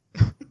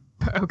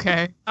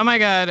 Okay. Oh my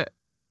god.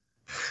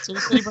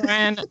 Seriously,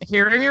 Brian,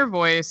 hearing your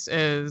voice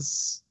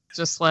is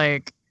just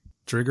like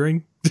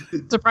Triggering?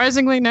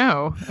 surprisingly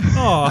no.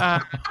 Oh,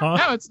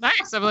 No, it's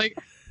nice. I'm like,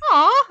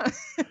 aw.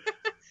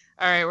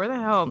 All right, where the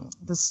hell?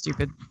 This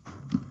stupid.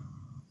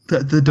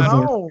 The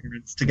divorce Oh.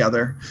 parents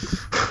together.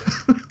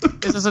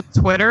 Is this a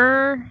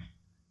Twitter?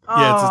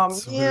 Yeah,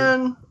 it's a-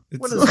 man.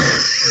 What is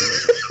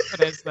it's,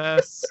 What is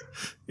this?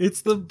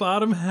 it's the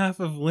bottom half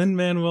of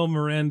Lin-Manuel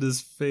Miranda's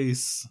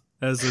face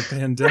as a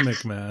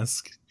pandemic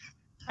mask.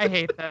 I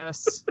hate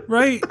this.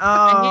 Right?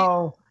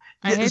 Oh.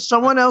 I hate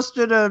Someone else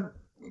did a.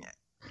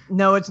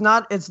 No, it's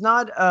not. It's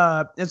not.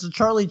 It's a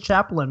Charlie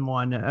Chaplin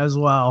one as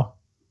well.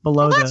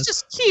 Below Well, that's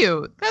this. just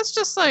cute. That's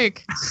just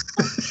like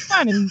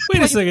fun and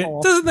Wait a second.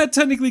 playful. Doesn't that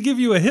technically give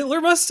you a Hitler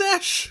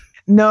mustache?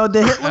 No,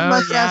 the Hitler Oh,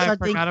 mustache yeah, I I think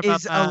forgot about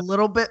is a that.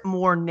 little bit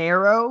more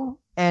narrow,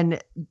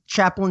 and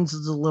Chaplin's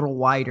is a little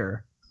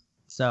wider.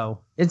 So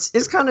it's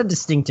kind of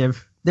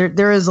distinctive.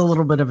 There is a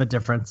little bit of a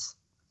difference.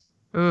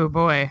 Oh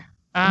boy.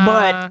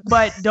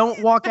 But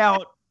don't walk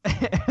out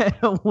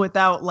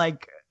without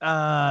like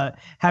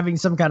having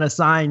some kind of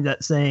sign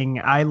that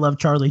saying "I love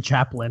Charlie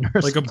Chaplin"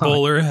 or Like a something.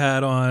 bowler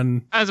hat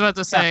on, I was about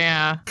to say,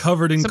 yeah.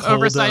 covered in Some coal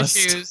oversized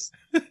dust. shoes.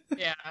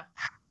 Yeah.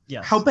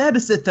 Yes. How bad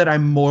is it that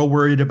I'm more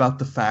worried about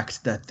the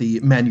fact that the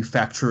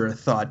manufacturer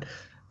thought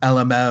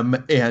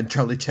LMM and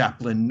Charlie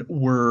Chaplin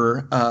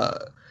were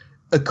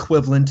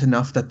equivalent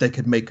enough that they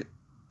could make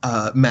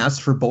masks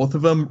for both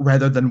of them,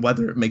 rather than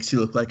whether it makes you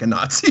look like a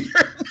Nazi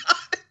or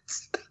not?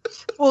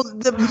 Well,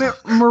 the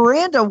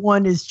Miranda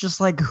one is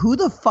just like, who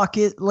the fuck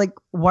is like?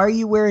 Why are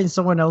you wearing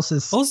someone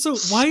else's? Also,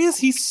 why is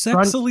he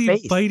sexily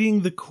face.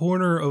 biting the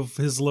corner of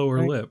his lower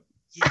Right. lip?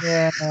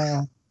 Yeah.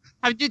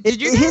 Did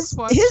you guys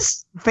watch?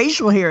 his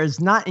facial hair is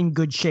not in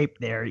good shape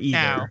there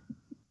either.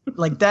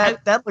 Like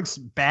that looks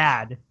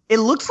bad. It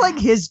looks like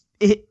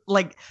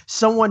like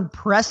someone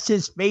pressed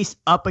his face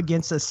up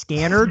against a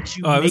scanner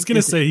to. I was make going to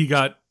this- say he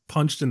got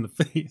punched in the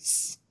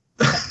face.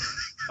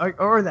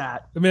 or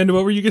that. Amanda,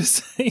 what were you going to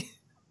say?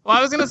 Well,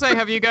 I was gonna say,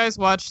 have you guys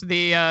watched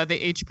the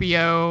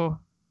HBO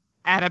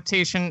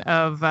adaptation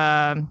of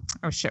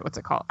oh shit, what's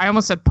it called? I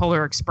almost said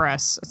Polar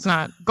Express. It's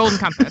not Golden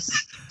Compass.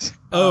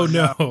 Oh,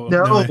 no.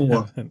 No. I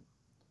haven't.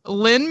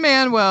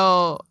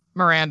 Lin-Manuel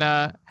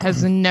Miranda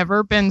has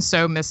never been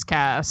so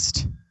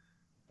miscast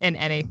in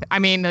anything. I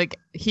mean, like,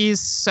 he's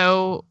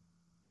so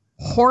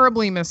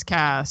horribly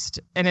miscast,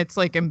 and it's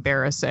like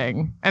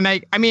embarrassing. And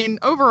I mean,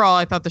 overall,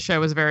 I thought the show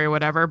was very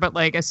whatever, but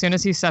like as soon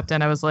as he stepped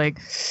in, I was like,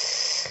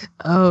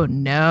 oh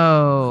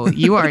no,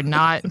 you are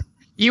not.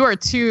 You are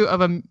too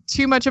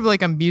much of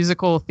like a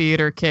musical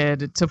theater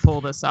kid to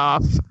pull this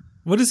off.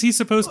 What is he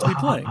supposed to be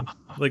playing?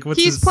 Like,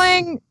 what's He's his...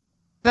 playing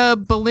the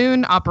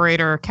balloon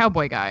operator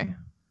cowboy guy.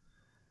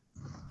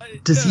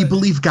 Does he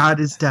believe God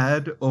is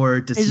dead, or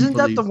does he Isn't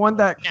that believe... the one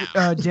that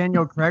No.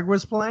 Daniel Craig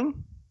was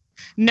playing?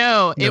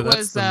 No, No, it that's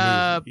was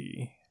the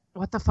movie.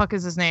 what the fuck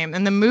is his name?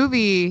 In the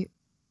movie,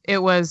 it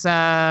was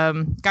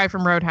guy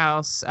from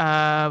Roadhouse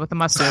with the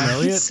mustache. Sam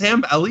Elliott?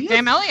 Sam Elliott?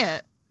 Sam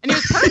Elliott, and he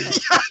was perfect.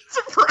 Yes,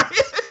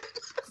 Brian.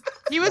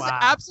 He was Wow.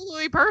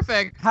 absolutely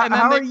perfect. How, and then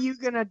how they- are you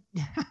gonna?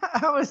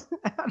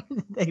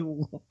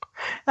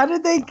 How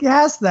did they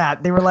cast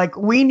that? They were like,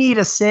 we need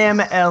a Sam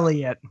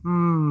Elliott.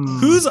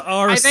 Who's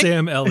our I think-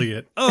 Sam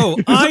Elliott? Oh,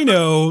 I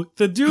know.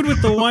 The dude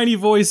with the whiny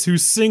voice who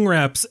sing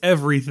raps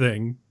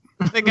everything.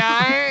 the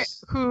guy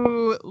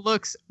who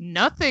looks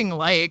nothing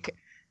like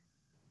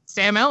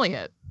Sam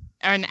Elliott.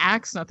 and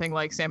acts nothing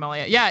like Sam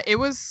Elliott. Yeah, it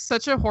was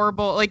such a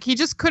horrible, like, he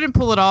just couldn't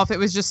pull it off. It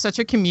was just such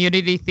a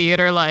community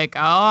theater, like,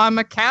 oh, I'm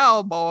a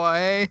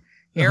cowboy.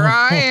 Here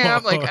I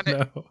am. Like,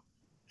 no.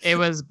 it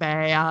was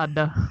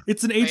bad.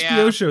 It's an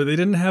HBO show. They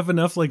didn't have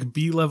enough like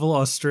B-level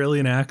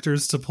Australian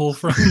actors to pull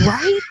from.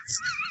 Right?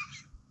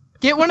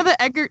 Get one of the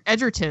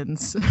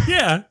Edgertons.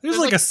 Yeah, there's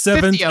like a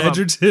 7th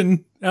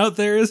Edgerton out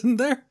there, isn't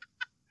there?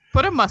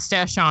 Put a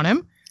mustache on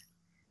him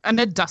and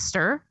a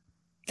duster.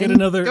 Get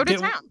another. Go to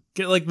town.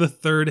 Get like the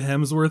 3rd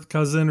Hemsworth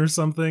cousin or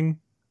something.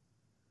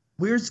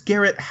 Where's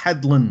Garrett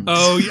Hedlund?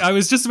 Oh, I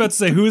was just about to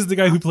say, who is the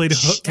guy who played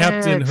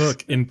Captain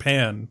Hook in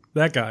Pan?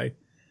 That guy.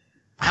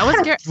 That was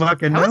Garrett.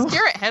 Fucking That know. was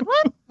Garrett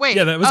Hedlund? Wait.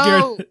 Yeah, that was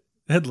Garrett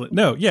Hedlund.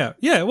 No, yeah,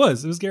 it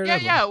was. It was Garrett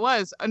Hedlund. Yeah, it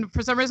was. And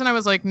for some reason, I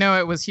was like, no,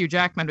 it was Hugh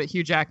Jackman, but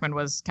Hugh Jackman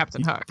was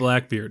Captain Hook.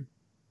 Blackbeard.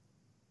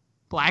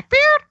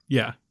 Blackbeard?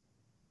 Yeah.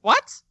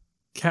 What?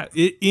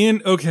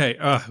 Okay.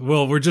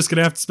 Well, we're just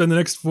gonna have to spend the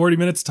next 40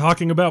 minutes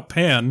talking about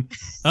Pan.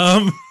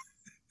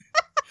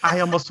 I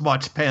almost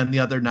watched Pan the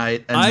other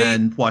night and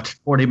then watched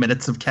 40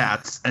 minutes of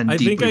Cats and I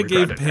think I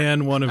gave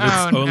Pan one of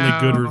its only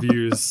good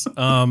reviews.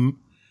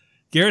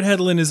 Garrett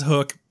Hedlund is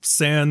Hook,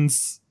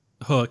 sans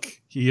Hook.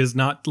 He has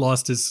not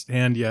lost his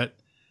hand yet.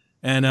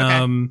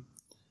 And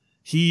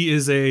he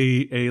is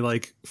a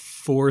like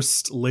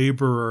forced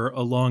laborer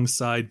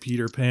alongside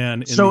Peter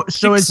Pan in so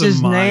is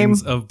his name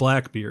of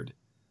Blackbeard.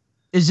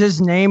 Is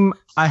his name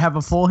I Have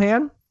a Full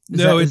Hand?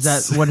 Is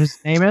that what his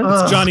name is?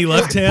 It's Johnny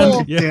Left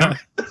Hand. Yeah.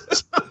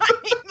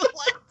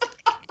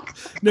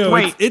 No,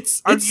 wait,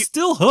 it's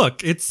still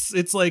Hook. It's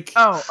like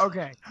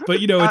okay. But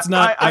it's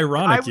not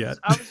ironic yet.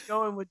 I was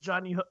going with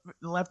Johnny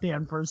Left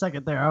Hand for a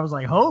second there. I was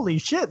like, holy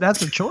shit,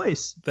 that's a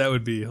choice. That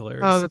would be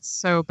hilarious. Oh, that's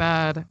so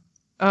bad.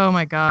 Oh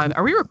my god.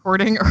 Are we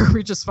recording or are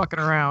we just fucking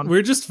around?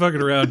 We're just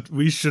fucking around.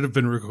 We should have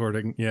been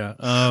recording. Yeah.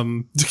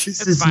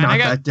 This is not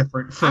that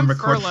different from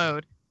recording.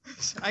 Furloughed.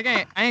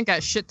 I ain't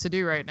got shit to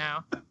do right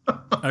now.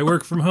 I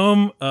work from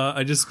home.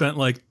 I just spent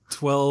like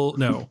 12.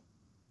 No.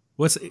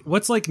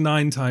 What's like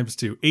 9 times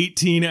 2?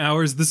 18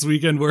 hours this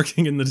weekend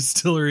working in the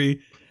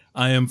distillery.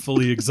 I am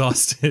fully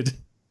exhausted.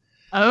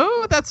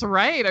 Oh, that's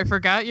right. I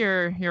forgot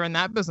you're in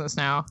that business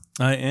now.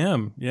 I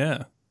am.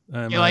 Yeah.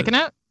 You liking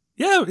it?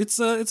 Yeah,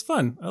 it's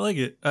fun. I like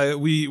it.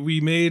 We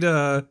made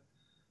the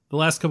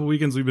last couple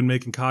weekends we've been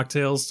making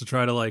cocktails to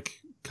try to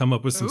like come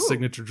up with some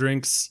signature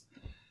drinks.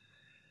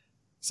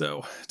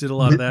 So did a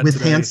lot of that with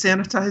today. hand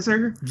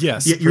sanitizer.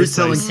 Yes, you're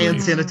selling hand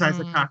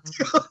sanitizer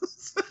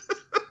cocktails.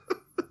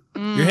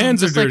 Your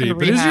hands are dirty,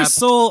 but is your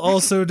soul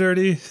also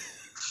dirty?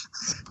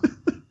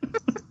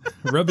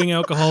 Rubbing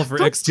alcohol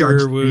for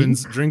exterior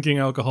wounds, drinking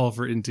alcohol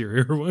for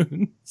interior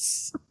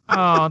wounds.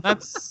 Oh,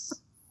 that's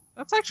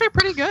actually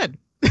pretty good.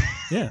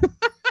 Yeah.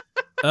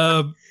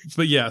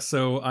 But yeah,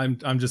 so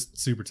I'm just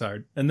super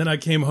tired. And then I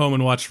came home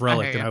and watched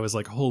Relic, and I was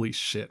like, holy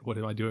shit, what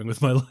am I doing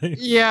with my life?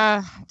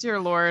 Yeah, dear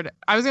Lord.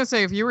 I was gonna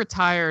say, if you were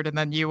tired and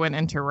then you went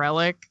into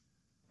Relic,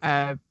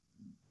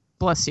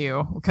 bless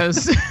you,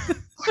 because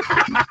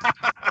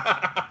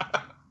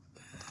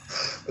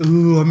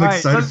Ooh, I'm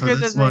excited for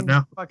this one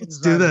now. Let's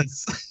do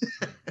this.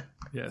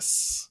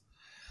 Yes.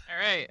 All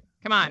right.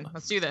 Come on.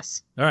 Let's do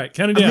this. All right.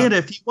 Count it down. Amanda,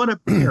 if you want a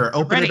beer,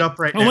 open it up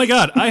right now. Oh my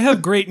God. I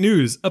have great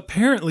news.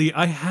 Apparently,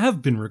 I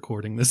have been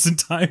recording this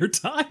entire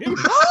time.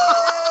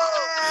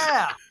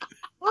 Yeah!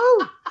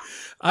 Woo!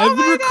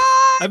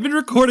 I've been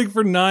recording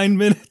for 9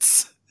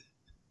 minutes.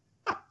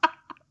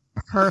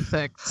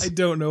 Perfect. I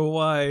don't know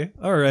why.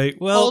 All right.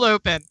 Well. Hold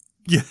open.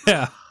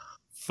 Yeah.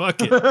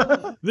 Fuck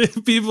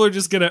it. People are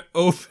just going to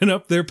open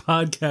up their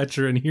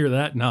podcatcher and hear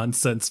that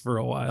nonsense for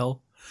a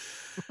while.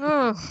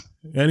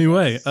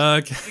 Anyway,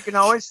 you can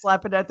always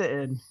slap it at the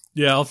end.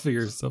 Yeah, I'll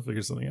figure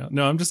something out.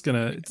 No, I'm just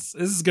gonna. This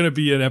is gonna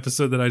be an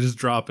episode that I just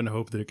drop and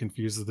hope that it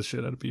confuses the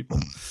shit out of people.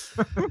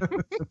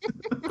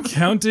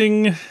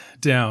 Counting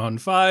down: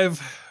 5,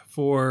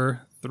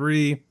 4,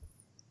 3.